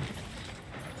half, maybe.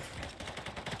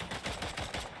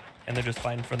 And they're just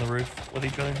fighting from the roof with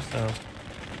each other, so.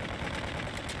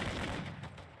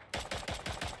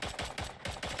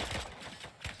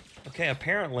 Okay,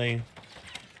 apparently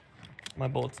my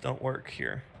bullets don't work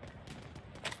here.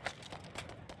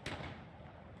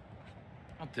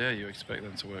 How dare you expect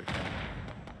them to work?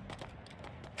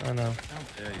 I know.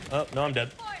 How dare you? Oh, no, I'm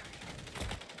dead.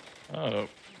 Oh.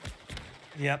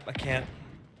 Yep, I can't.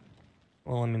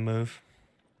 Well, let me move.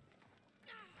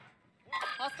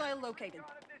 Hostile located.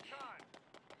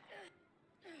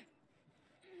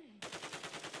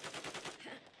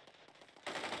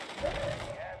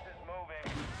 Gas is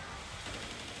moving.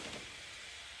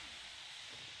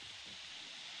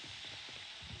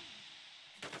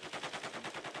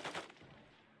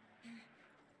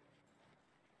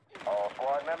 All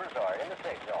squad members are in the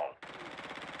safe zone.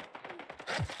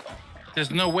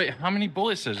 There's no way. How many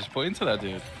bullets did I just put into that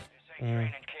dude? This ain't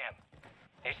training camp.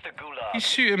 It's the gulag. He's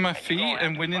shooting my And you feet gonna have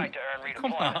and to winning. fight to earn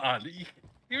Come redeployment. on.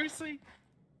 Seriously?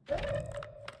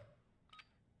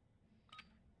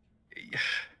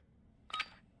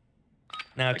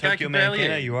 Now, That guy Tokyo can barely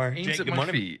Mancana, aim. you are. Aims Jake, at good my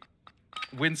morning. feet.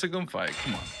 Wins a gunfight.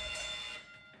 Come on.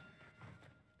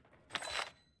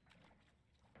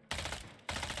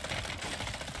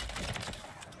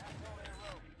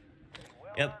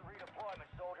 Yep.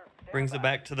 Brings it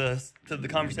back to the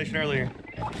conversation earlier.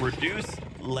 Reduce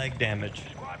leg damage.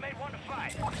 Squad mate one to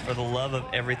fight. For the love of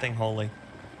everything holy.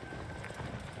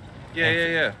 Yeah,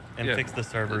 yeah. And yeah. fix the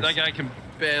servers. That guy can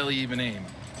barely even aim.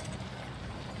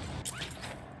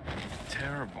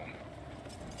 Terrible.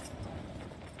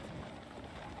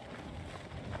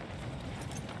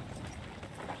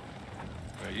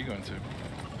 Where are you going to?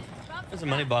 There's a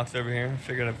money box over here.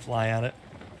 Figured I'd fly at it.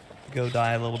 Go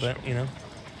die a little bit, you know?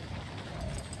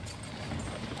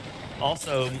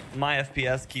 Also, my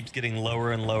FPS keeps getting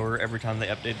lower and lower every time they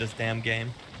update this damn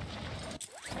game.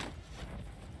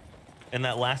 In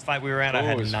that last fight we were at, I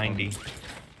had Always 90. Enemies are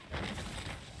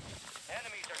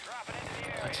dropping into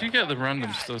the area. Do you get the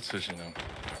random stutters, you know?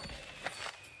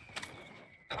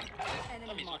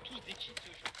 Enemy marked.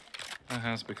 That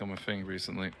has become a thing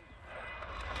recently.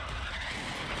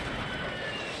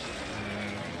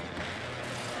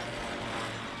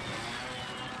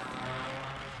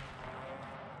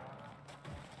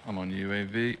 I'm on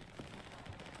UAV.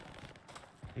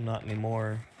 Not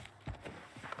anymore.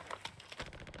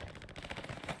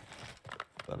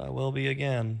 But I will be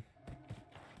again.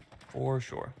 For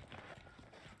sure.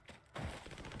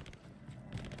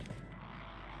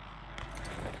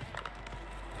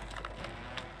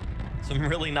 Some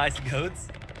really nice goats.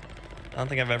 I don't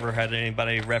think I've ever had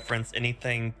anybody reference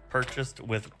anything purchased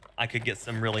with I could get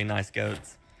some really nice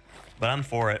goats. But I'm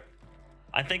for it.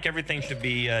 I think everything should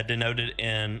be denoted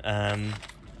in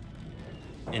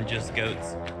just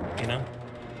goats, you know?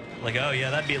 Like, oh yeah,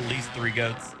 that'd be at least 3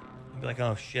 goats. I'd be like,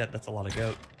 oh shit, that's a lot of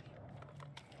goat.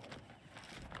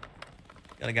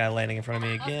 Got a guy landing in front of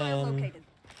me Hostile again. located.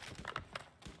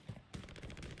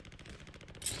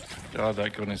 God,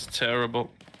 that gun is terrible.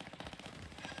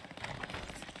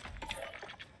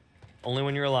 Only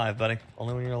when you're alive, buddy.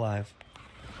 Only when you're alive.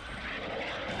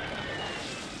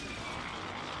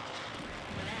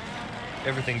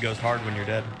 Everything goes hard when you're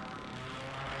dead.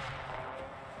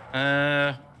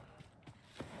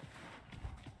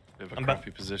 Bit of a I'm about-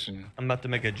 crappy position. I'm about to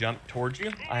make a jump towards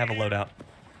you. I have a loadout.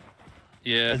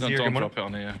 Yeah, Is here, don't good drop it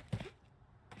on here.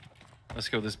 Let's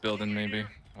go this building, maybe.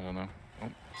 I don't know. Oh,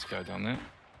 this guy down there.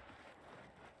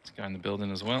 This guy in the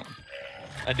building as well.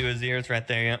 I do his ears right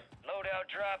there, yep. Loadout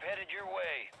drop headed your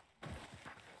way.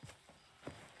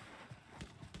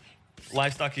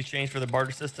 livestock exchange for the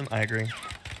barter system. I agree.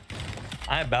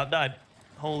 I about died.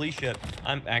 Holy shit.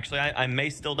 I may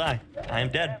still die. I am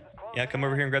dead. Yeah, come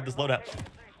over here and grab this loadout.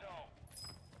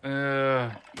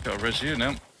 Gotta res you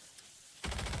now.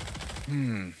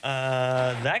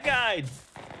 That guy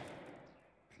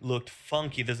looked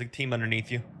funky. There's a team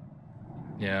underneath you.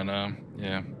 Yeah, no,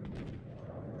 yeah.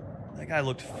 That guy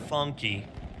looked funky.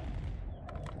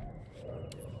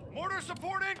 Mortar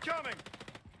support incoming!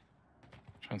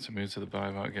 Trying to move to the buy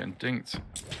without getting dinked.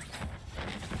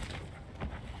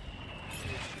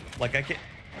 Like I can't.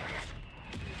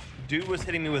 Dude was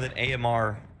hitting me with an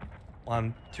AMR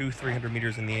on 200-300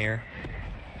 meters in the air.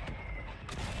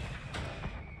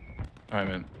 All right,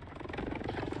 man.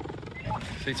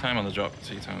 See time on the drop.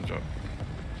 See time on the drop.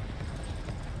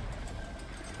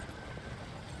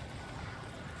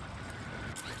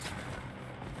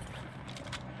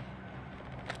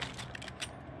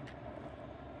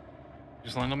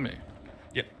 Just land on me.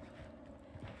 Yep.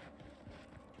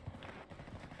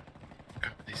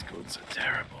 God, these guns are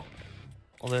terrible.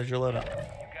 Well, there's your loadout. You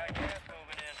got gas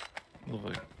moving in.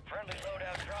 Lovely. Friendly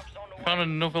loadout drops on the way. Found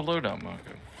another loadout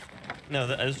marker. No,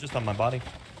 that was just on my body.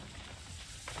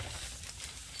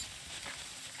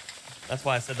 That's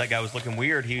why I said that guy was looking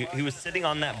weird. He was sitting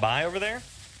on that buy over there,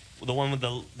 the one with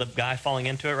the guy falling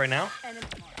into it right now,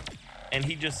 and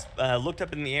he just looked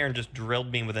up in the air and just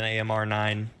drilled me with an AMR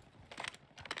 9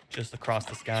 just across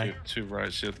the sky. Two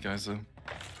right shield guys though.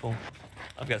 Cool.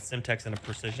 I've got Simtex and a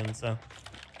precision, so.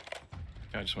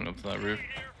 I just went up to that roof.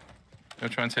 I'm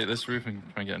gonna try and take this roof and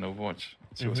try and get an overwatch.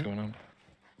 See what's going on.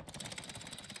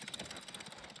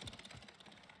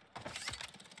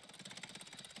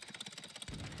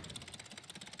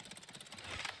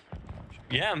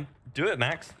 Yeah, do it,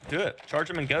 Max. Do it. Charge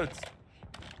them in goats.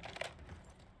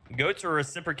 Goats are a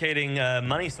reciprocating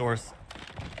money source.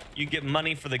 You get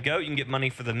money for the goat. You can get money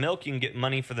for the milk. You can get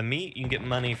money for the meat. You can get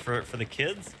money for the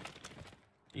kids.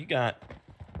 You got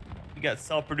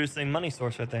self-producing money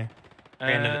source right there.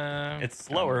 Granted, it's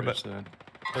slower, but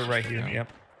they're right here.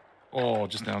 Yep. Oh,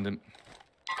 just downed him.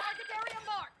 Target area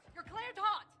marked. You're cleared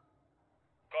hot.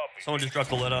 Someone just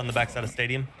dropped a loadout on the backside of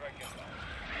stadium.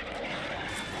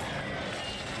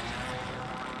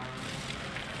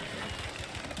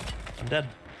 I'm dead.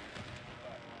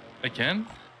 Again?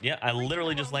 Yeah, I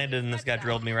literally just landed and this guy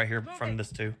drilled me right here from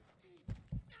this too.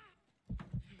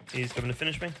 He's coming to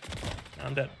finish me. Now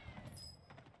I'm dead.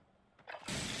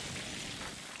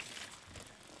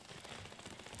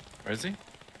 Where is he?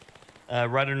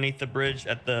 Right underneath the bridge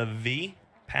at the V.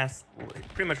 Past,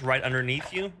 pretty much right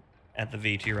underneath you at the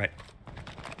V to your right.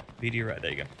 V to your right.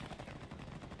 There you go.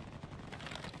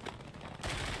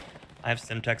 I have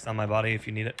Simtex on my body if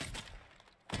you need it.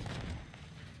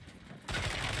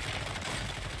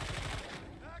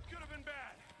 That could have been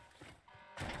bad.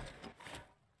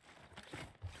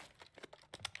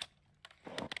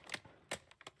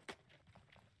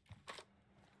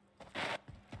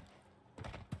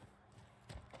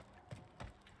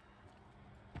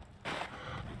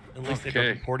 At least they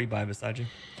dropped a 40 by beside you.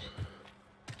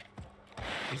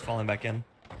 He's falling back in.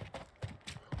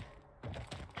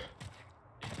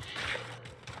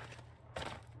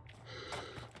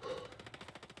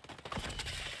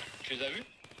 Tu les as vus?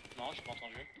 Non, j'ai pas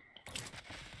entendu.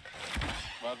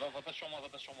 Va pas sur moi,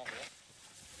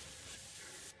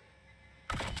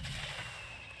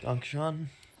 Junction.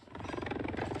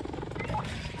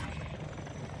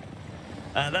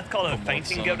 That's called a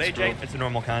fainting goat, AJ. It's a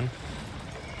normal kind.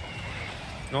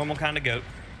 Normal kind of goat.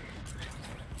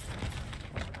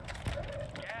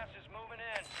 Gas is moving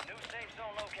in. New safe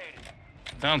zone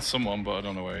located. Down someone, but I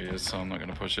don't know where he is, so I'm not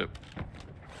gonna push it.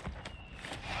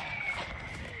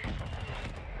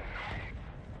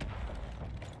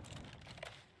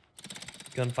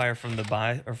 Gunfire from the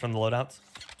buy or from the loadouts.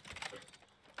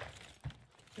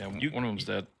 Yeah, one of them's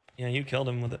dead. Yeah, you killed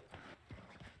him with it.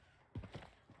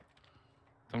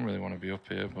 Don't really want to be up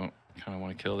here, but kind of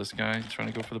want to kill this guy.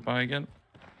 Trying to go for the buy again.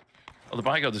 Oh, the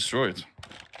buy got destroyed.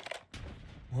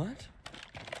 What?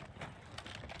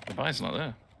 The buy's not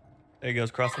there. There he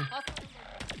goes, crossing.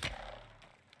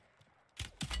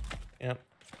 Yep.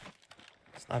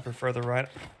 Sniper further right,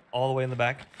 all the way in the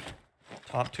back.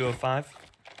 Top 205.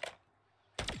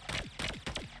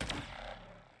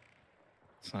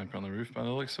 Sniper on the roof by the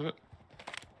looks of it.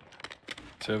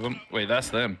 Two of them. Wait, that's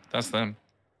them. That's them.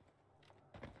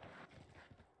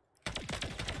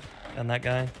 And that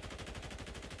guy.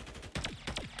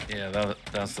 Yeah,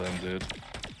 that's them, dude. Gas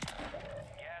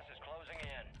is closing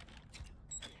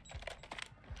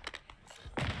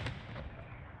in.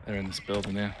 They're in this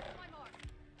building here.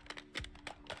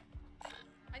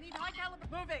 I need high caliber.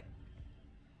 Moving.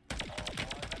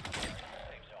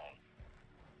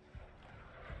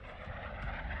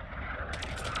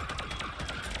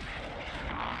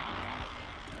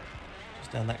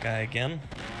 down that guy again.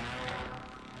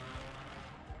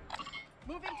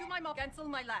 Moving to my mark. Cancel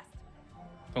my last.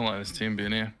 Don't like this team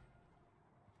being here.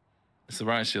 It's the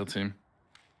riot shield team.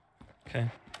 Okay.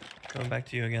 Going back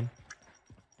to you again.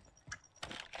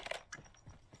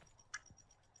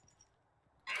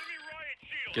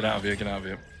 Get out of here, get out of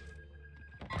here.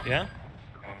 Yeah?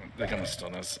 Oh, they're gonna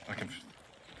stun us. I can.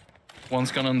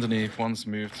 One's gone underneath, one's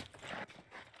moved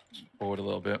forward a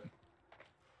little bit.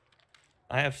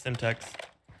 I have Syntax.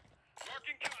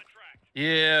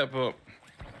 Yeah, but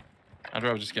I'd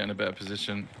rather just get in a better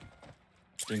position.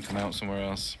 Dink them out somewhere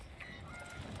else.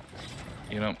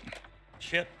 You know.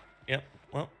 Shit. Yep.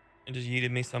 Well, it just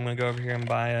yeeted me, so I'm gonna go over here and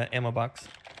buy an ammo box.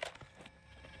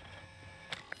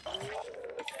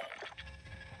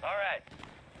 Alright.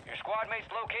 Your squad mate's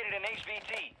located in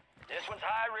HVT. This one's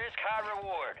high risk, high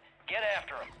reward. Get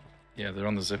after him. Yeah, they're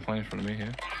on the zip line in front of me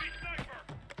here.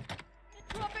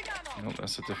 Dropping ammo. Nope,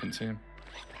 that's a different team.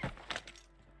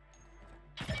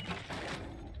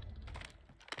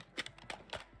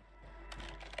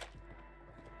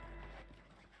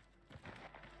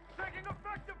 Taking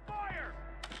effective fire!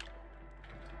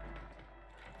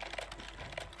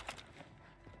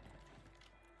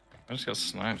 I just got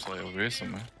sniped like over here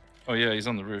somewhere. Oh yeah, he's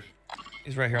on the roof.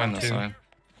 He's right here Behind on the 2. sign.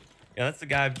 Yeah, that's the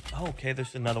guy. Oh, okay,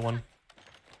 there's another one.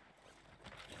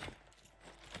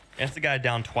 Yeah, that's the guy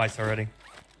down twice already.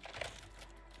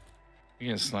 You're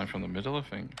getting sniped from the middle, I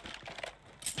think.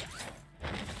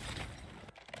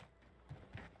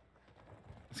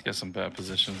 Let's get some better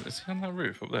positions. Is he on that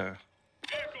roof up there?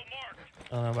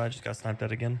 Oh no, but I just got sniped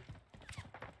at again.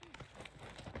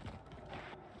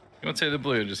 You want to take the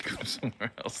blue and just go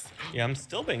somewhere else? Yeah, I'm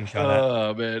still being shot at.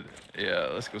 Oh man, yeah,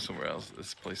 let's go somewhere else.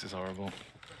 This place is horrible.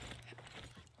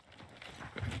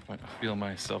 I feel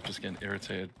myself just getting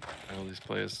irritated by all these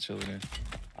players chilling in.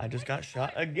 I just got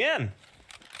shot again.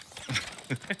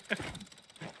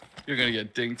 You're gonna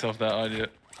get dinked off that, aren't you?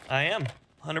 I am,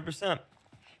 100%.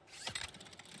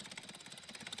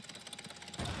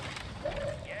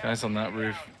 Guys on that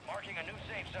roof. Marking a new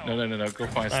safe zone. No. Go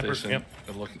fire Sniper, station. yep.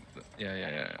 They're looking.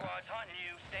 Yeah. Squad's hunting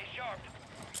you. Stay sharp.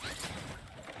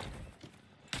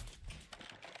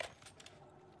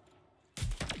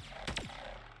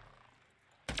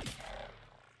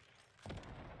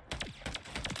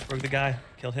 Broke the guy,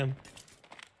 killed him.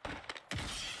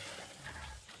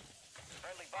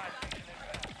 Friendly buy station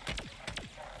inbound.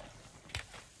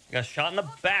 Got shot in the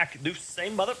back. Do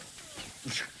same mother.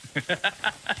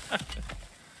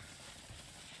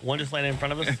 One just landed in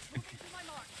front of us.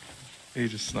 He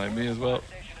just sniped me as well.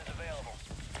 Station is available.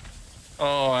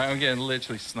 Oh, I'm getting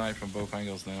literally sniped from both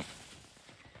angles now. I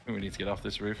think we need to get off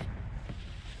this roof.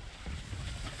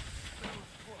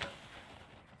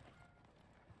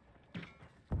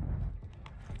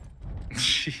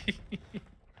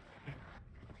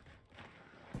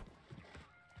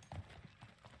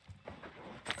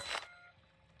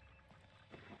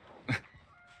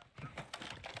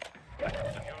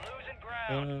 You're losing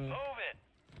ground. Move it.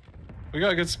 We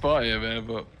got a good spot here, man,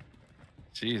 but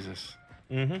Jesus.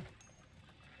 Mm-hmm.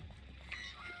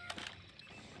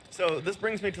 So this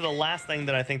brings me to the last thing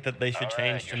that I think that they should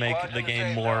change to make the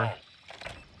game more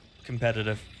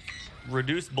competitive.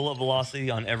 Reduce bullet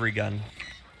velocity on every gun.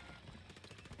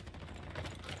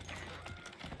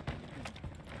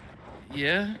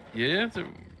 Yeah.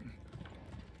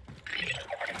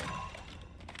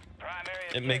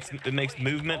 It makes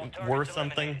movement worth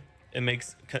something. It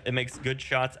makes good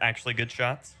shots actually good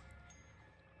shots.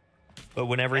 But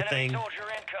when everything Enemy soldier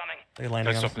incoming. they're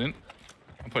landing Guys on dropping in.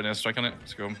 I'm putting a strike on it.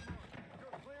 Let's go.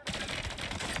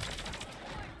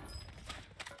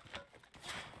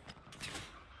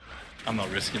 I'm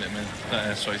not risking it, man. That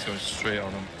airstrike's going straight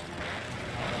on him.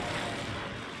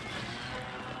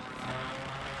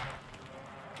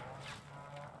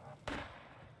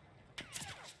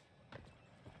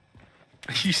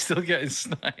 You still getting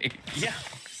sniped? Yeah,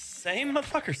 same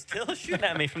motherfucker still shooting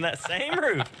at me from that same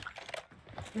roof.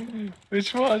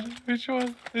 Which one? This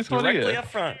one Directly here? up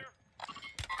front.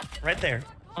 Right there.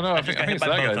 Oh no, I just think got hit it's by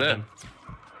that both guy of there. them.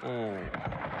 Oh.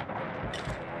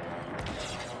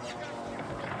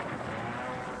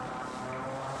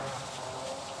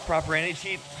 Proper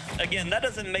anti-cheat. Again, that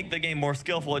doesn't make the game more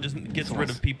skillful. It just gets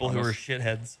rid of people who are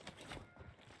shitheads.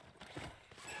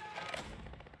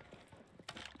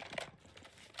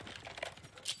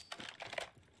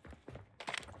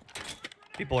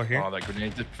 People are here. Oh, that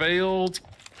grenade failed.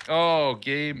 Oh,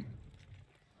 game.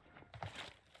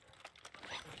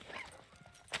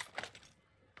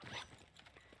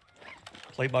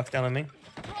 Plate box down on me.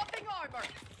 Dropping armor.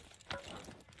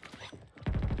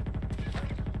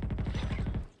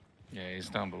 Yeah, he's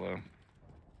down below.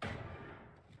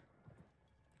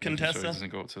 Making sure he Contessa, doesn't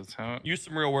go up to the tower. use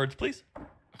some real words, please. Oh,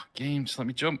 game, just let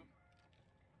me jump.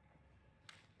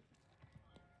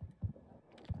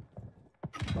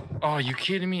 Oh, you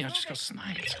kidding me? I just got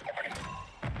sniped.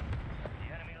 The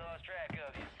enemy lost track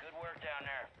of you. Good work down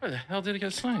there. Where the hell did he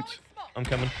get sniped? I'm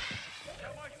coming.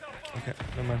 Okay,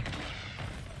 never mind.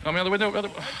 Oh, me out the window.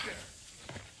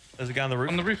 There's a guy on the roof.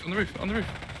 On the roof, on the roof, on the roof.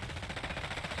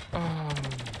 Oh, I'm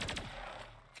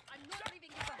not leaving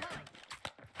you behind.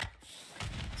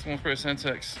 someone for a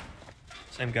Sentex.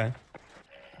 Same guy.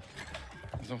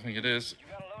 I don't think it is. You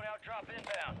got a loadout drop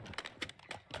inbound.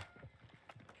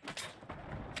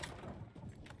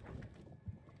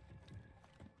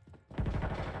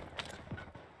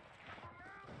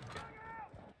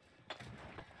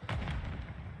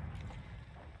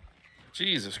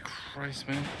 Jesus Christ,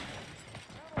 man.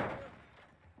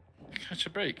 Catch a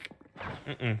break.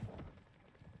 Mm-mm.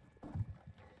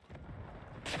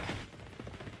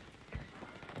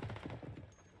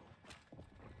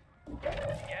 Gas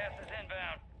is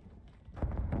inbound.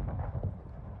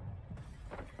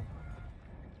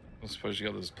 I suppose you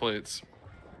got those plates.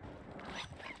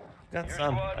 Got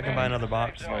some. I can buy another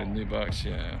box. Buy a new box,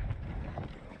 yeah.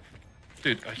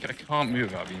 Dude, I can't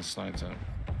move without being sniped at.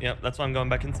 Yep, that's why I'm going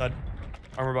back inside.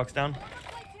 Armor box down. Plates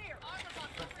here. Armor box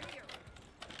over here.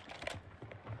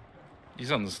 He's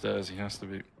on the stairs, he has to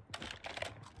be.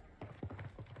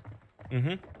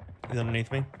 Mm-hmm. He's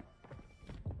underneath me.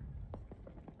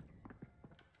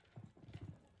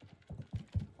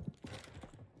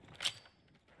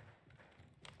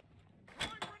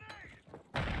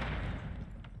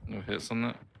 No hits on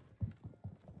that.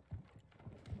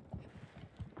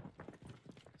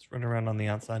 Let's run around on the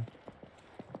outside.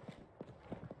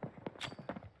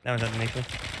 Now he's underneath me.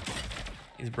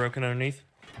 He's broken underneath.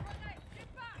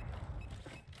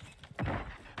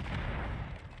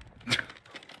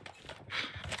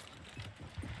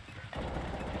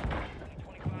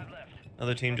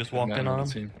 Another team just walked in on him.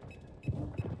 Team.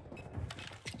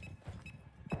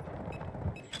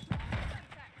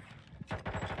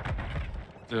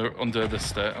 They're under the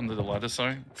stair, under the ladder,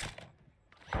 sorry.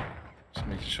 Just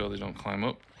making sure they don't climb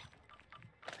up.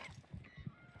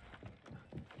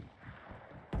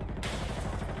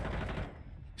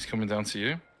 He's coming down to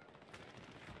you.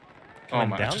 Coming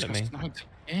man, I down just to got me? sniped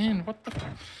in. What the?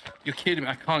 You're kidding me?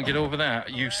 I can't get over there. Are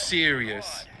you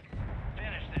serious?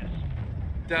 Finish this.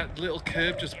 That little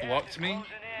curb just blocked me. Closing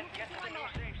in. Get to the new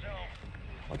safe zone.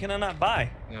 Why can I not buy?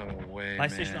 No way, Buy man.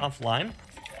 station offline?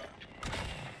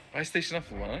 Buy station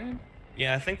offline?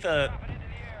 Yeah, I think Dropping into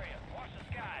the area. Watch the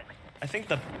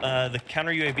skies. the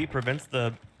counter UAV prevents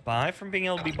the buy from being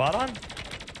able to be bought on.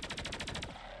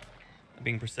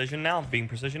 Being precision now. Being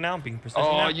precision now. Being precision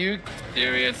Oh, now. are you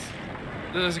serious?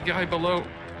 There's a guy below.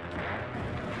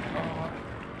 Oh.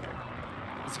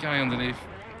 There's a guy underneath.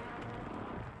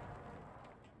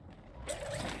 Gas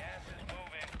is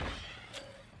moving.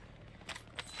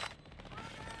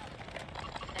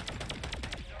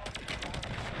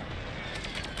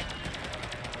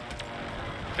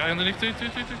 Guy underneath, two.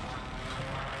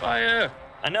 Fire!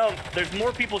 I know. There's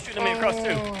more people shooting at me across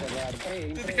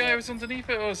too. Dude, the guy was underneath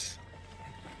it was.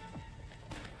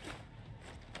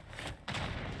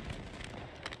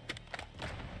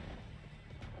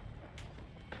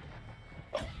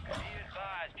 Be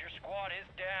advised, your squad is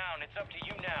down. It's up to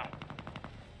you now.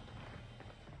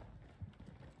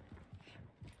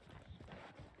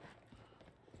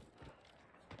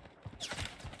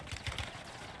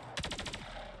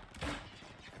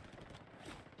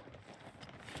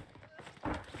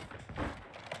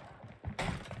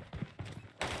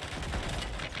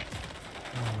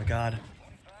 Oh my god.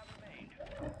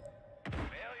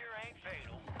 Failure ain't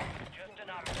fatal. Just an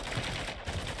opportunity.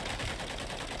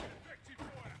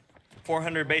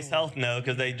 400 base health? No,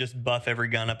 because they just buff every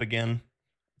gun up again.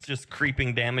 It's just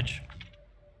creeping damage.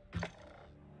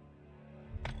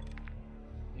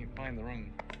 You find the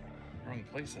wrong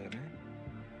place there, man.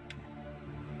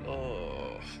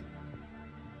 Oh.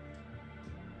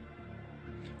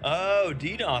 Oh,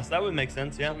 DDoS. That would make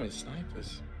sense, yeah. So many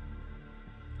snipers.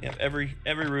 Yep, every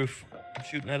roof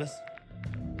shooting at us.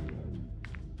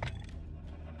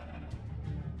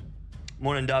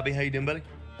 Morning, Dobby. How you doing, buddy?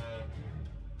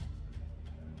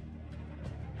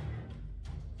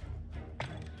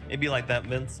 It'd be like that,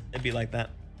 Vince. It'd be like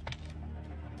that.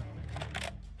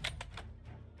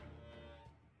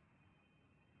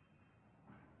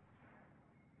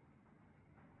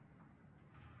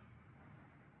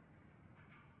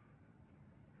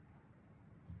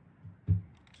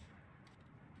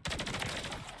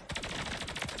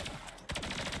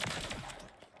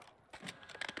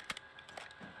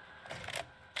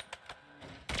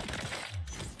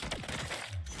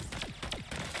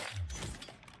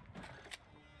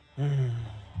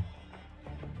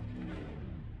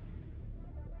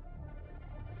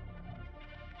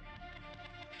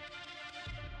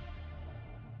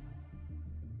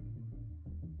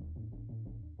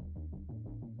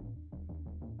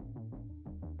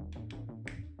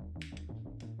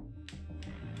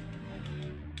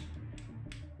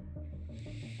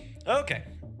 Okay,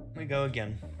 we go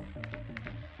again.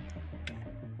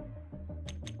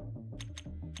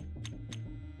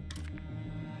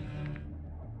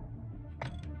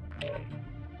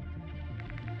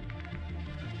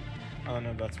 Oh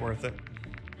no, that's worth it.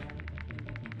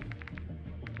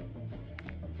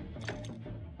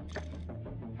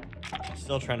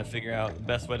 Still trying to figure out the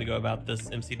best way to go about this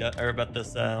or about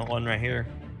this one right here.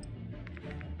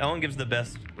 That one gives the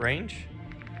best range.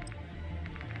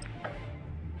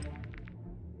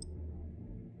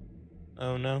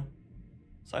 Oh no.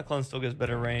 Cyclone still gives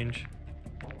better range.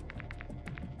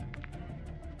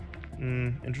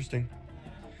 Interesting.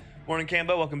 Morning,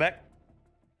 Cambo. Welcome back.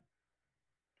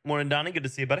 Morning, Donnie. Good to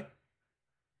see you, buddy.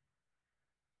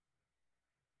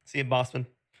 See you, Bossman.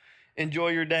 Enjoy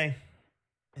your day.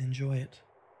 Enjoy it.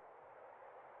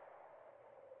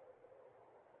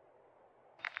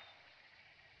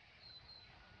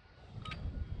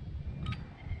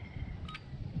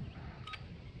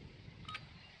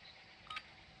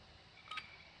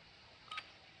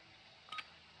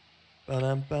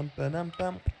 Ba-dum bum ba-dum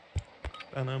bum.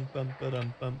 Ba-dum bum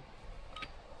ba-dum bum.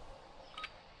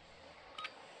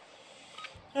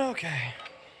 Okay.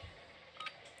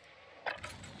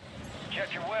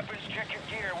 Check your weapons, check your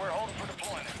gear. We're holding for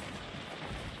deployment.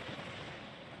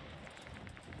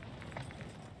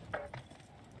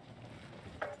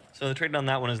 So the trade on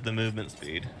that one is the movement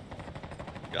speed.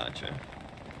 Gotcha.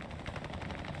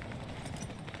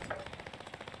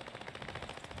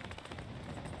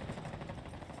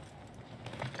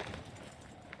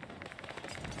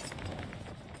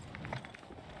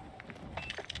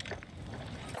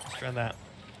 Let's try that.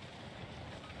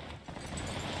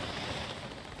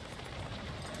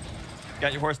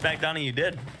 Got your horse back, Donnie? You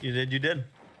did. You did.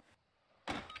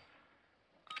 All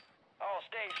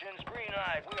stations, green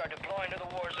light. We are deploying to the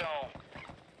war zone.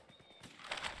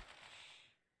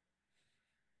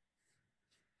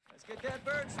 Let's get that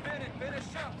bird spinning. Finish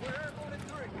up. We're airborne in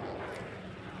 3.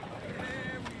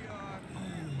 There we are.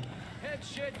 Head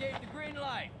shed gave the green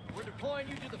light. We're deploying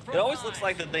you to the front. It always lines. looks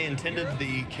like that they intended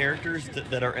the characters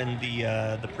that are in the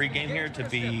pregame here to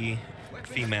be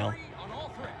female. On all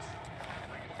threats.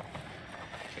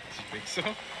 You think so?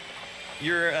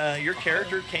 Your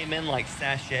character came in like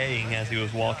sashaying as he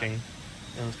was walking.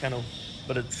 It was kind of,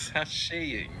 but it's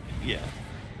Sashaying. yeah.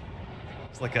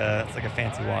 It's like a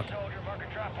fancy walk. Soldier, mark a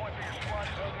drop point for your squad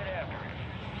to go get after it.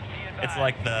 Be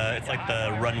advised. It's like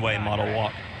the runway model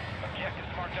walk. Objectives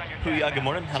marked on your Puya, tag good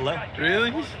morning. map. Hello. Got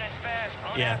Really? gas closing in fast.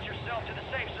 Yeah. Announce yourself to the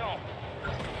safe zone.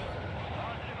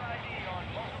 Positive ID on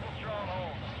multiple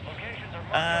strongholds. Locations are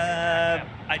marked on your tag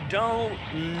map. I don't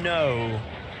know.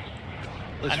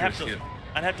 Let's I'd risk it.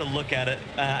 have to look at it.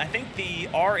 I think the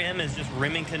RM is just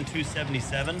Remington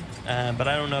 277, but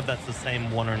I don't know if that's the same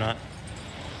one or not.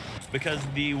 Because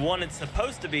the one it's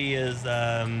supposed to be is, it's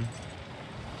a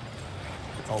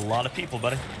lot of people,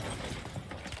 buddy.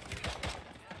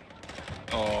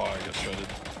 Oh, I got shredded.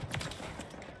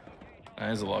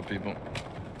 That is a lot of people. This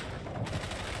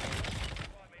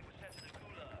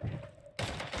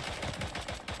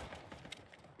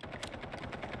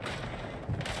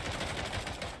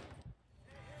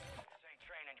ain't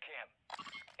training camp.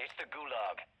 It's the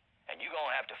Gulag. And you're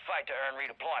gonna have to fight to earn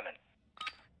redeployment.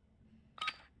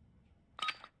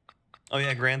 Oh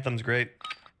yeah, Granthem's great.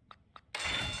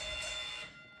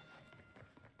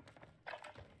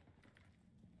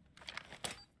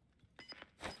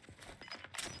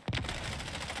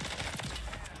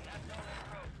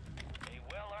 A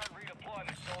well-earned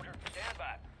redeployment, soldier. Stand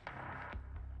by.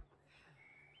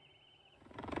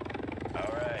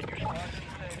 All right, your squad's in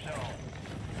the safe zone.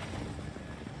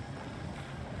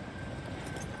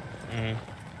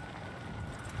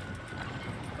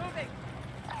 Moving.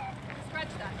 Scratch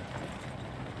that.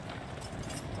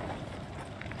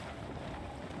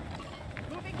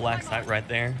 Moving. Black to my site mark. right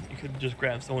there. You could just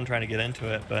grab someone trying to get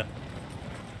into it, but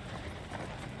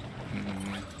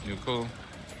You're cool.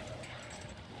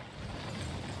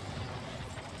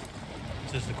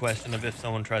 it's just a question of if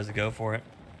someone tries to go for it.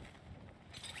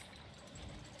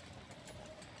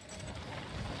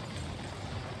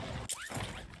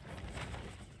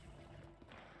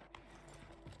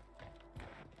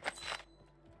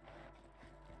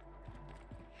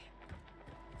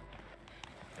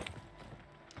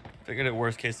 Figured at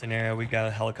worst case scenario, we got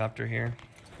a helicopter here.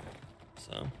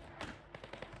 So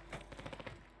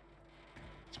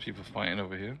people fighting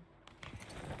over here.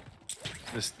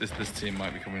 This team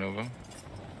might be coming over.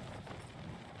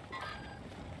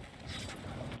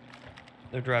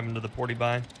 They're driving to the porty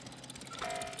by.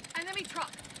 Enemy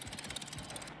truck.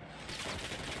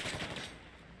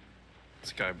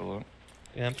 This guy below.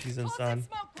 Yep, he's inside.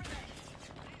 Smoke grenade.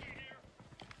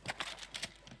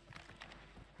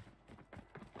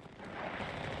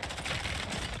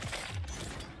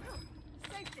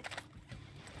 Safety.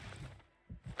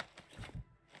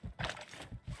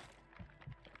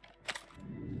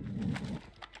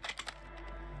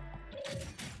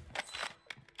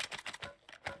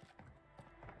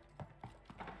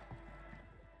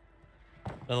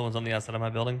 Another one's on the outside of my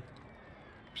building.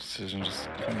 Precision just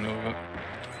coming over.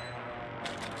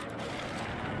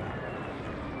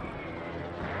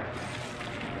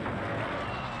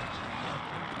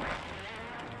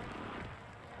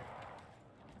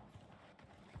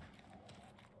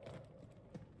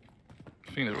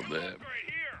 I think they're up there.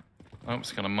 Oh, I'm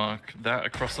just gonna mark that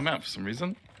across the map for some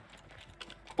reason.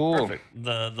 Cool. Perfect.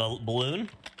 The balloon?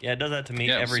 Yeah, it does that to me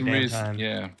Yeah, for every some damn reason, time.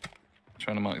 yeah.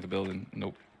 Trying to mark the building.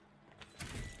 Nope.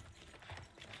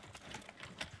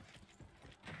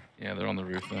 Yeah, they're on the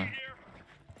roof there.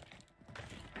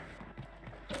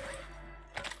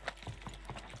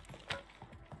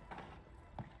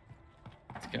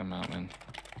 Let's get them out, man.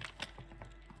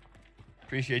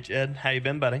 Appreciate you, Ed. How you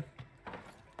been, buddy?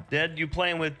 Dead, you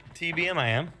playing with TBM? I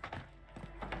am.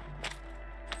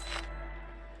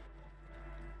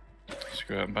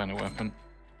 Screw it, I'm buying a weapon.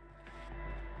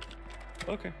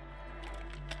 Okay.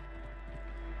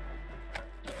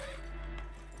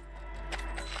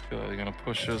 Feel like they're gonna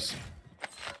push us.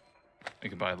 You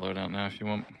can buy a loadout now if you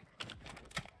want.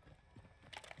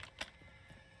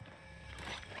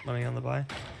 Money on the buy.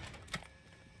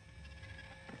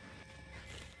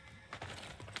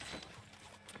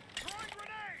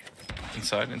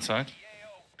 Inside.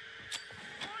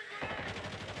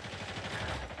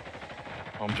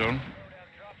 Bomb drone.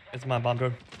 It's my bomb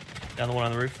drone. Down the one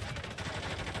on the roof.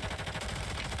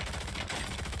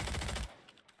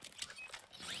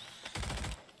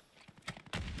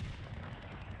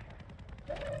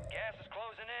 Gas is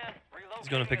closing in. He's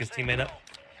going to pick his teammate up.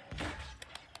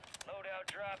 Loadout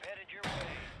drop headed your way.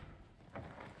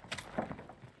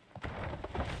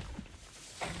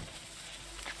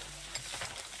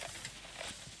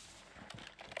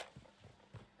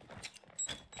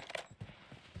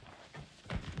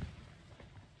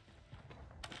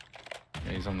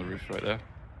 Yeah, he's on the roof right there.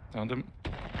 Found him.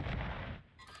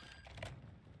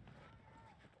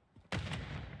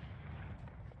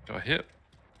 Got hit.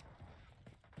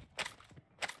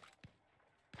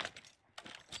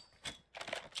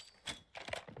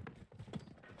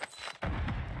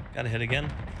 Got a hit again.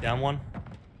 Down one.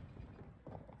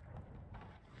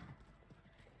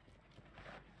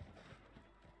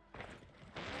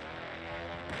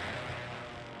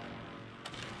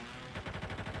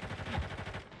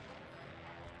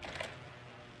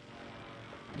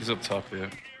 He's up top here.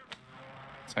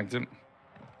 Tagged him.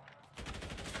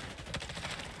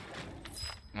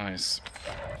 Nice.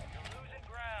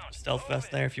 Stealth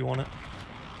vest there if you want it.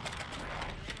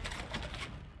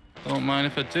 Don't mind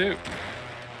if I do.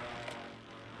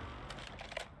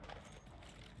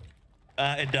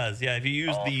 It does, yeah. If you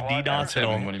use the I'll DDoS, tell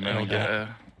it'll, him when you it'll meant do to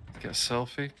it. get a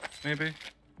selfie, maybe.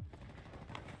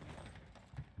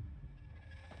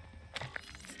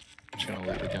 I'm trying to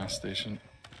loot the gas station.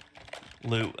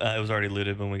 Loot. It was already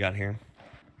looted when we got here.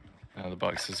 The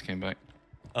boxes came back.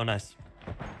 Oh, nice.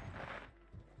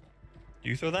 Do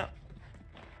you throw that?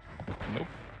 Nope.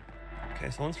 Okay,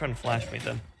 someone's trying to flash me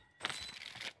then.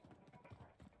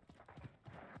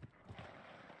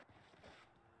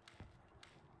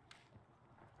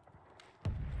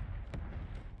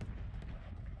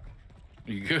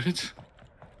 You good?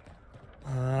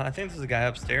 I think there's a guy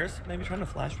upstairs, maybe trying to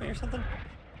flash me or something.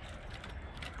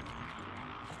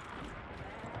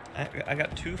 I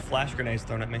got 2 flash grenades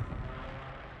thrown at me.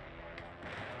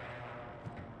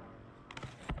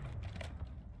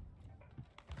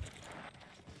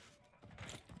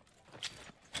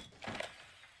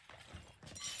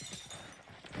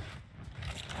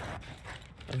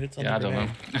 I've hit Yeah, I don't know.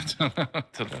 grenade. I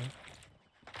don't know.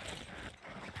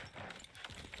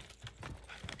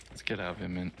 Let's get out of here,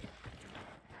 man.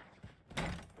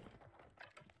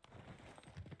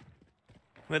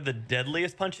 Who had the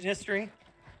deadliest punch in history?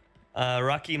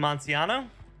 Rocky Manciano?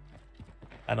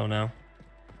 I don't know.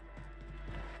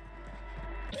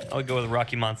 I would go with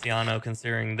Rocky Manciano,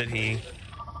 considering that he is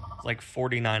like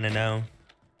 49-0.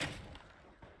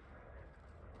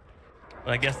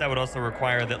 But I guess that would also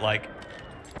require that like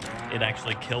it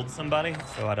actually killed somebody.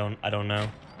 So I don't know.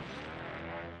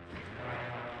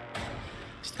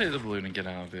 take the balloon and get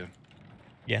out of here.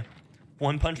 Yeah.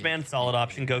 One Punch Man, solid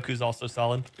option. Goku's also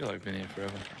solid. I feel like I've been here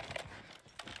forever.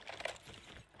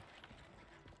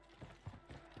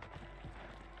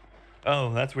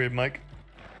 Oh, that's weird, Mike.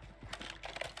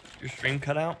 Your stream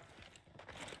cut out?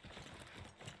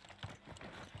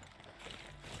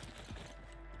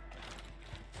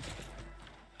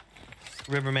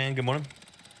 Riverman, good morning.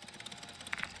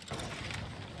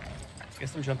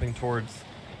 Guess I'm jumping towards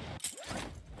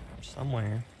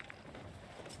somewhere.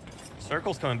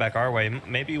 Circle's coming back our way.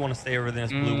 Maybe you want to stay over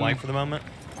this blue white for the moment.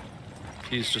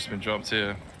 He's just been dropped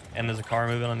here. And there's a car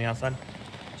moving on the outside.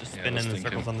 Just Yeah, spinning in thinking.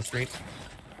 circles on the street.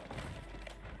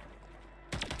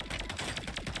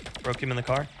 Broke him in the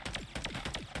car.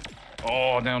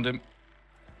 Oh, downed him.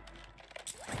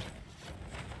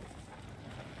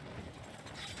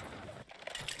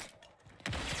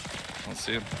 Can't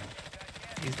see him.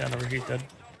 He's down over here. He's dead.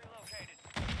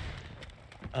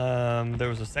 There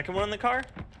was a second one in the car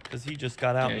because he just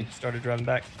got out Okay. and started driving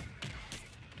back.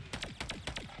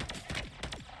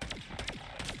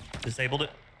 Disabled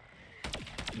it.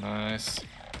 Nice.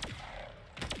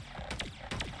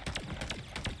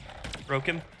 Broke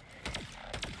him.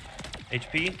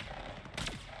 HP.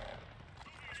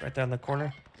 It's right there in the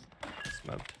corner.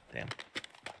 Smoked. Damn.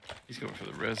 He's going for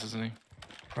the res, isn't he?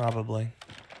 Probably.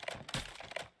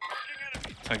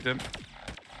 Tagged him.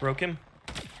 Broke him.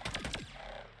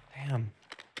 Damn.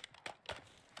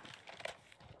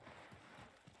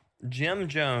 Jim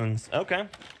Jones. Okay.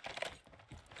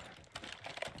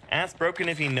 Ask Broken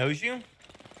if he knows you.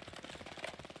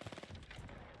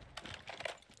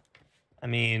 I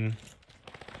mean,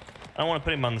 I don't want to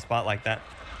put him on the spot like that.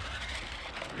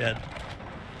 Dead.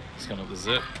 He's going up the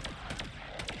zip.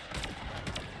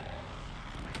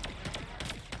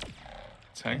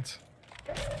 Tanked.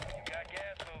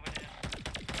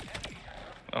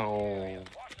 Oh.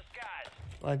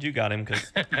 Glad you got him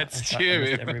because That's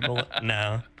cheering. every bullet.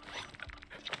 No.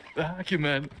 The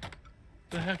acumen.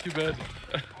 The acumen.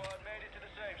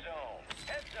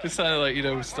 It sounded like, you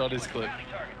know, we started his clip.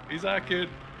 He's hacking.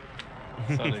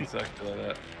 Sounded exactly like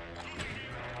that.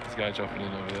 This guy dropping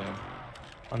in over there.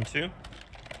 On two.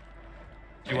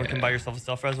 Do you want to come buy yourself a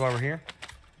self-res while we're here?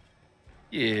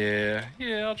 Yeah.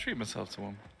 Yeah, I'll treat myself to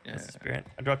one. Yeah. That's the spirit.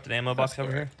 I dropped an ammo box That's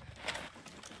over here.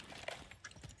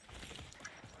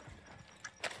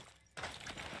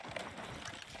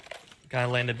 Guy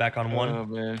landed back on one. Oh,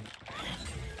 man.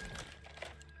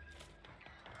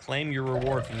 Claim your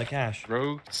reward from the cache.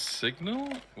 Rogue signal?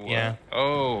 What? Yeah.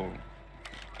 Oh.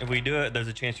 If we do it, there's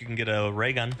a chance you can get a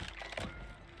ray gun.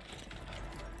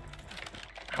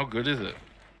 How good is it?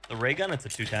 The ray gun, it's a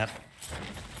 2-tap.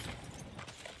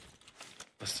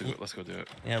 Let's do it. Let's go do it.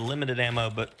 Yeah, limited ammo,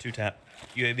 but 2-tap.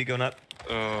 UAV going up.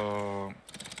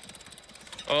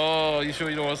 Oh, you sure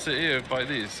you don't want to sit here and fight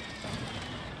these?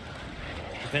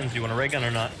 Depends, do you want a ray gun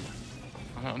or not?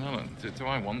 I don't know. Do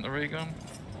I want the ray gun?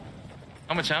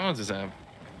 How much ammo does it have?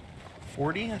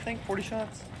 40, I think? 40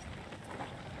 shots?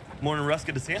 More than Russ,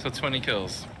 good to see you. So 20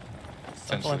 kills.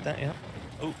 Something like that, yeah.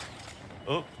 Oh.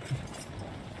 Oh.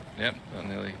 Yep, that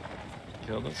nearly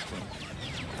killed us. But...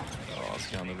 Oh, let's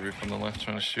get on the roof on the left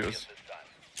trying to shoot us.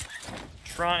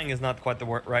 Trying is not quite the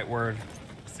right word.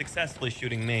 Successfully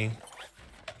shooting me.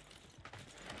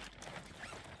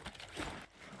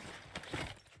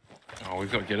 Oh,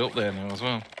 we've got to get up there now as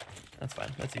well. That's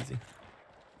fine. That's easy.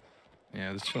 Yeah,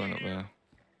 there's chilling up there.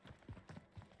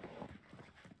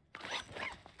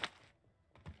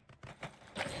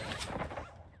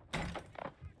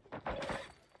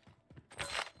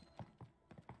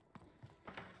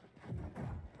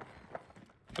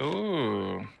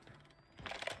 Oh.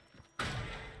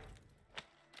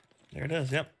 There it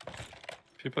is, yep.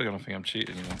 People are going to think I'm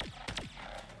cheating, you know.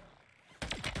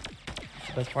 That's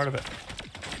the best part of it.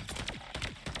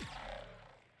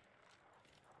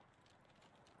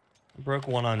 Broke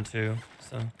one on two,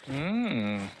 so.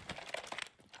 Mmm.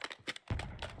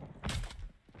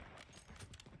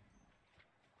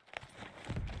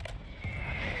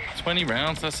 20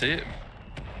 rounds, that's it.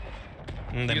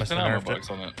 They Use must an have ammo nerfed box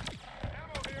it. on it.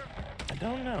 I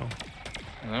don't know.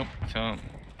 Nope, can't.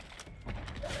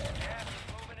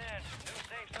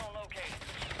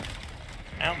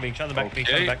 Out, being shot in the back, being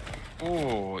shot in the back.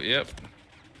 Oh, yep.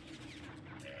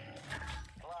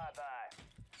 Flyby.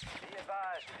 Be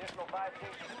advised, additional buy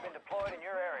stations have been deployed in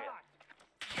your area.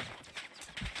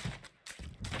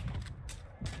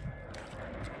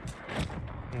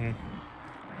 Mm.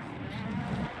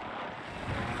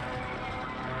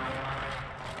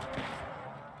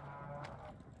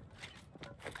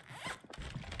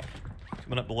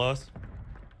 Coming up below us.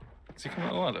 Is he coming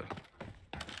up the ladder?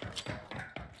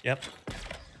 Yep.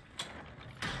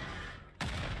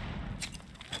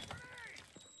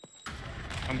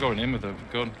 I'm going in with a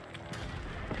gun.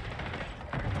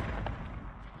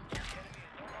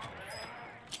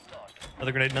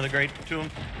 Another grenade, another grenade. To him.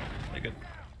 They're good.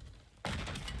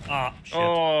 Ah, shit.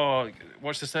 Oh,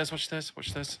 watch the stairs, watch the stairs,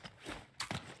 watch the stairs.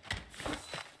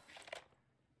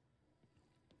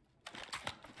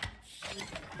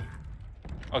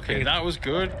 Okay, that was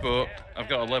good, but I've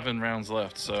got 11 rounds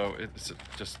left, so it's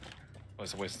just, well,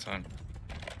 it's a waste of time.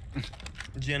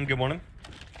 Jen, good morning.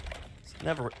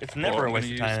 It's never a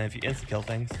waste of time if you insta-kill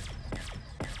things.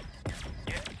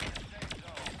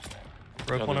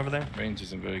 Broke one over there. Range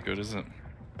isn't very good, is it?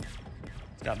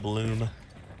 It's got bloom.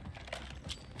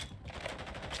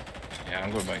 Yeah,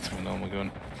 I'm going back to my normal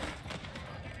gun.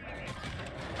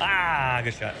 Ah,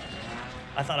 good shot.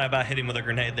 I thought I about hit him with a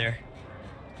grenade there.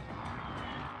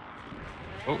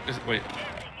 Oh, wait.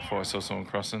 Before I saw someone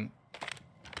crossing.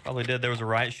 Probably did. There was a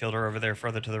riot shielder over there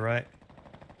further to the right.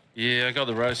 Yeah, I got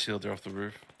the riot shielder off the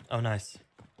roof. Oh, nice.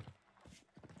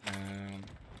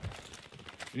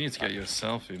 We need to get you a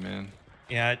selfie, man.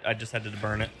 Yeah, I just had to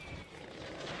burn it.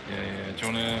 Yeah. Do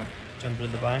you wanna Jump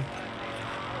into the buy?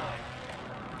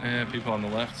 people on the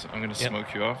left? I'm gonna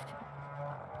smoke you off.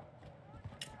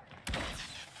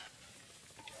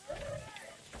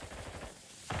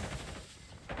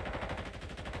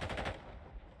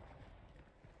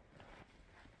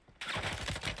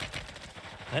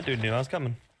 That dude knew I was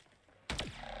coming.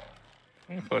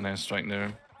 I'm gonna put an airstrike near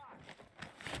him.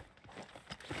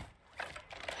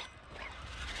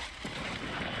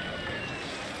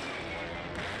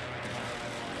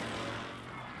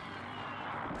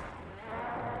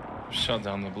 Shot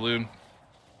down the balloon.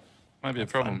 Might be a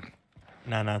problem.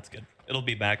 Fine. No, it's good. It'll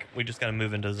be back. We just gotta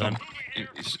move into zone.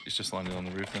 It's just landed on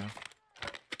the roof now.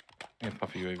 I'm gonna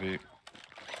pop a UAV.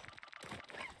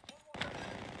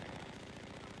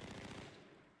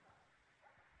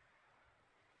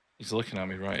 He's looking at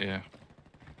me right here.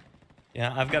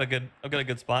 Yeah, I've got a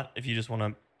good spot if you just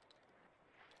wanna.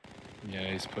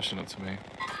 Yeah, he's pushing up to me.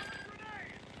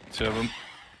 Two of them.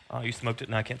 Oh, you smoked it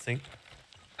and I can't see.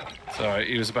 It's alright,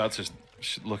 he was about to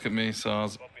look at me, so I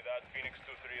was...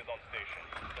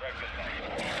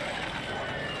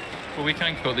 Well, we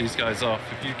can cut these guys off.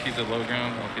 If you keep the low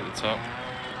ground, I'll keep the top.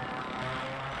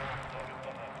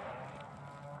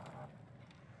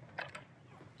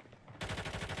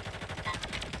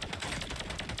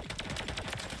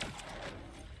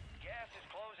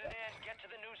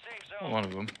 Oh, one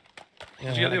of them. Yeah,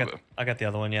 Did you get the other? I got the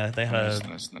other one. Yeah, they had a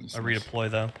redeploy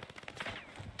though.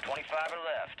 25 are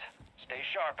left. Stay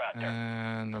sharp out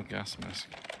there. No gas mask.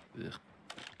 Ugh.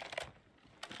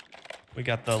 We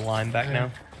got the line back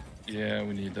now. Yeah,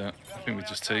 we need that. I think we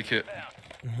just take it.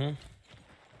 Mm-hmm.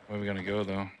 Where are we gonna go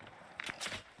though?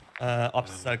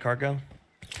 Opposite side of cargo.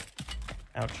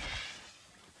 Ouch.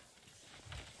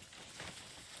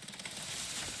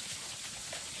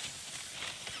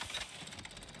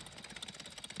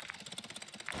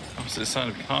 Opposite side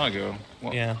of cargo?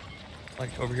 What? Yeah,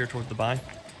 like over here towards the buy.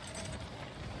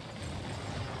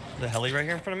 The heli right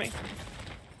here in front of me.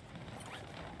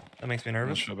 That makes me I'm not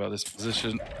nervous. sure about this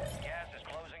position. Gas is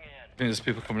closing in. I think there's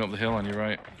people coming up the hill on your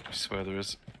right. I swear there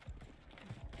is.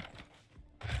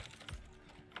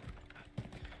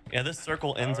 Yeah, this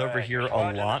circle ends over here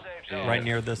a lot, right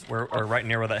near this or right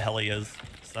near where that heli is.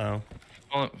 So.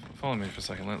 Follow me for a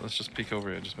second. Let's just peek over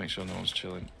here and just make sure no one's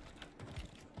chilling.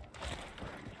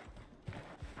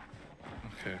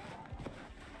 Okay.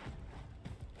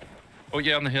 Oh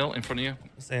yeah, on the hill in front of you.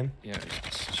 Same. Yeah, he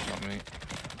just shot me.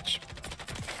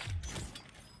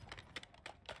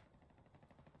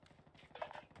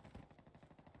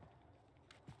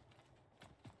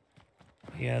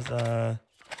 He has a.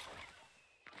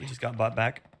 He just got bought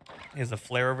back. He has a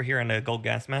flare over here and a gold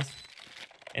gas mask,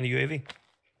 and a UAV.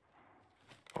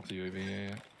 Pop the UAV,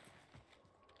 yeah.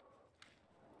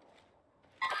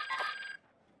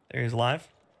 There he's live.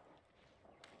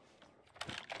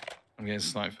 I'm getting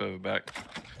sniped further back.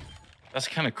 That's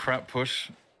kind of crap push.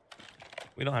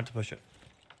 We don't have to push it.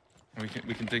 We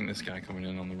can ding this guy coming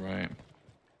in on the right.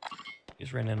 He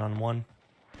just ran in on one.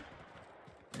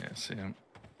 Yeah, see him.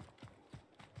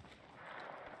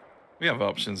 We have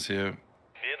options here. Be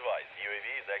advised, UAV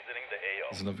is exiting the AO.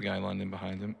 There's another guy landing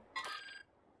behind him.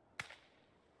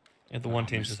 Yeah, the one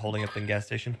team's just holding up in gas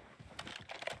station.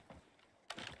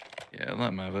 Yeah, let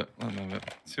him have it. Let him have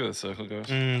it. See where the circle goes.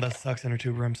 That sucks, inner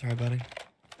tuber. I'm sorry, buddy.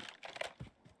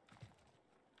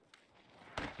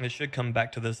 It should come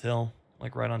back to this hill,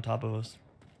 like right on top of us.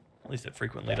 At least it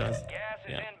frequently does. Gas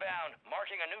is inbound,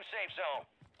 marking a new safe zone.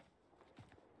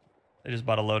 They just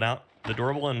bought a loadout. The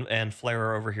durable and flare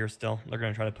are over here still. They're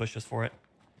going to try to push us for it.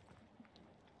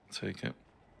 Take it.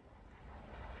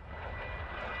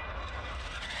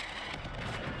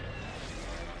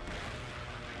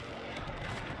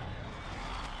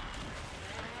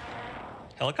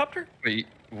 Helicopter? Wait,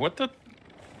 what the?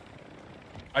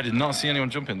 I did not see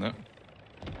anyone jump in that.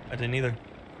 I didn't either.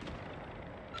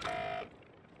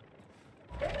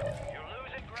 You're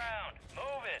losing ground.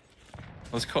 Move it.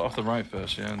 Let's cut off the right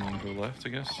first, yeah, and then go left, I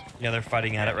guess. Yeah, they're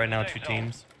fighting at it right now, 2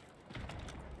 teams.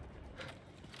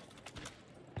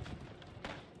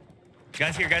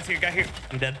 Guys here, guys here, guy here.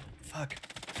 I'm dead. Fuck.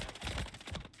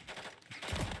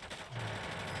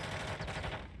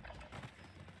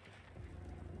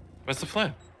 Where's the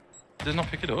flare? Did it not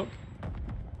pick it up?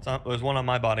 There's one on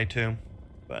my body too,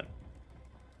 but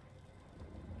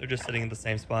they're just sitting in the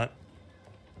same spot.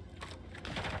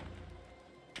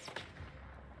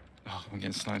 Oh, I'm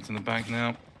getting sniped in the back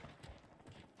now.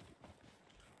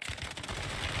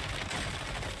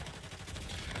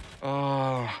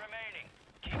 Oh. Remaining.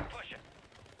 Keep pushing.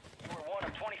 You were 1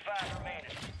 of 25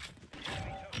 remaining. The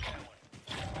enemy took that one.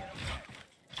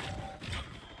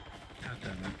 God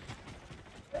damn it.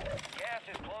 Gas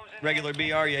is closing. Regular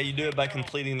BR, yeah, you do it by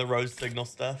completing the road signal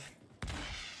stuff.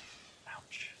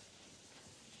 Ouch.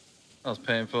 That was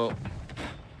painful.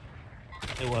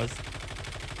 It was.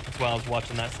 That's why I was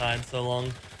watching that side so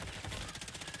long.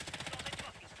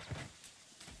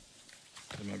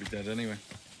 They might be dead anyway.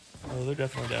 Oh, they're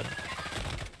definitely dead.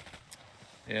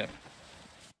 Yeah.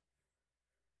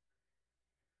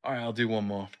 Alright, I'll do one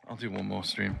more. I'll do one more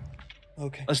stream.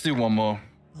 Okay. Let's do one more.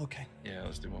 Okay. Yeah,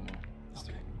 let's do one more. Let's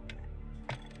do it.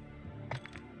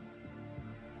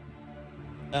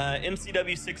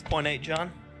 MCW 6.8,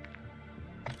 John.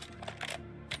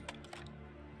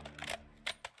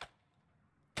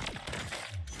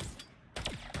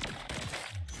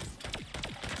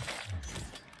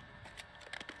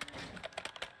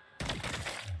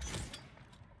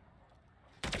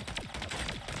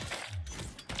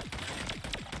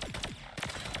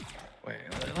 Wait,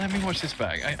 let me watch this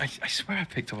bag. I swear I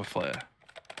picked up a flare.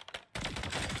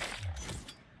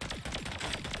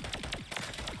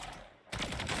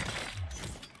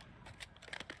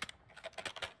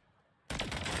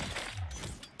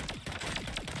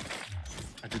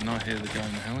 I did not hear the guy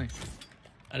in the heli.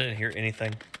 I didn't hear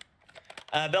anything.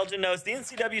 Belgian knows the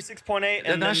NCW 6.8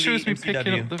 and that then shows the me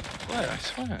picking MCW. up the flare, I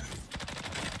swear.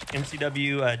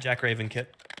 MCW Jack Raven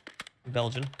kit.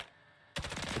 Belgian.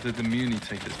 Or did the Muni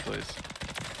take its place?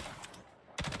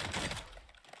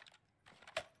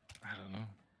 I don't know.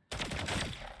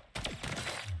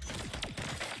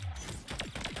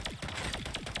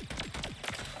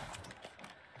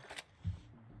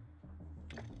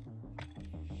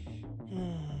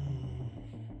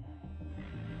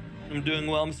 I'm doing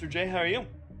well, Mr. J. How are you?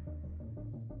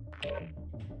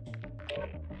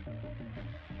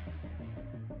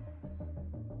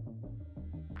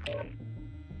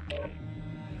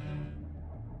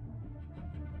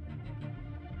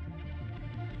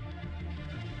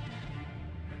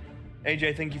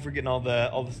 AJ, thank you for getting all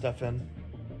the stuff in.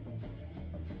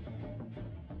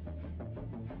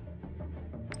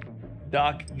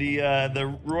 Doc,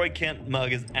 the Roy Kent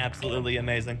mug is absolutely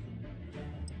amazing.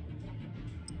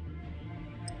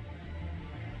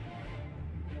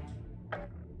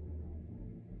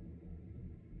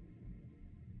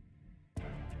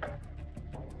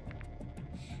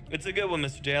 It's a good one,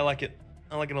 Mr. J. I like it.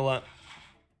 I like it a lot.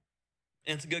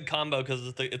 And it's a good combo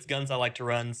because it's guns I like to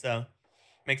run, so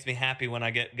makes me happy when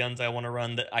I get guns I want to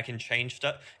run that I can change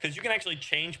stuff. Because you can actually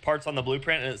change parts on the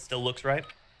blueprint and it still looks right.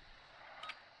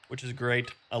 Which is great.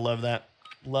 I love that.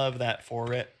 Love that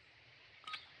for it.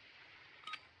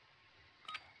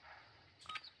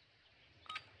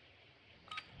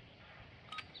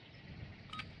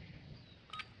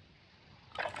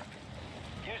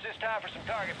 Use this time for some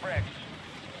target practice.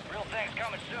 Real things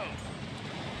coming soon.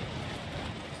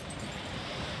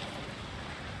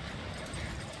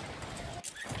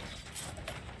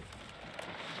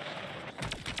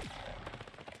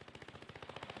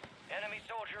 Enemy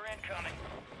soldier incoming.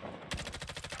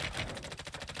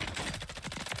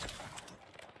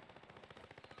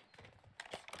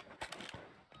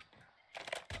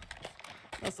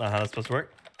 That's not how that's supposed to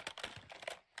work.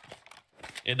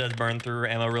 It does burn through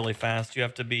ammo really fast. You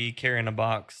have to be carrying a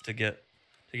box to get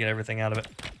everything out of it.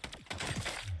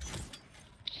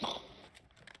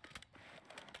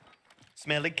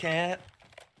 Smelly cat.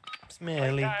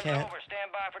 Smelly Time's cat. over.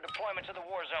 Stand by for deployment to the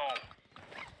war zone.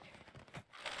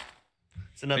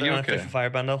 It's another Are you unofficial okay? fire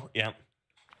bundle. Yeah.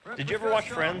 Did you ever watch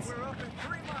Friends? We're up in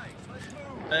 3 mics. Let's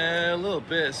move. A little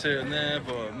bit here and there,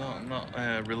 but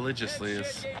not religiously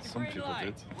as some people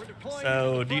did.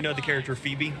 So, do you know the character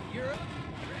Phoebe?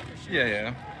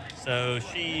 Yeah. So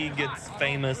she gets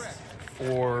famous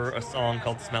for a song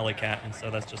called Smelly Cat, and so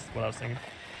that's just what I was singing.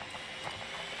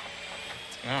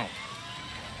 Oh.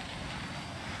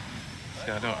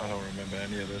 Yeah, I don't remember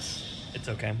any of this. It's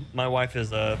okay. My wife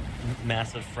is a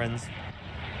massive Friends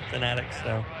fanatic,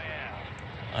 so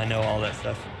I know all that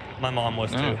stuff. My mom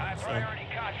was too. High So. priority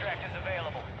contract is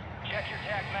available. Check your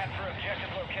tac map for objective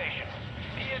location.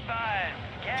 Be advised,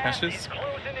 gas Caches? is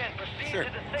closing in. Proceed Sure. to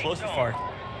the safe Close or zone.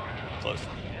 far? Close.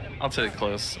 I'll take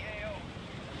close.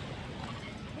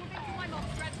 Moving to my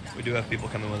most stretched out. We do have people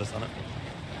coming with us on it.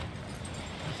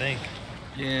 I think.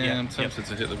 Yeah, Yeah, I'm tempted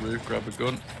to hit the roof, grab a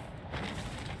gun.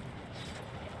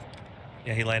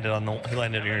 Yeah, he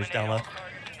landed yours down low.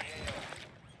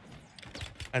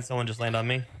 I had someone just land on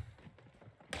me.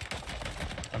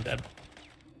 I'm dead.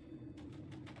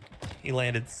 He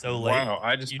landed so late. Wow,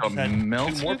 I just got had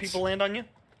melted. 2 more people land on you?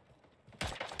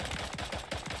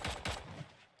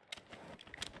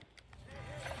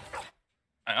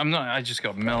 I'm not. I just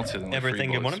got melted. In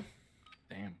Everything good bullets.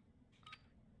 morning. Damn.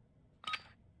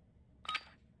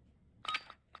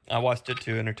 I watched it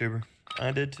too, Intertuber.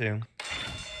 I did too.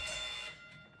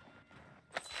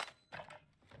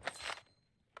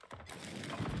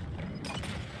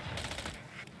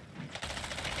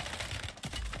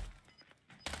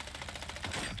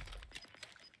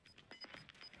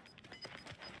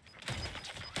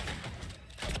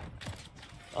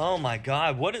 Oh my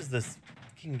god, what is this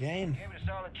fucking game? Give it a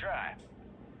solid try.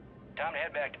 Time to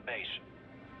head back to base.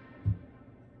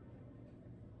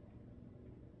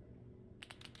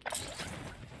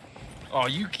 Oh, are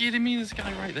you kidding me? This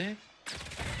guy right there.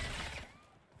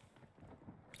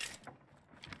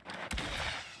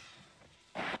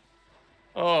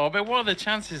 Oh, but what are the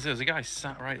chances there's a guy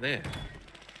sat right there?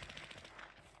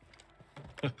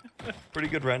 Pretty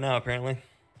good right now, apparently.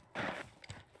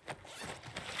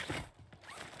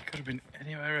 Could have been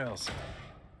anywhere else.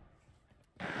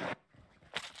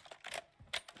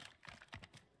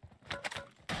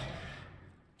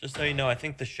 Just so you know, I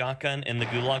think the shotgun in the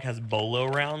Gulag has bolo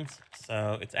rounds,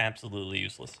 so it's absolutely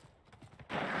useless.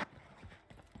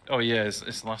 Oh yeah,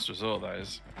 it's last resort, that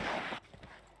is.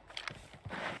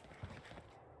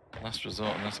 Last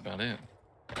resort, and that's about it.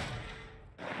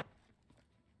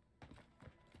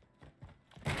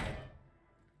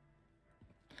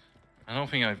 I don't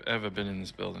think I've ever been in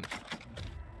this building.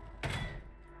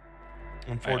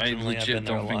 Unfortunately, I I've legit been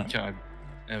there a don't lot. think I've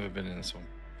ever been in this one.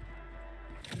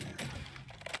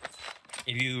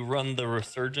 If you run the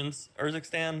Resurgance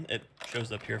Urzikstan, it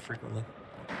shows up here frequently.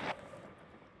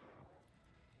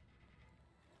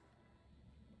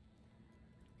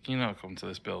 Can you not come to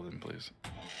this building, please?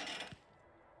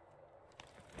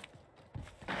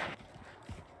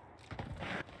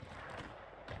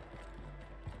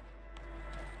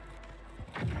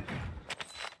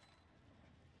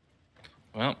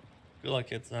 Well, Feel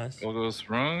like it's nice. what goes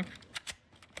wrong?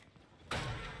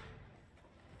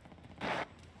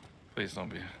 Please don't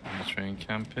be on the train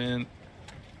camping.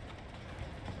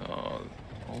 Oh,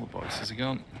 all the boxes are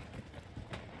gone.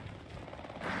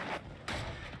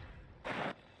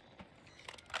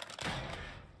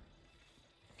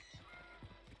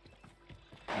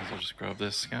 Might as well just grab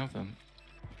this scout then.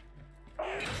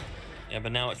 Yeah,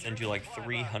 but now it sends you like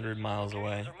 300 miles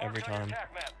away every time.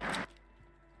 Tac map.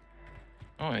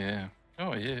 Oh yeah.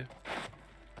 Oh yeah.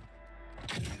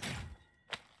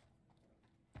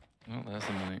 Oh, there's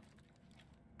the money.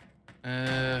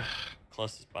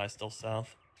 Closest by still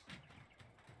south.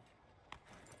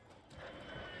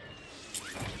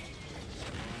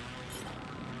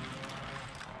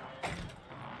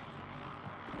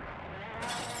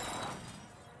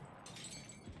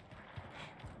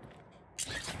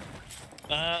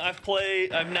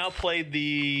 I've now played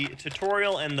the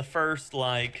tutorial and the first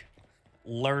like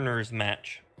learners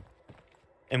match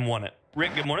and won it.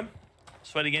 Rick, good morning.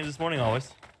 Sweaty games this morning,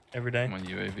 always, every day. I'm on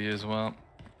UAV as well.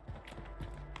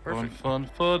 Perfect. Fun,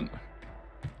 fun, fun.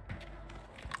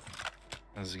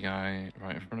 There's a guy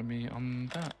right in front of me on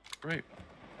that. Great.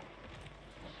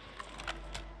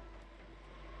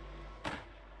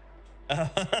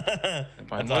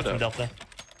 That's awesome, Delta.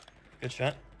 Good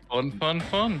shot. Fun, fun,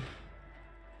 fun.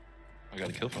 I got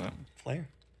a kill for that. Flare.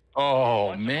 Oh,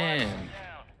 Bunch of man. rifles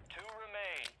down. 2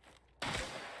 remain.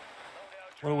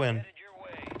 Loadout What a win. headed your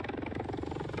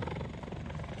way.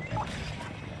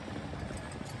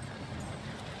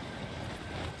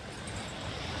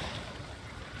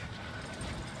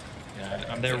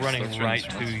 Yeah, They're that's running really right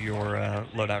smart. to your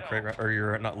loadout crate, or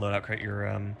your not loadout crate, your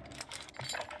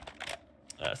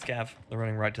scav. They're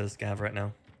running right to the scav right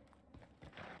now.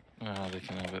 Ah, they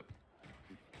can have it.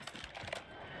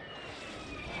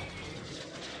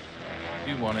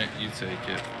 You want it, you take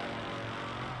it.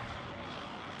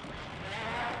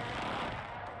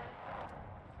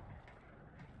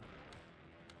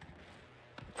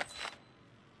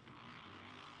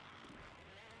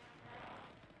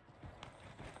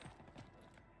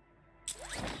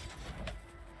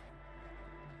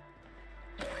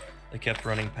 kept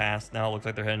running past. Now it looks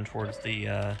like they're heading towards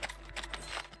the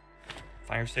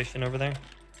fire station over there.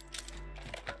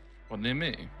 What, near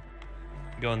me?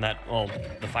 Going that, well,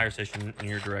 the fire station in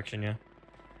your direction, yeah.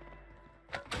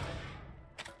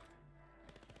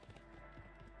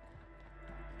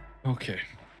 Okay.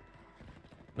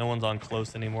 No one's on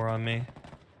close anymore on me.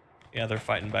 Yeah, they're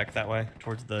fighting back that way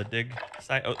towards the dig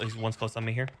site. Oh, there's one's close on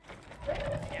me here. Gas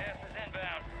is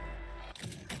inbound.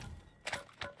 2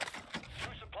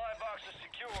 supply boxes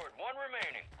secured. 1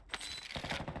 remaining.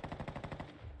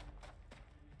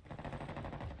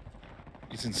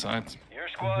 He's inside. Your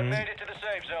squad made it to the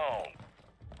safe zone.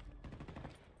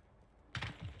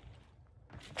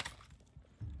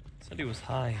 Said he was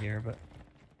high here, but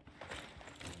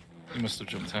He must have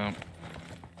jumped out.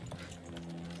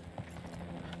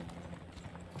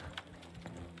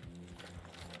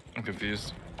 I'm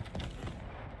confused.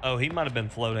 oh, he might have been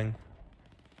floating.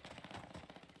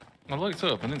 I looked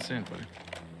up. I didn't see anybody.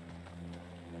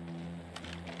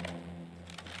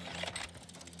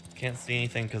 Can't see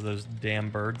anything because those damn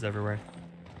birds everywhere.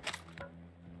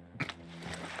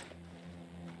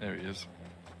 There he is.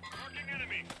 Marking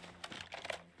enemy.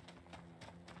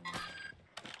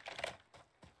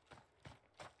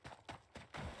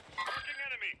 Marking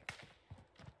enemy.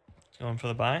 Going for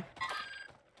the buy.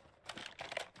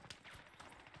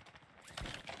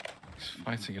 He's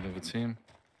fighting another team.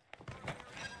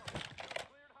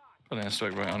 Put an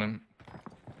airstrike right on him.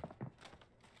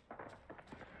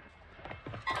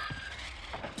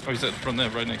 Oh, he's at the front there,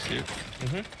 right next to you.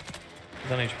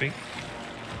 He's on HP.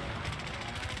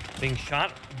 Being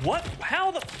shot. What?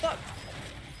 How the fuck?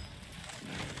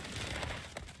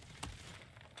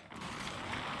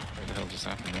 What the hell just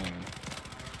happened there,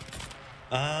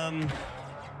 man?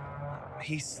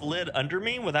 He slid under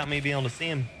me without me being able to see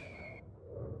him.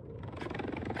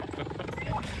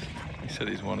 He said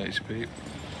he's 1 HP.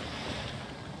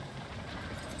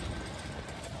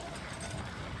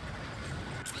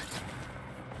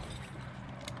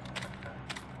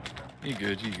 You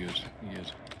good, you good, you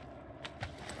good.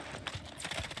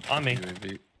 On me.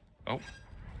 UAV. Oh.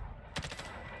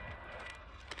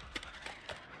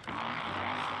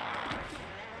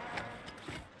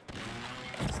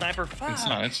 Sniper, fuck.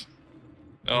 Inside.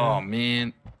 Oh,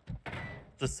 man.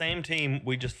 The same team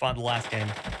we just fought the last game.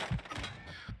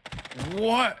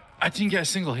 What? I didn't get a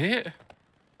single hit.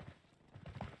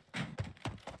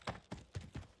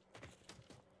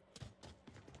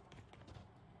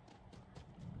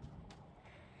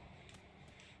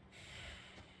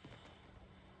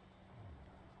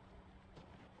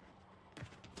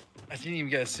 I didn't even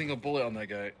get a single bullet on that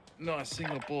guy. Not a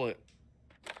single bullet.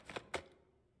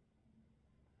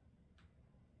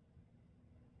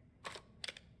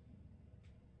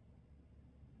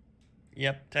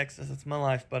 Yep, Texas, it's my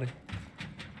life, buddy.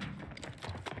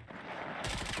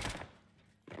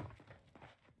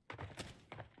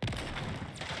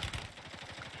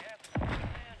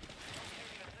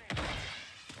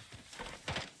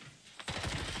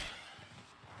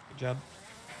 Good job.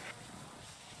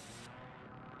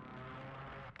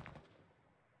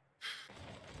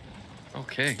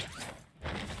 Okay.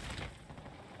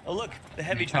 Oh, look, the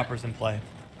heavy chopper's in play.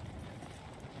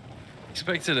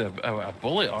 Expected a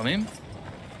bullet on him.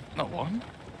 Not one.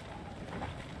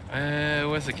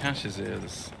 Where's the caches here?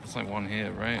 There's like one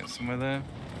here, right? Somewhere there.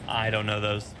 I don't know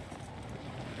those.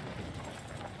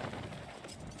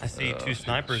 I see 2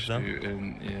 snipers, though.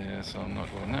 Yeah, so I'm not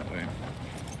going that way.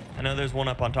 I know there's one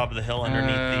up on top of the hill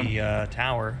underneath the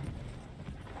tower.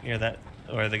 Near that,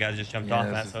 where the guy just jumped off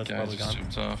at, so it's probably gone.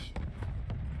 Jumped off.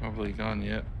 Probably gone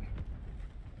yet.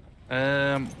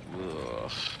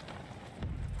 Ugh.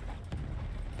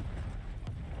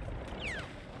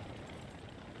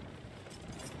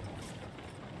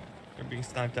 They're being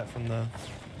sniped at from the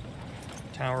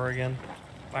tower again.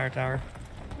 Fire tower.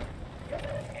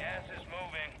 Gas is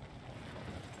moving.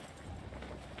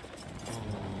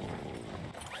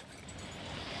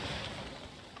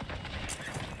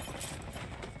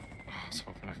 I was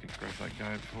hoping I could grab that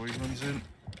guy before he runs in.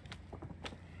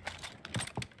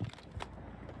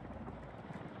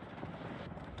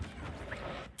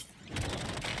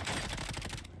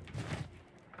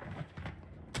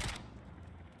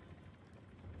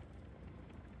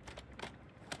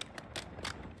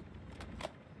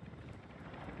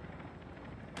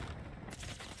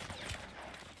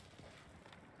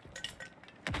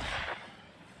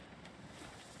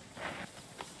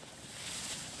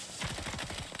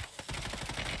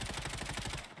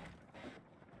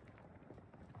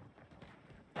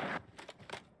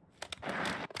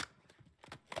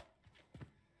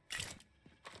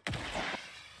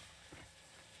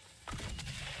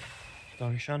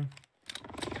 Doggy Shun.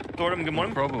 Thordum, good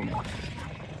morning. No problem.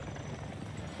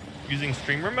 Using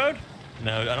streamer mode?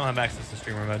 No, I don't have access to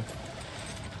streamer mode.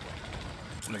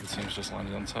 One of the teams just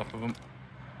landed on top of them.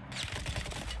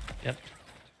 Yep.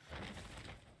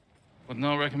 Would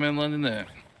not recommend landing there.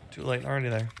 Too late, already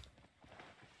there.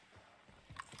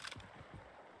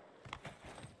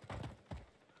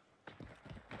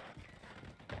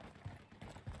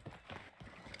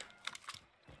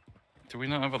 Do we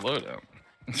not have a loadout?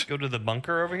 Let's go to the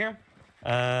bunker over here.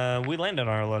 We landed on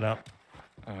our loadout.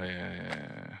 Oh,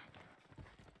 yeah.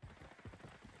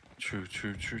 True.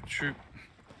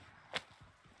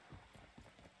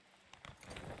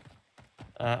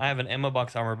 I have an ammo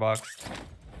box, armor box.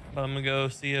 But I'm gonna go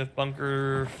see if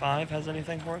bunker 5 has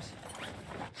anything for us.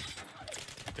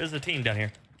 There's a team down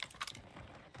here.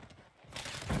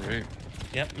 Great.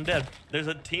 Yep, I'm dead. There's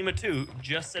a team of 2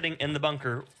 just sitting in the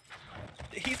bunker.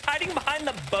 He's hiding behind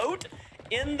the boat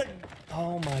in the...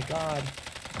 Oh my god.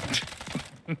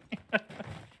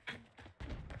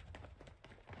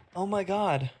 Oh my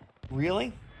god.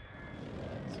 Really?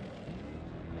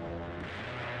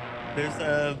 There's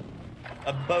a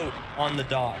boat on the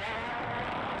dock.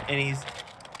 And he's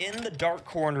in the dark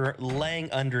corner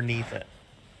laying underneath it.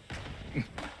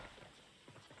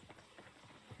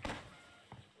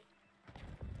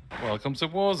 Welcome to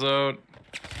Warzone.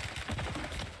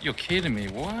 You're kidding me,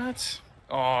 what?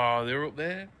 Oh, they're up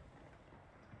there?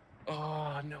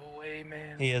 Oh, no way,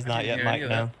 man. He is I not didn't yet hear Mike, any of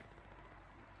no.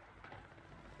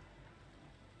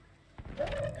 that. Yeah,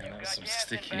 that was some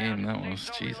sticky aim, that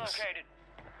was. Jesus.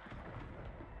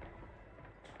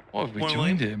 What have we Morning,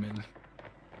 joined William. here, man?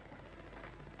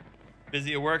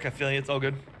 Busy at work, I feel you, it's all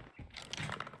good.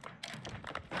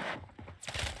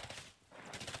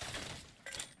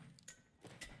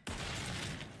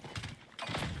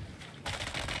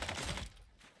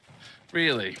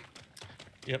 Really?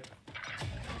 Yep.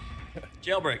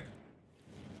 Jailbreak.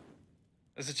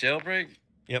 There's a jailbreak?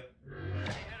 Yep. Hit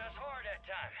us hard that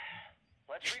time.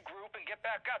 Let's regroup and get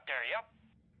back out there, yep.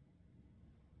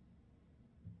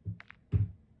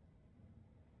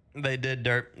 They did,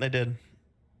 Dirt. They did.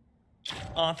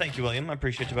 Aw, thank you, William. I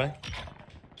appreciate you, buddy.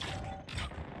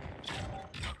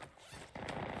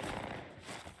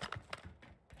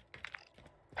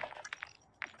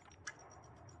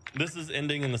 This is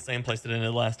ending in the same place it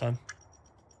ended last time.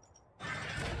 Ready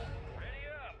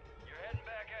up. You're heading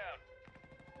back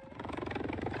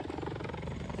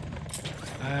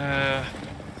out.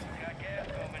 Got gas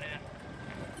coming in.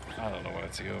 I don't know where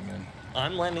to go, man.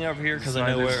 I'm landing over here because I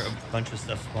know where a bunch of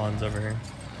stuff spawns over here.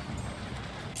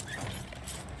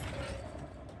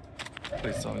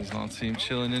 Please tell me there's not a team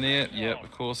chilling in here. Yep,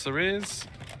 of course there is.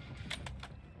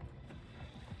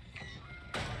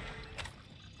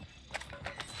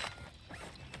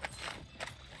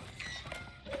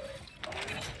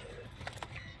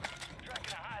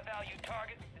 Tracking a high-value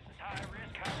target. This is high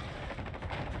risk.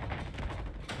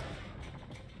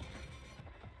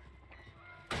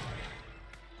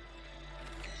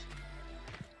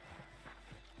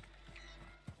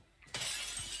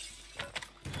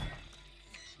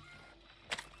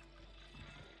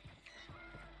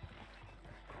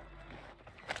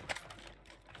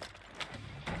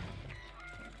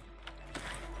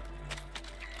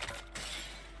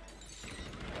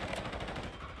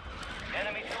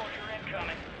 Enemy soldier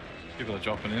incoming. People are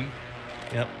dropping in.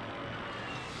 Yep.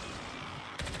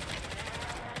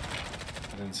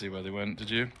 I didn't see where they went, did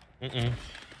you? Mm-mm.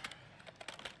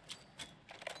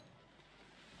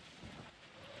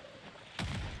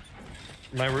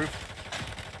 My roof.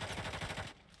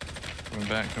 Coming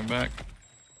back, come back.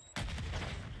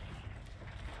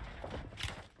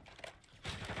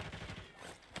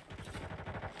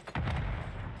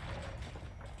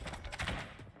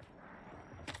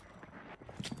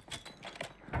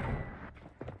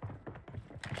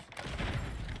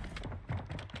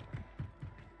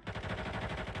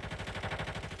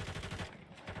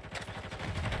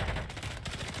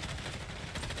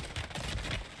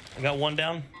 I got one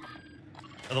down.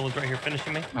 Other one's right here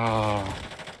finishing me. Oh.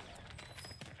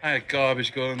 I had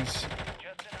garbage guns.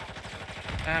 Just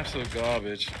enough. Absolute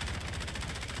garbage.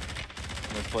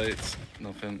 No plates,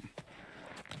 nothing.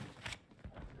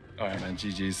 Alright, man,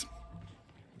 GG's.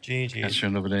 GG. Catch you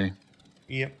another day.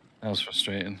 Yep. That was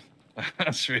frustrating.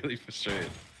 That's really frustrating.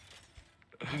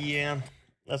 Yeah.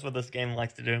 That's what this game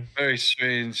likes to do. Very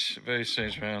strange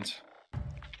round.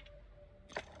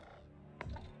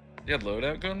 You had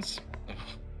loadout guns? Ugh,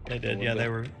 They did, yeah, they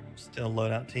were still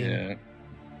loadout team. yeah.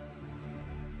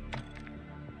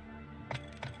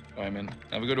 Alright, man.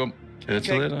 Have a good one. Catch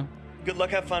you Okay. later. Good luck,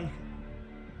 have fun.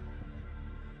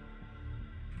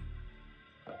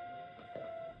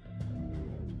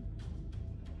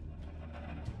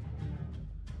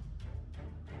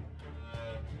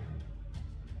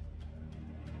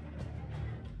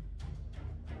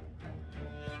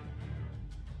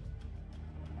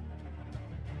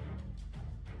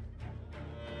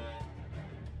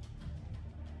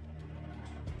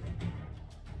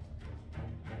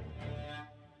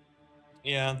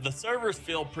 Yeah, the servers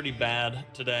feel pretty bad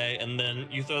today, and then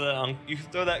you throw that on. You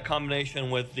throw that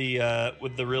combination with the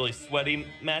really sweaty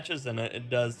matches, and it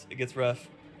gets rough.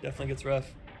 Definitely gets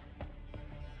rough.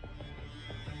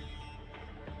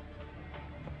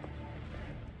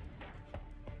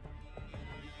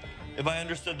 If I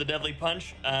understood the deadly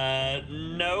punch,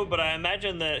 no, but I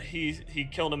imagine that he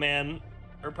killed a man,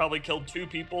 or probably killed 2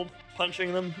 people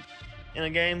punching them in a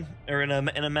game or in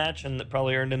a match, and that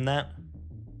probably earned him that.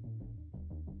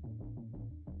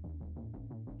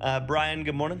 Brian,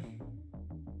 good morning.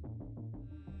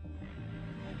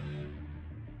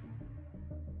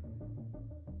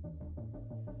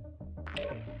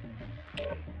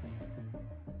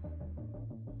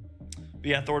 But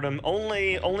yeah, Thordum,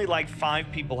 only like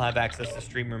 5 people have access to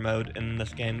streamer mode in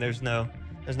this game. There's no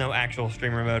actual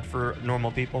streamer mode for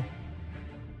normal people.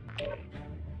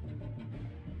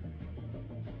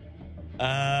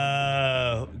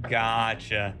 Oh,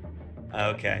 gotcha.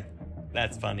 Okay,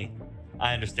 that's funny.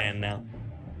 I understand now.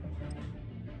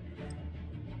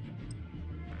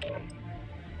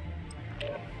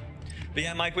 But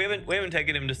yeah, Mike, we haven't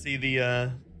taken him to see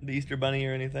the Easter Bunny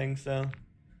or anything, so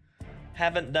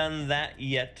haven't done that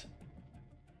yet.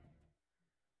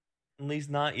 At least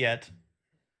not yet.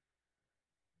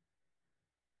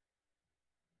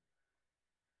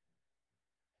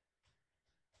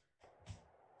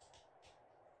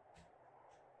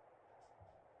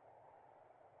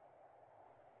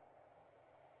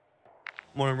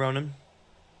 Morning, Ronan.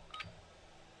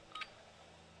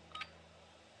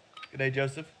 Good day,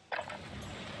 Joseph.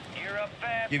 Gear up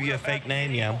fast. Give you a fake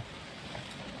name, yeah.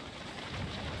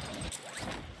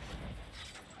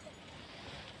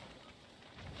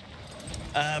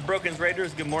 Broken's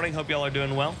Raiders, good morning. Hope y'all are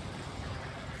doing well.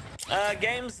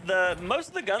 Games, most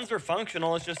of the guns are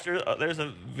functional. It's just there's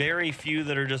a very few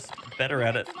that are just better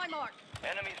at it. To my mark.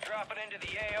 Enemies dropping into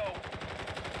the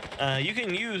AO. You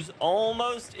can use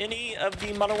almost any of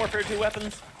the Modern Warfare 2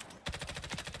 weapons.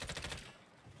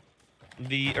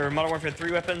 Or Modern Warfare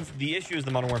 3 weapons. The issue is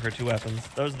the Modern Warfare 2 weapons.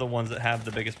 Those are the ones that have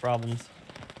the biggest problems.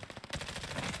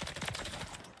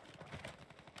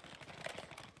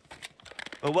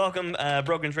 But welcome,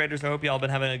 Broken Traders. I hope y'all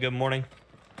been having a good morning.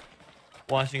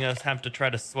 Watching us have to try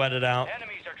to sweat it out.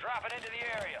 Enemies are dropping into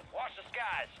the area. Watch the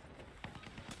skies.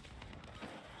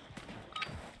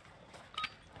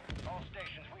 All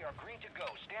stations, we are green to go.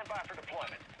 Stand by for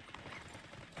deployment.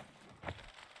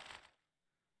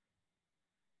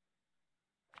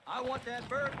 I want that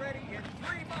bird ready in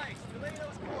 3 mics to lay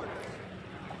those quarters.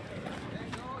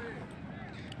 Thanks all here.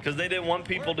 Because they didn't want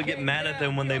people to get mad at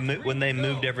them when they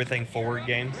moved everything forward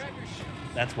games.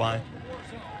 That's why.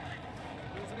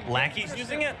 Lackey's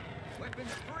using it?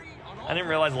 I didn't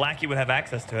realize Lackey would have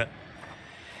access to it.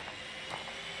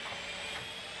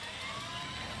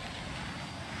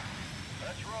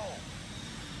 Let's roll.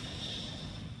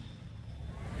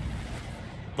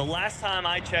 The last time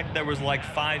I checked, there was like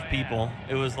 5 people.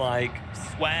 It was like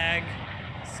Swag,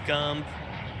 Scump,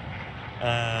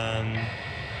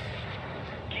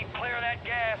 Keep clear of that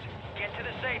gas. Get to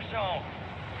the safe zone.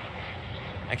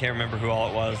 I can't remember who all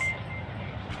it was.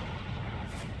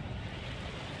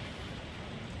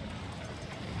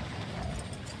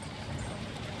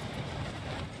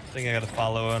 I think I got to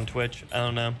follow on Twitch. I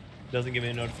don't know. Doesn't give me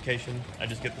a notification. I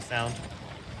just get the sound.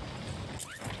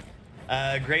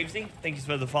 Gravesy, thank you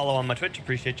for the follow on my Twitch.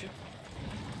 Appreciate you.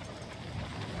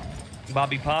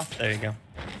 Bobby Poff, there you go.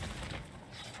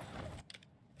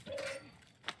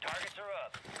 Targets are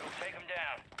up. Go take them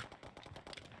down.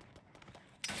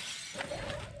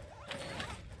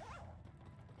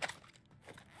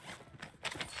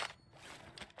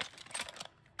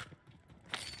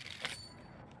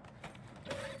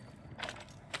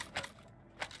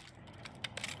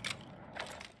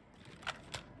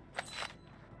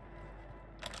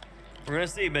 We're gonna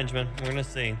see, Benjamin. We're gonna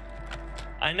see.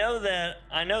 I know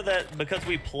that because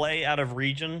we play out of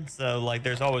region, so like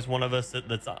there's always one of us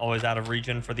that's always out of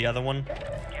region for the other one,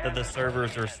 that the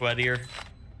servers are sweatier.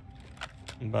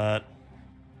 But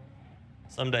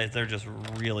some days they're just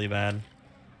really bad.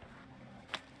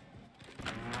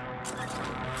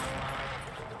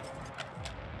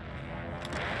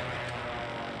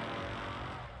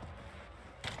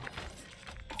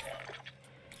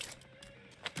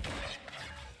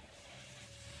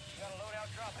 Got a loadout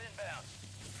drop inbound.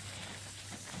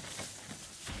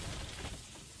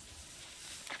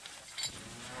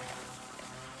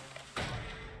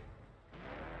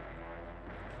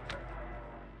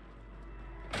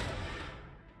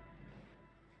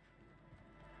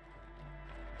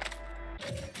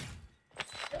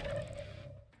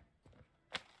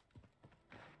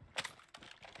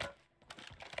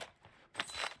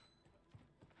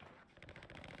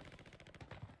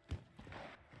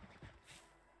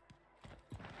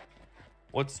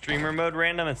 What's streamer mode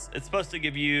random? It's supposed to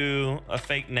give you a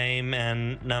fake name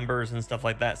and numbers and stuff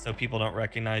like that so people don't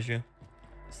recognize you.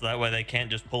 So that way they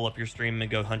can't just pull up your stream and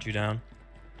go hunt you down.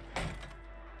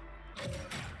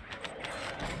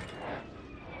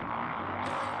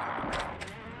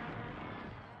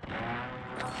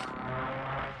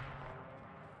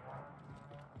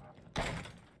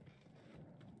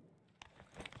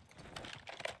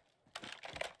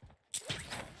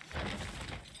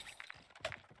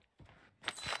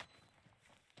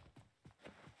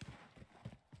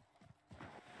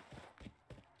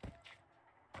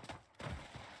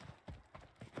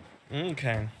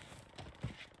 Okay.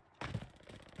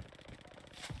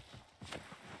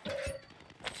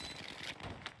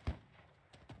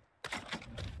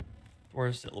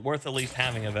 Worth at least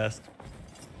having a vest.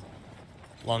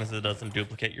 As long as it doesn't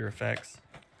duplicate your effects.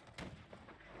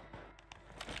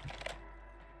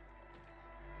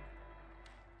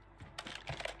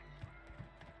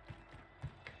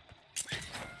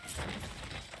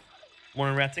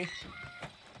 Morning, Ratsy.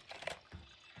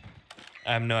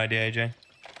 I have no idea, AJ.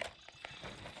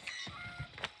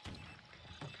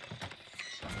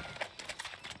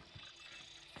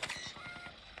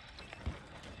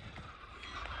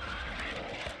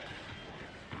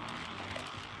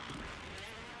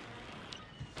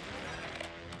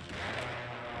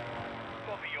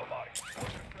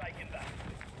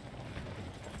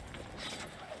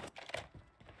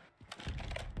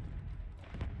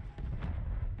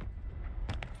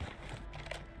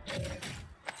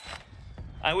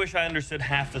 I wish I understood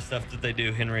half the stuff that they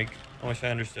do, Henrik. I wish I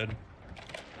understood.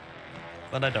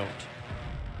 But I don't.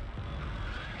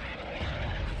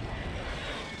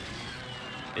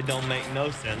 It don't make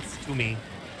no sense to me.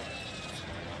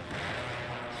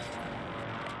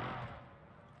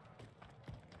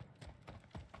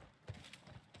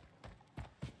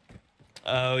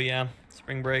 Oh yeah,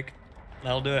 spring break.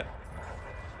 That'll do it.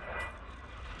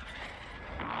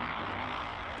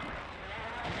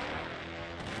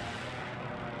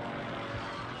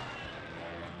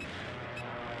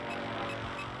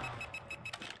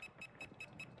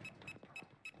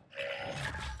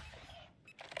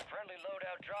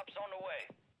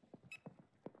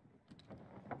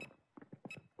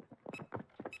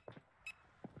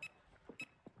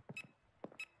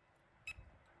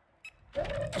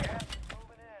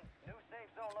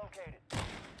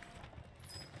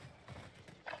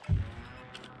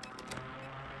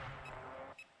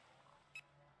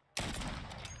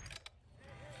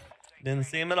 Didn't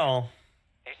see him at all.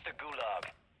 It's the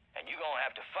Gulag, and you're gonna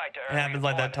have to fight to It earn happens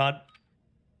like that, Todd.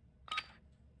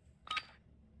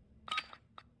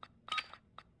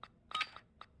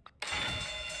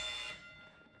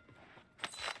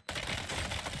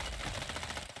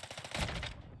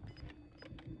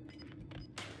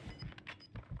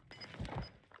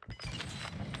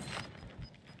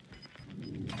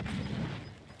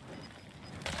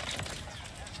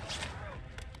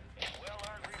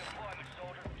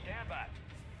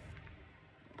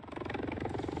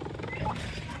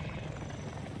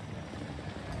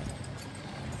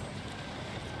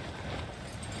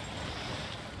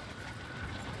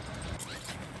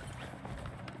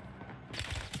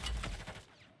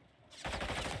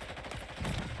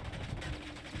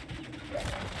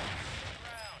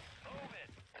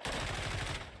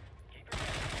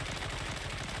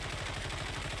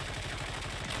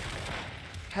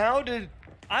 How did...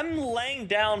 I'm laying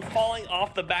down, falling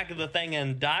off the back of the thing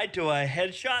and died to a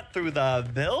headshot through the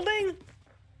building?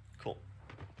 Cool.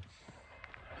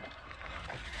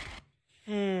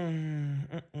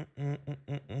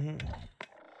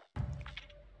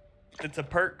 It's a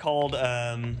perk called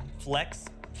Flex.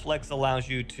 Flex allows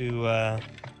you to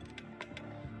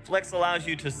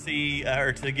see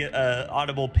or to get a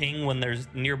audible ping when there's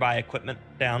nearby equipment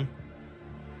down.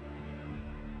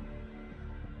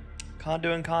 COD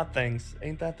doing COD things.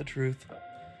 Ain't that the truth?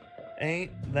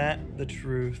 Ain't that the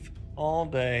truth? All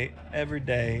day, every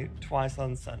day, twice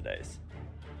on Sundays.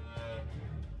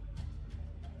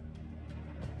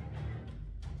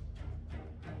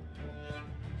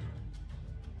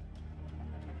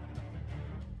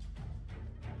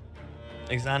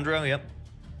 Exandro, yep.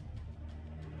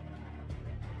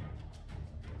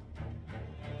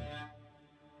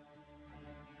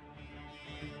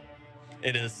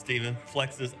 It is, Steven.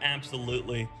 Flex is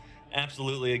absolutely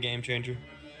a game changer.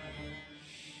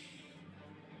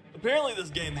 Apparently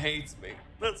this game hates me.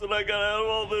 That's what I got out of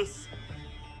all this.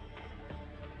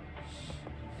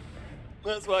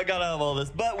 That's what I got out of all this.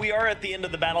 But we are at the end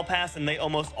of the battle pass, and they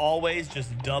almost always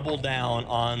just double down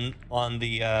on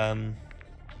the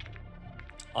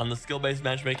skill-based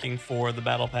matchmaking for the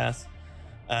battle pass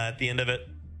at the end of it.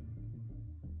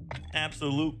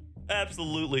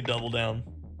 Absolutely double down.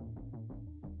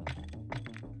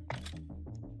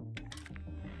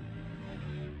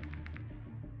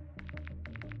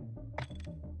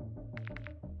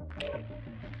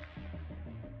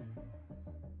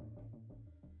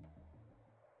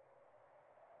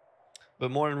 But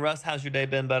morning, Russ. How's your day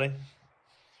been, buddy?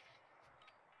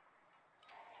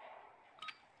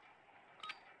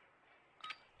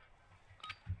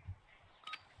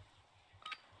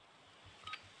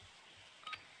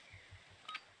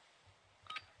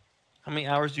 How many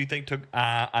hours do you think took?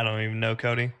 I don't even know,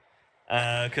 Cody.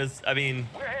 Cause I mean,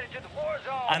 We're headed to the war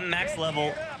zone. I'm max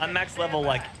level. I'm max level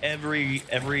like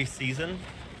every season,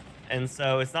 and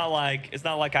so it's not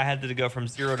like I had to go from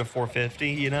 0 to 450,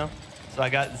 you know. So I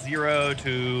got 0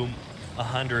 to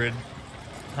 100,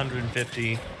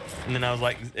 150, and then I was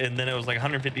like, and then it was like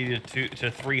 150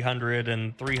 to 300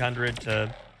 and 300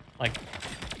 to like.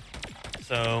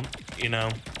 So you know,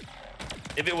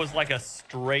 if it was like a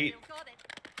straight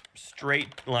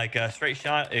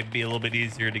shot, it'd be a little bit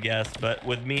easier to guess, but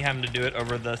with me having to do it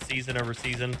over season, it's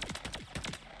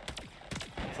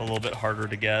a little bit harder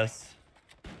to guess.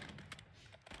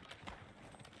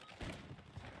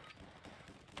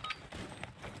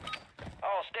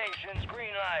 All stations,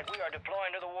 green light. We are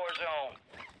deploying to the war zone.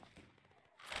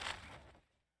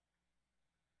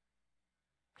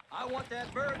 I want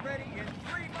that bird ready in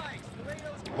 3 mics.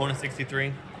 Laredo's 1 to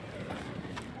 63.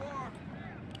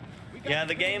 Yeah,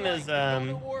 the game is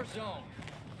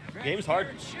game's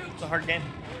hard. It's a hard game.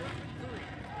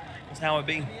 That's how it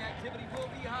be. The activity will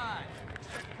be high.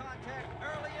 Expect contact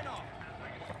early and often.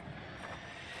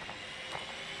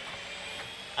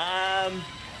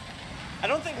 I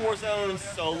don't think Warzone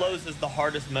solos is the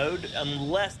hardest mode,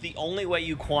 unless the only way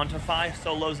you quantify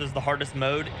solos as the hardest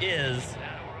mode is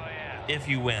if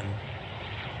you win.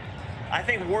 I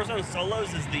think Warzone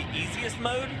solos is the easiest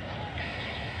mode.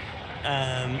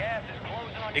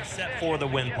 Except for the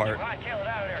win part,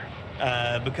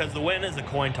 because the win is a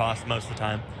coin toss most of the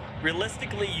time.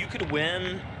 Realistically, you could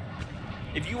win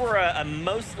if you were a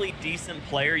mostly decent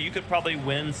player. You could probably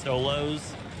win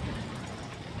solos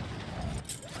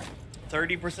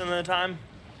 30% of the time,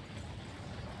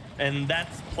 and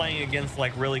that's playing against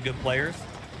like really good players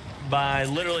by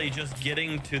literally just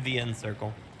getting to the end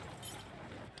circle.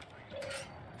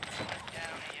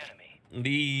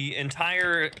 The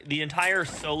entire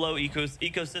solo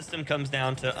ecosystem comes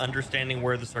down to understanding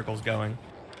where the circle's going.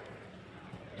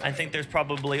 I think there's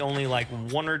probably only like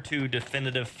 1 or 2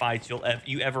 definitive fights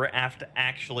you ever have to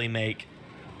actually make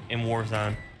in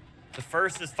Warzone. The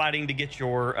first is fighting to get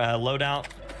your loadout,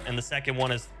 and the second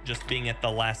one is just being at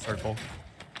the last circle.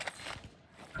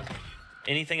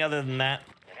 Anything other than that,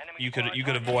 you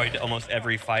could avoid almost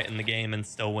every fight in the game and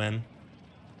still win.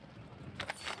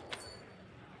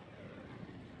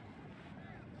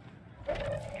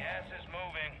 Gas is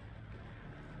moving.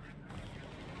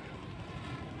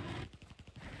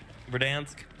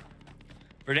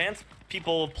 Verdansk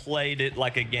people played it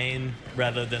like a game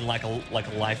rather than like a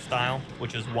lifestyle,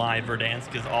 which is why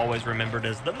Verdansk is always remembered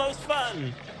as the most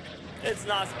fun. It's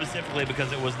not specifically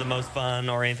because it was the most fun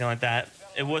or anything like that.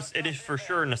 It is for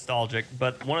sure nostalgic,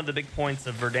 but one of the big points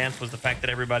of Verdansk was the fact that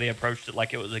everybody approached it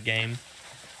like it was a game.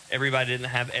 Everybody didn't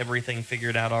have everything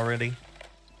figured out already.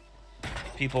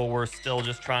 People were still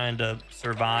just trying to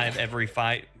survive every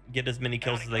fight, get as many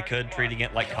kills as they could, treating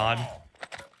it like COD.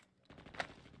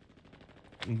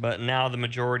 But now the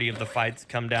majority of the fights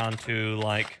come down to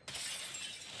like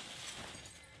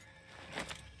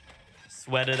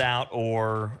sweat it out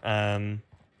or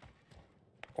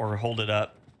hold it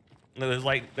up.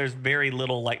 There's very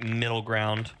little like middle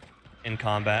ground in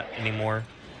combat anymore.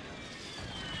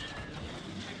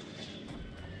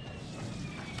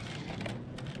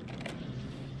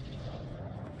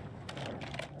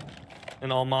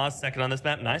 And all Moz second on this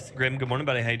map. Nice. Grim, good morning,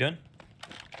 buddy. How you doing?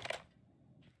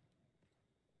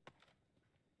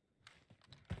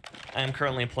 I am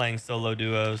currently playing solo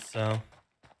duos, so.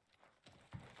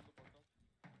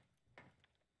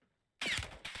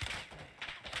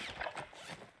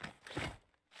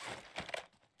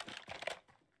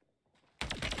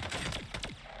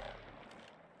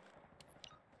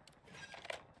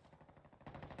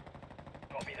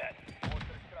 Copy that. Mortar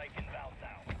strike inbound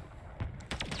now.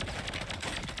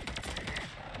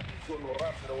 Solo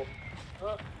rápido.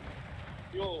 Ah,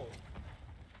 yo.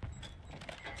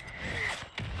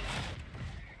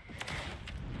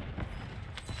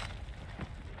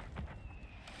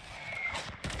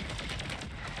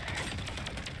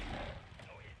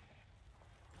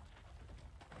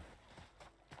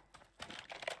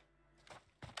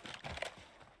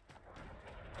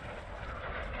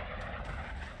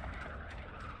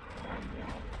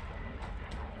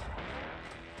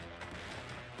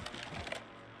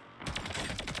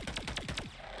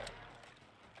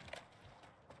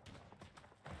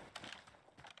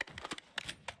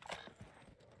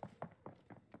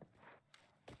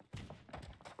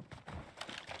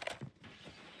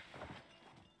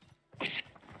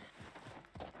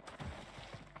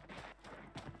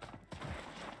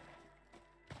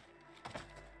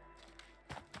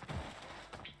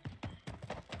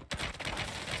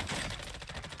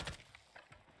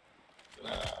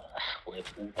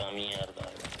 Puta mierda.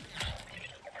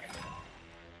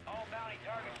 All bounty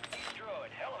targets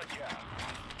destroyed. Hell of a job.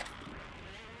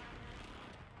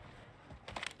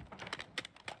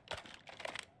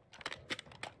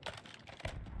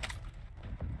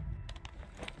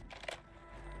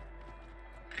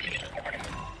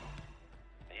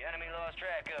 The enemy lost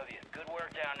track of you. Good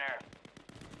work down there.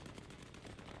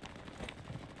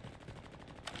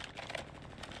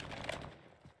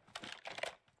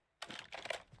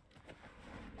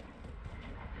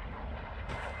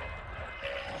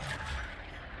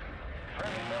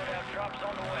 Friendly loadout drops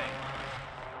on the way.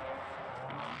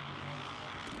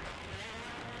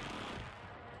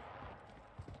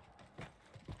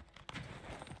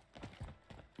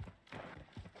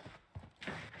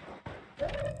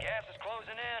 Gas is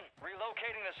closing in.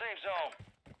 Relocating the safe zone.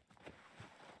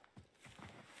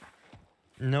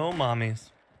 No mommies.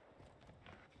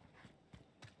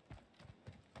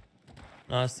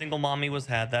 A single mommy was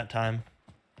had that time.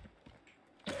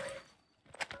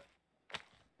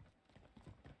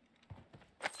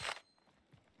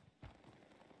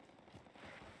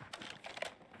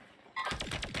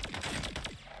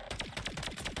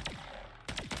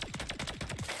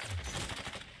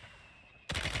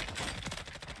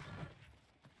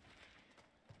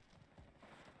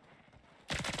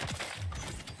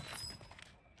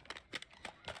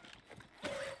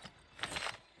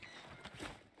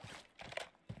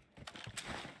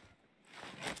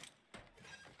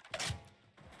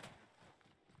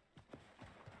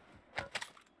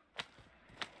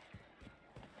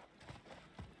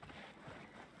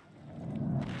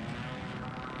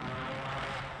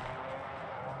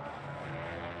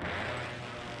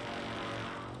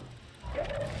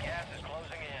 Gas is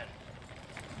closing in.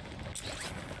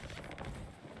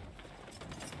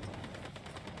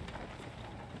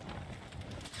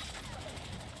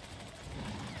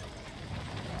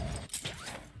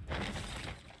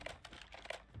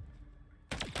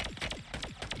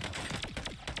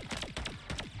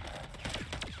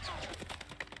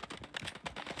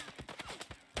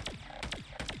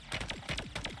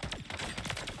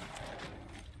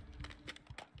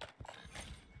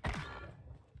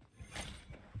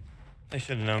 They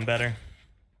should have known better.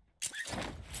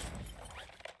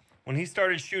 When he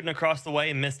started shooting across the way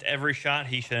and missed every shot,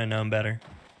 he should have known better.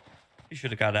 He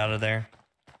should have got out of there.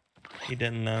 He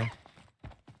didn't know.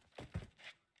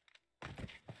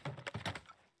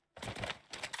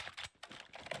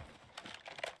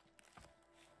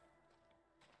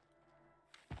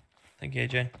 Thank you,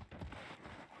 AJ.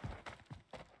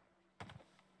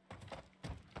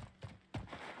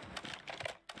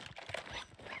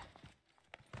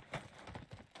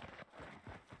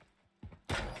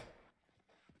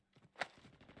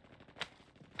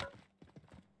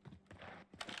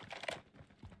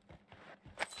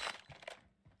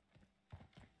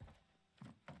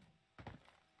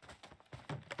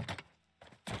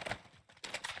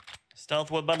 Stealth,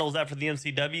 what bundle is that for the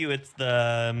MCW? It's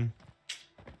the...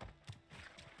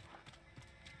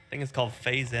 I think it's called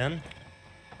Phase In.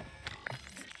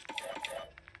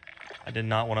 I did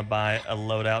not want to buy a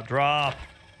loadout drop.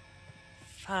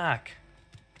 Fuck.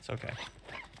 It's okay.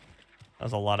 That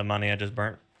was a lot of money I just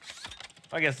burnt.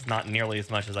 I guess it's not nearly as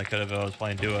much as I could have if I was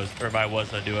playing duos, or if I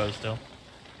was a duo still.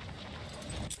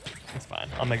 It's fine.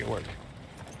 I'll make it work.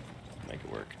 Make it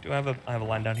work. Do I have a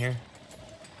line down here?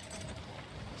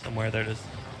 Somewhere there it is.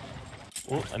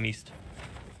 Oh, I'm east.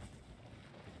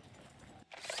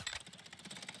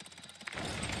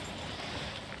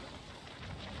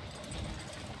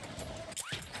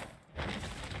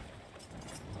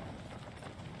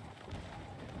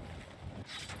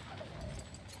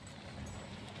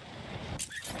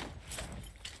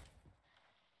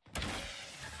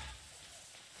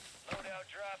 Loadout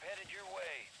drop headed your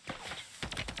way.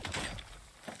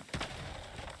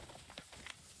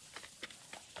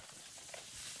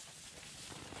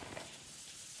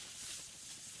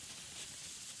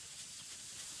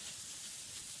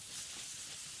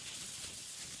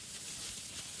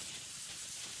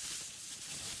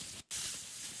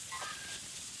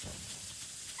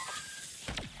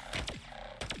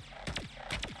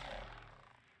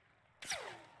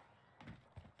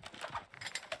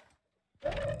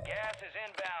 Gas is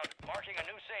inbound, marking a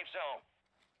new safe zone.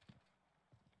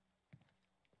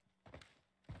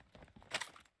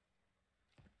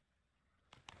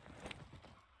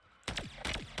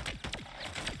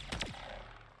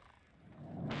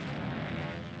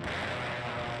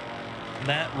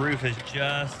 That roof is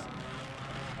just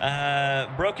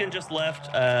broken. Just left.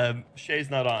 Shay's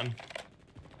not on.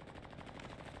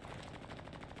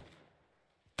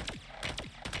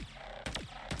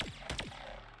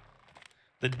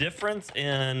 The difference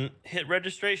in hit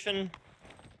registration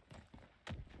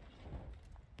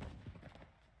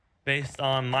based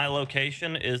on my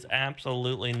location is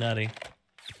absolutely nutty.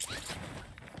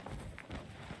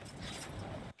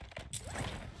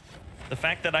 The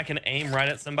fact that I can aim right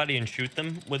at somebody and shoot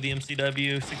them with the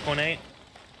MCW 6.8,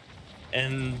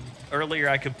 and earlier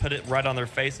I could put it right on their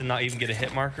face and not even get a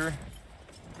hit marker,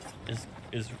 is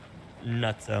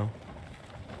nutso.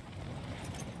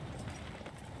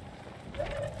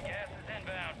 Gas is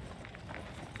inbound.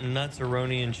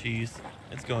 Nutsaroni and cheese.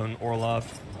 It's going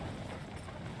Orlov.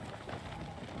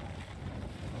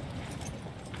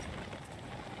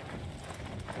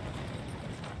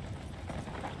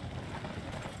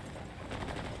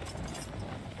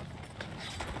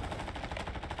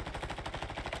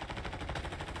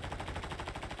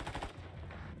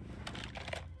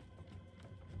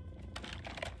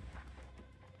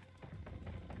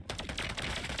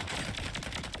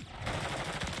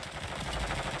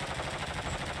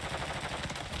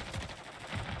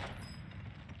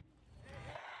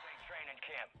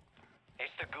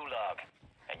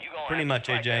 Pretty much,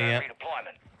 AJ, yeah.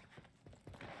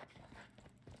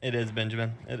 It is,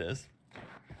 Benjamin. It is.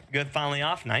 Good, finally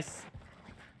off. Nice.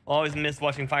 Always miss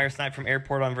watching Fire Snipe from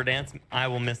airport on Verdansk. I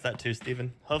will miss that too,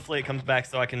 Steven. Hopefully it comes back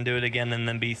so I can do it again and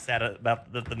then be sad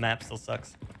about that the map still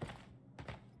sucks.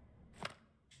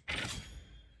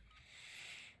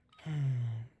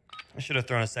 I should have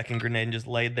thrown a second grenade and just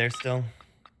laid there still.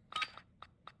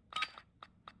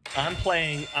 I'm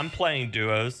playing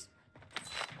duos.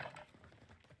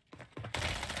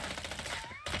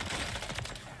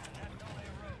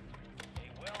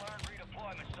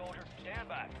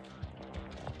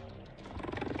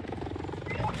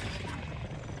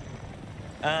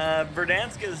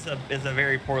 Verdansk is a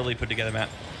very poorly put together map.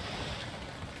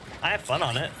 I have fun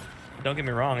on it. Don't get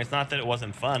me wrong. It's not that it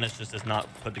wasn't fun. It's just it's not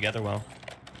put together well.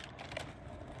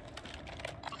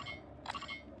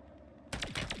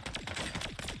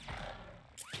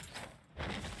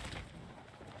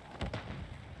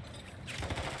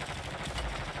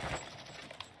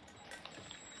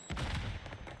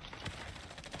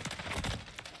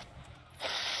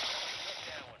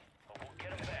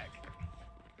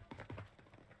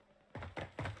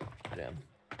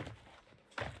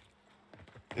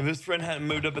 If his friend hadn't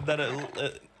moved up at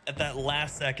that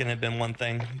last second, it'd been one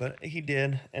thing, but he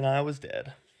did, and I was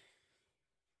dead.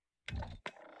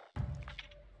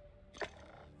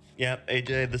 Yep,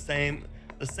 AJ, the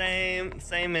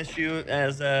same issue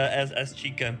as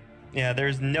Ashika. Yeah,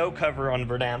 there's no cover on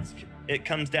Verdansk. It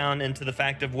comes down into the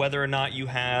fact of whether or not you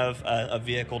have a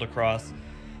vehicle to cross.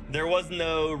 There was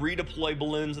no redeploy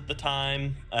balloons at the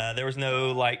time. There was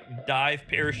no like dive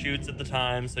parachutes at the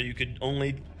time, so you could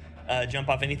only jump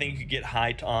off anything you could get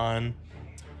height on.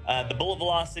 The bullet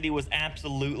velocity was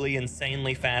absolutely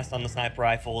insanely fast on the sniper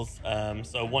rifles,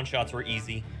 so one shots were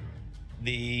easy.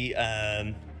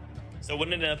 So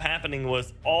what ended up happening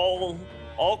was all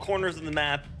corners of the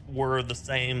map were the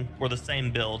same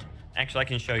build. Actually, I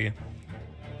can show you.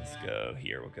 Let's go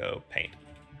here. We'll go paint.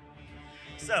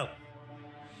 So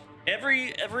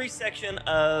every section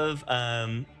of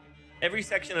Verdansk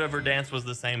was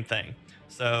the same thing.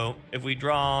 So if we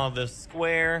draw the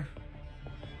square,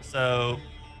 so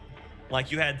like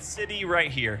you had city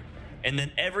right here, and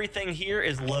then everything here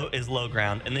is low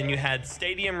ground, and then you had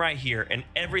stadium right here, and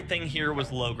everything here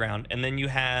was low ground, and then you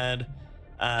had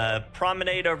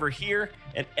promenade over here,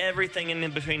 and everything in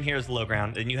between here is low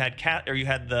ground, and you had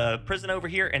the prison over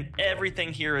here, and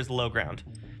everything here is low ground,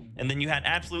 and then you had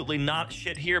absolutely not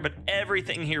shit here, but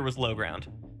everything here was low ground.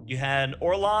 You had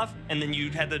Orlov, and then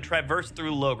you had to traverse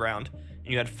through low ground.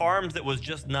 And you had farms that was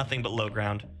just nothing but low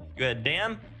ground. You had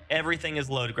dam, everything is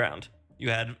low ground.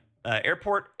 You had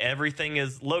airport, everything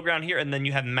is low ground here, and then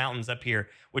you have mountains up here,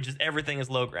 which is everything is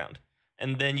low ground.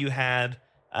 And then you had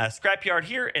scrapyard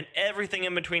here, and everything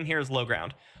in between here is low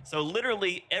ground. So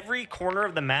literally every corner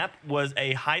of the map was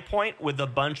a high point with a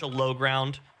bunch of low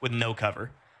ground with no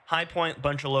cover. High point,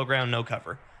 bunch of low ground, no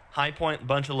cover. High point,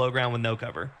 bunch of low ground with no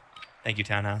cover. Thank you,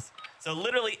 Townhouse. So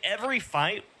literally every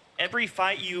fight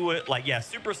you would, like, yeah,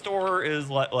 Superstore is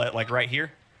like right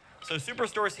here. So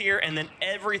Superstore's here, and then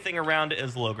everything around it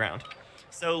is low ground.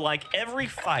 So like every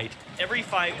fight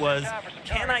was,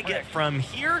 can I get from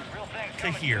here to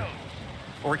here?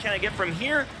 Or can I get from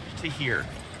here to here?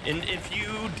 And if you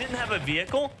didn't have a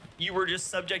vehicle, you were just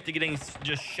subject to getting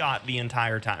just shot the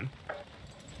entire time.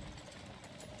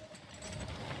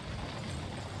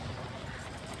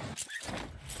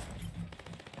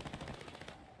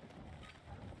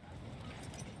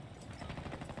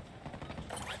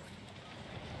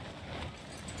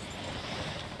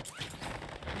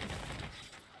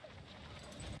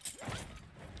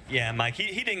 Yeah, Mike,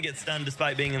 he didn't get stunned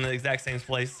despite being in the exact same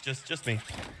place. Just me.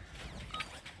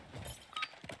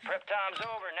 Prep time's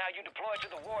over. Now you deploy to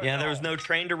the war Yeah, there zone. was no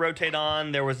train to rotate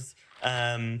on. There was,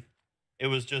 it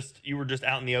was just, you were just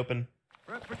out in the open.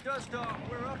 Prep for dust off.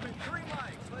 We're up in green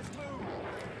lights. Let's move.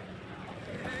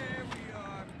 There we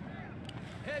are.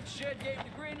 Head shed gave the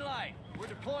green light. We're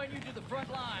deploying you to the front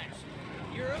lines.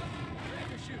 You're up.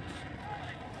 Ready to shoot.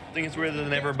 I think it's weird that they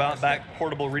never brought back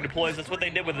portable redeploys. That's what they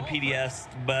did with the PDS,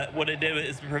 but what it did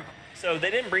is, so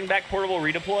they didn't bring back portable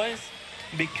redeploys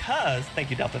because, thank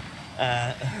you, Delta.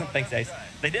 Thanks, Ace.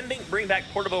 They didn't bring back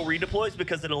portable redeploys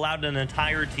because it allowed an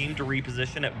entire team to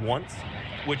reposition at once,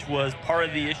 which was part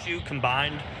of the issue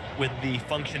combined with the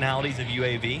functionalities of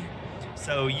UAV.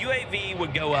 So UAV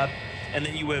would go up and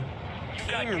then you would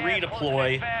team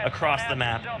redeploy across the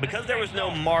map. Because there was no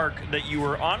mark that you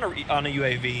were on a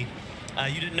UAV,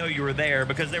 you didn't know you were there.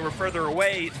 Because they were further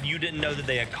away, you didn't know that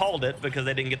they had called it because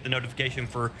they didn't get the notification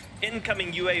for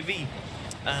incoming UAV.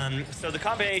 So the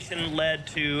combination led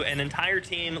to an entire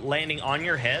team landing on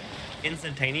your head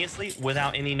instantaneously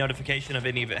without any notification of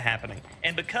any of it happening.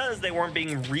 And because they weren't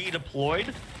being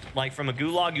redeployed, like from a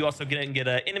gulag, you also didn't get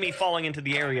an enemy falling into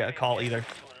the area call either.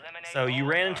 So you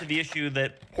ran into the issue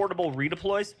that portable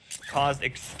redeploys caused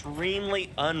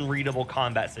extremely unreadable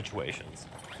combat situations.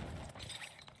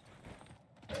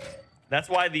 That's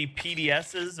why the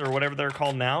PDSs, or whatever they're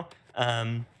called now,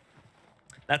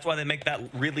 that's why they make that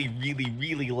really, really,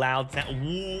 really loud sound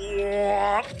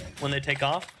when they take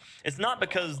off. It's not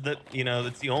because that, you know,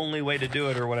 that's the only way to do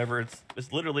it or whatever.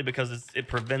 It's literally because it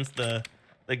prevents the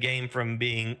game from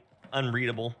being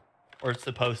unreadable, or it's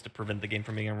supposed to prevent the game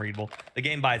from being unreadable. The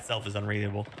game by itself is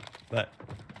unreadable, but.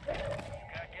 Got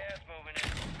gas moving in.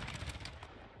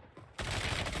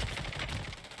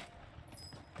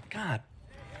 God.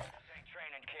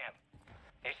 Training camp.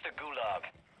 It's the gulag.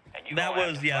 And you That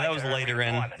was, yeah, that was later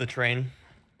in the train.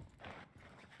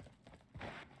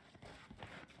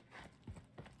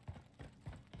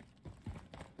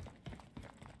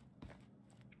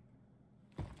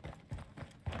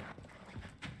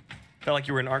 Felt like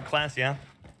you were in art class, yeah?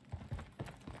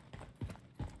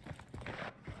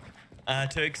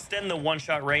 To extend the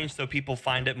one-shot range so people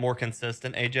find it more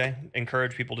consistent, AJ,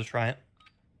 encourage people to try it.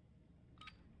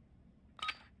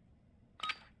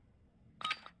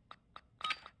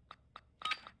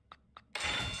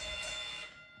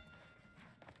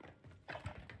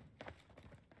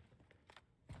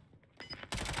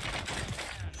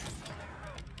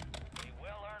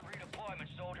 Well-earned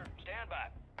redeployment, soldier. Stand by.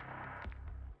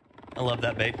 I love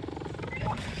that bait.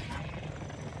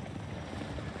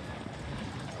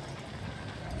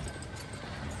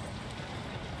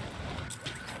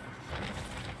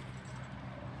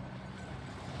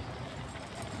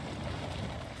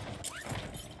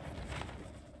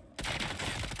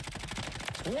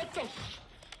 What the?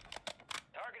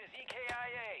 Target is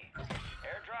EKIA.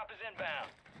 Airdrop is inbound.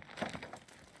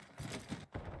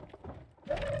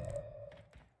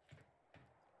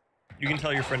 You can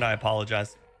tell your friend I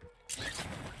apologize.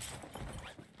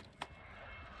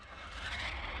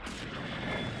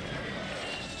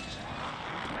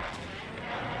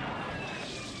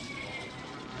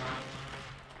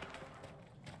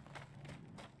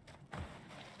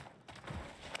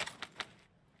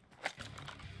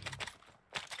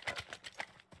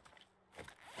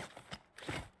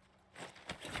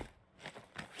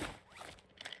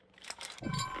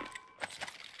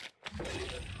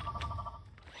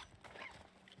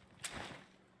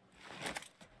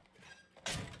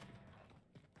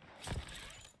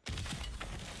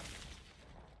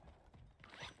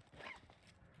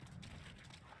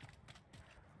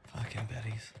 Fucking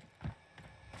Betty's.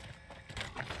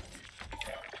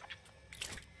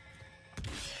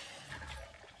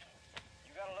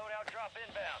 You got a loadout drop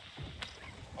inbound.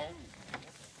 Oh.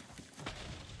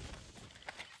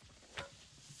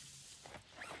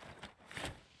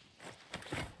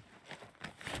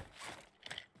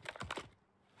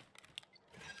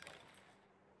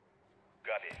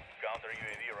 Got it. Counter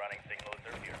UAV running signals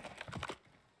earlier.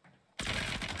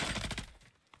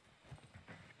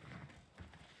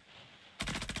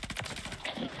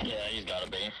 Yeah, he's gotta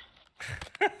be.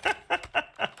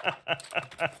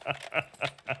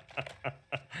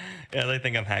 Yeah, they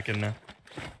think I'm hacking now.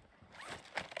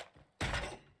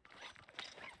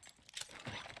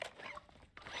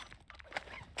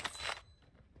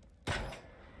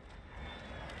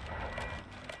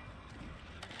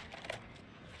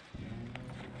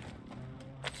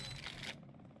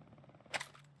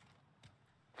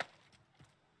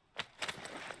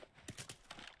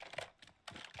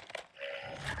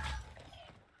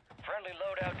 Friendly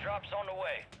loadout drops on the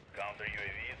way. Counter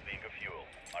UAV is being a fuel.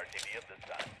 RTB at this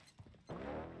time.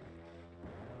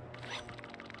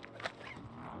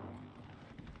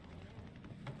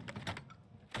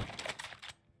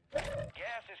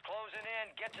 Gas is closing in.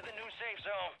 Get to the new safe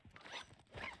zone.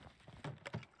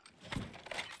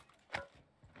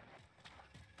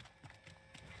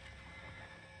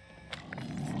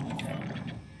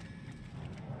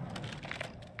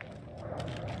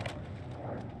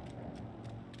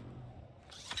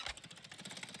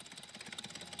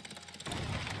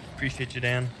 Appreciate you,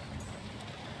 Dan.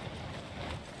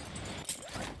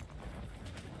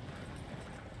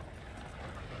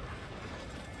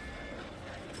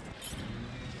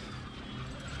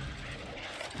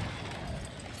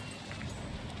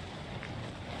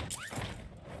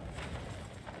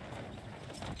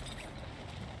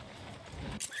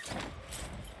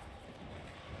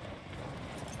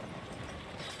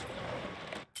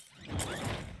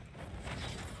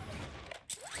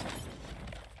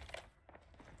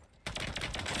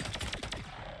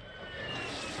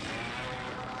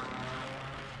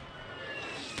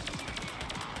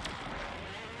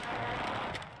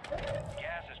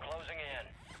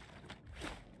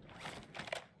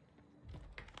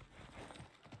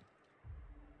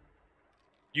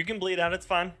 You can bleed out, it's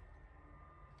fine.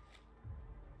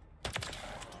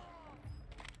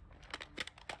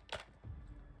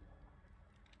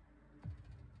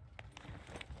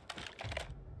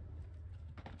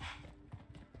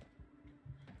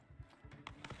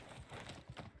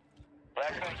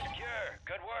 Blackman secure.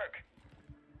 Good work.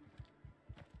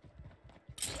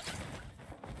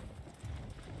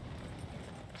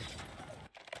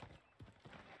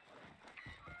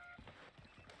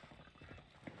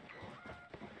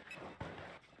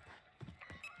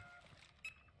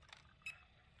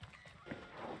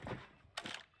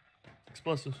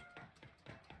 Explosives.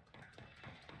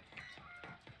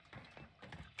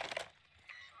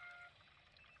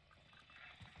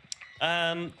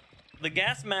 The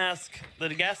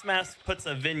gas mask puts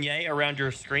a vignette around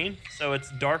your screen, so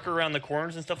it's darker around the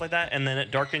corners and stuff like that, and then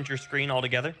it darkens your screen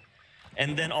altogether.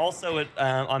 And then also it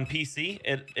on PC,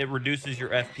 it reduces your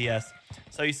FPS.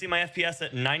 So you see my FPS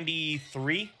at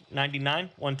 93, 99,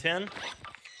 110.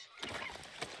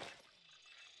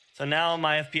 So now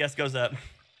my FPS goes up.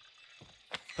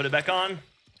 Put it back on,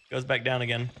 goes back down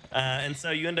again. And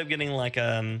so you end up getting like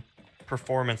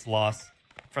performance loss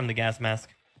from the gas mask.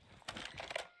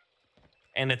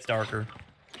 And it's darker,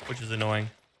 which is annoying.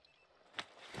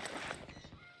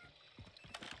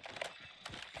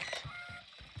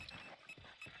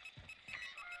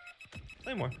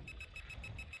 Play more.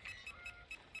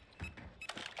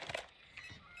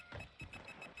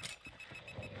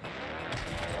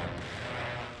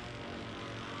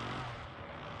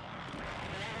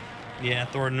 Yeah,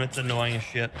 Thornton, it's annoying as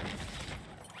shit.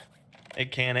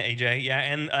 It can, AJ. Yeah,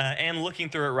 and looking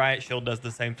through it, Riot Shield does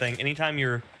the same thing. Anytime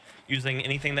you're using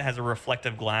anything that has a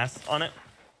reflective glass on it.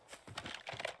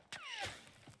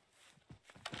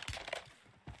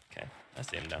 Okay, I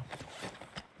see him now.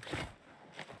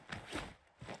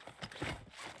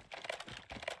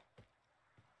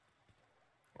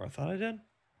 Or I thought I did.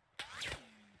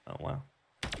 Oh, wow.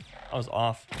 I was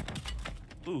off.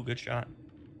 Ooh, good shot.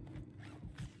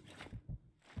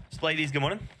 Spladies, good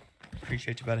morning.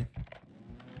 Appreciate you, buddy.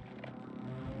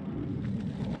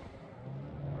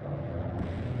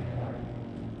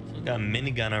 Got a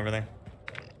minigun over there.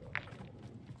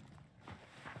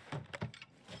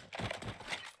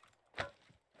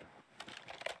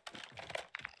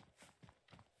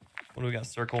 What do we got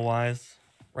circle wise?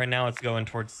 Right now it's going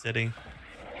towards city.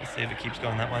 Let's see if it keeps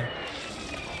going that way.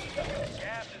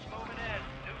 Gas is moving in.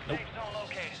 New safe zone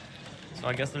located. So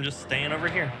I guess I'm just staying over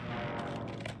here.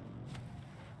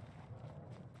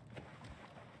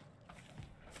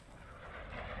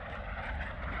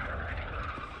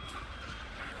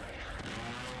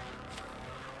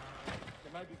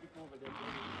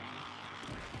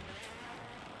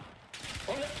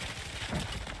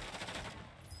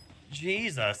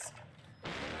 Jesus. Poor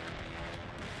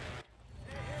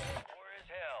as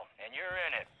hell, and you're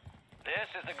in it. This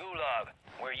is the Gulag,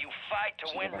 where you fight to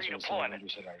win redeployment.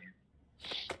 You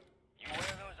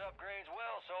wear those upgrades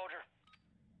well, soldier.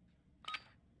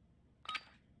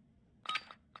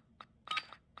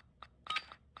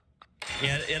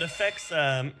 Yeah, it affects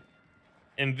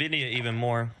NVIDIA even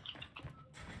more.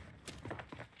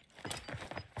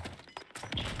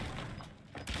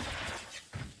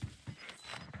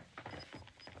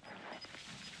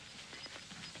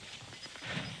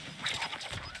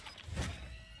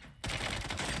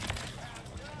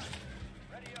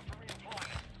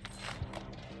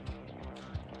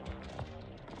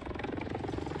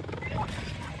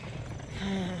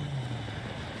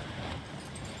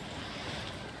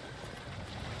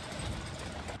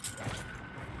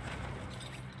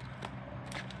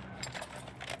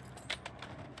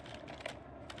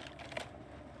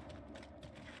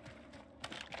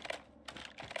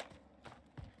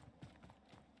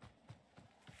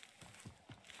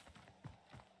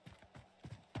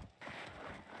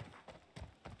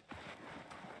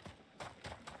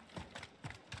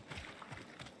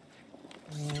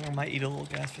 might eat a little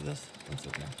gas for this. That's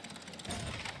okay.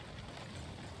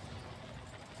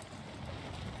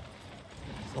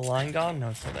 Is the line gone? No,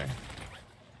 it's still there.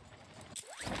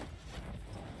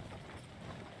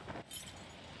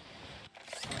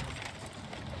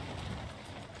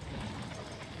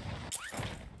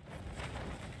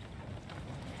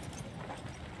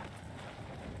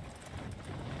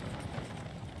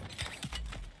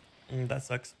 That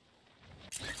sucks.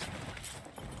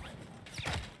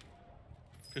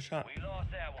 Good shot. We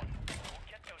lost that one. We'll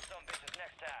get those some bitches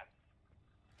next time.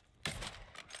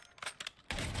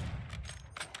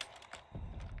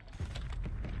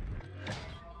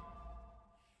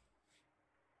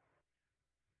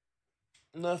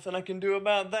 Nothing I can do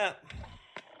about that.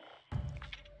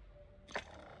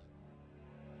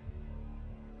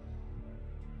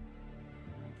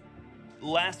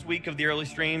 Last week of the early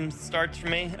stream starts for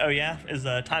me. Oh yeah, is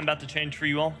time about to change for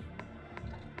you all?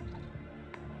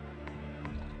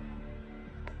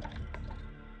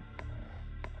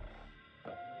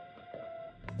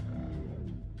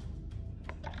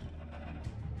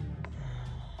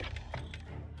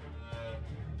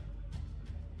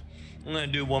 I'm gonna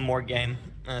do one more game,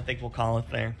 and I think we'll call it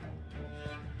there.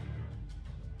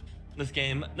 This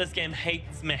game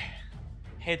hates me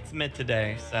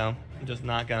today, so I'm just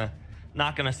not gonna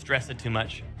stress it too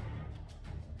much.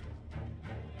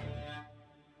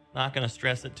 Not gonna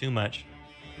stress it too much.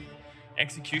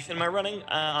 Execution am I running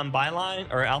on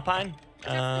Byline or Alpine? Just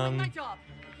doing my job.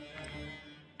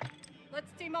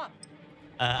 Let's team up.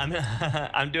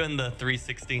 I'm doing the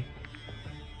 360.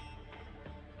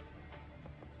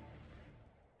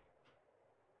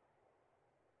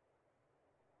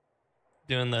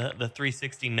 Doing the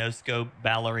 360 no scope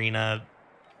ballerina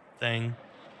thing.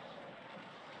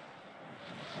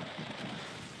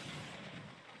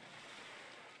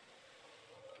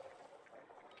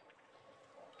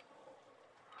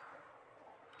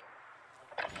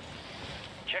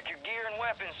 Check your gear and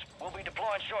weapons. We'll be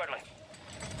deploying shortly.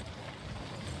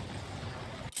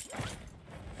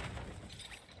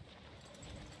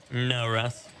 No,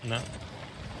 Russ. No.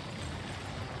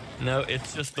 No,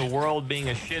 it's just the world being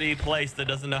a shitty place that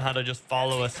doesn't know how to just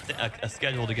follow a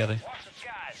schedule together. Watch the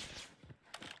skies.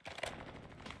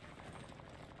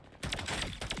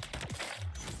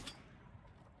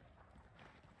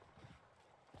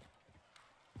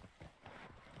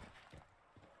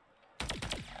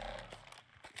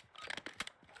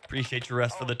 Appreciate your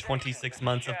rest for the 26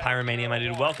 months of PyroMania, my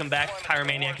dude. Welcome back.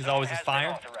 Pyromaniac is always a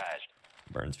fire.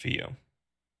 Burns for you.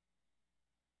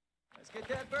 Let's get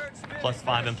that bird spinning.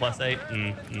 +5 and +8.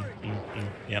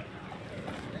 Yep.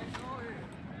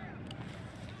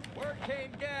 Word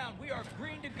came down. We are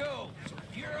green to go. So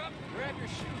gear up, grab your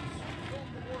shoes. Go to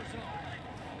the war zone.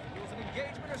 Rules of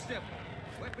engagement are simple.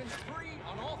 Weapons free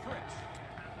on all threats.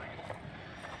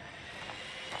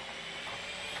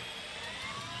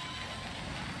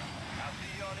 I'll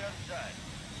see you on the other side.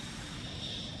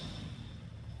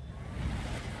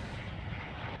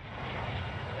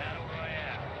 Battle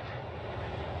Royale.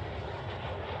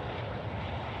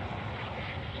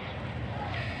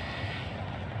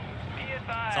 Be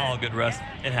advised. It's all good, Russ.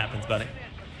 It happens, buddy.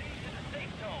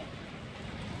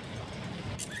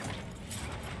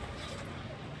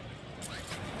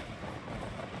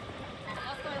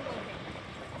 Hostile located.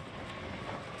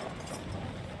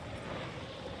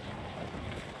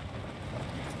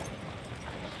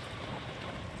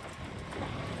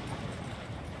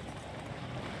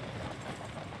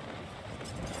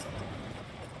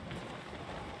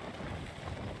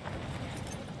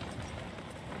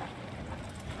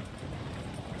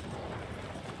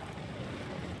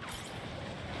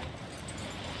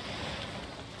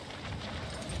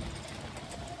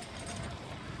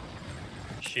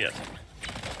 Shit.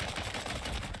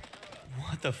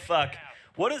 What the fuck?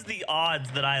 What is the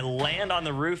odds that I land on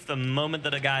the roof the moment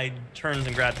that a guy turns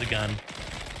and grabs a gun?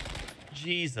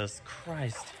 Jesus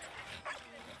Christ. This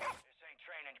ain't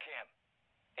training camp.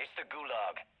 It's the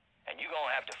gulag. And you're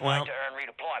gonna have to fight Well, to earn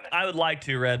redeployment. I would like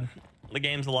to, Red. The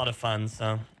game's a lot of fun,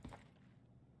 so.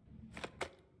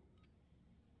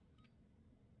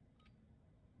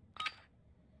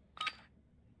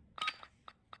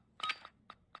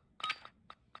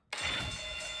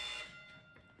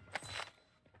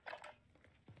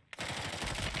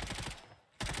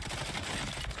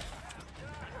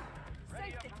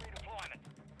 Ready up for redeployment.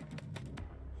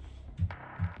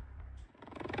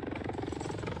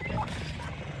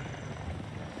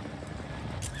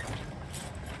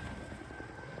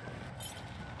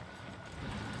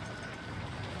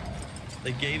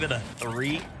 They gave it a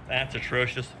 3? That's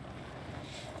atrocious.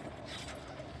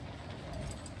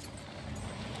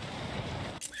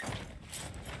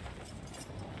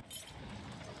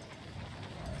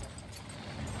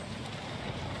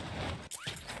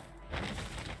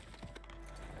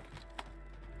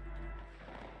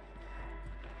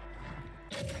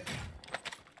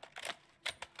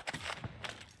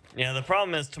 Yeah, the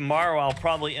problem is tomorrow I'll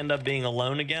probably end up being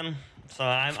alone again. So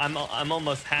I'm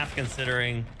almost half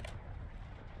considering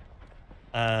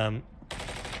playing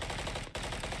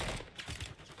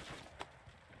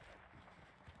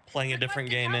a different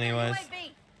game anyways.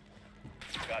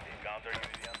 Got the counter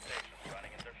UAV on station.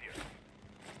 Running interference.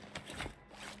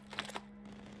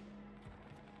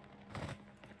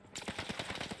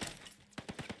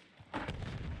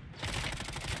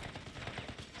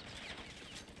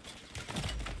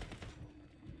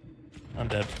 I'm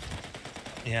dead.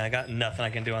 Yeah, I got nothing I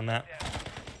can do on that. Get him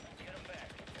back.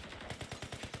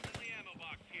 Friendly ammo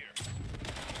box here.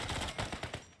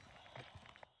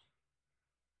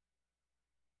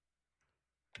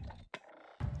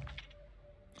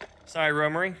 Sorry,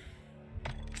 Romery.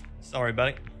 Sorry,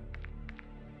 buddy.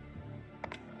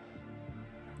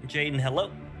 Jaden,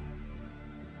 hello.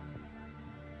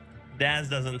 Daz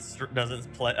doesn't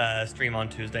stream on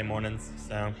Tuesday mornings,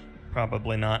 so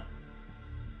probably not.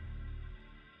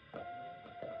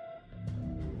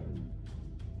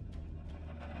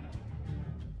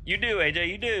 You do, AJ,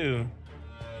 you do.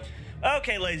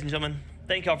 Okay, ladies and gentlemen,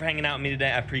 thank y'all for hanging out with me today.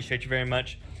 I appreciate you very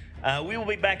much. We will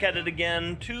be back at it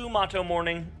again tomorrow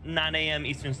morning, 9 a.m.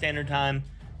 Eastern Standard Time,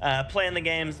 playing the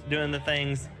games, doing the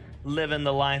things, living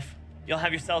the life. Y'all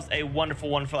have yourselves a wonderful,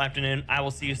 wonderful afternoon. I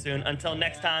will see you soon. Until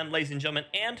next time, ladies and gentlemen,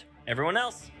 and everyone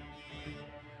else,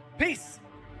 peace.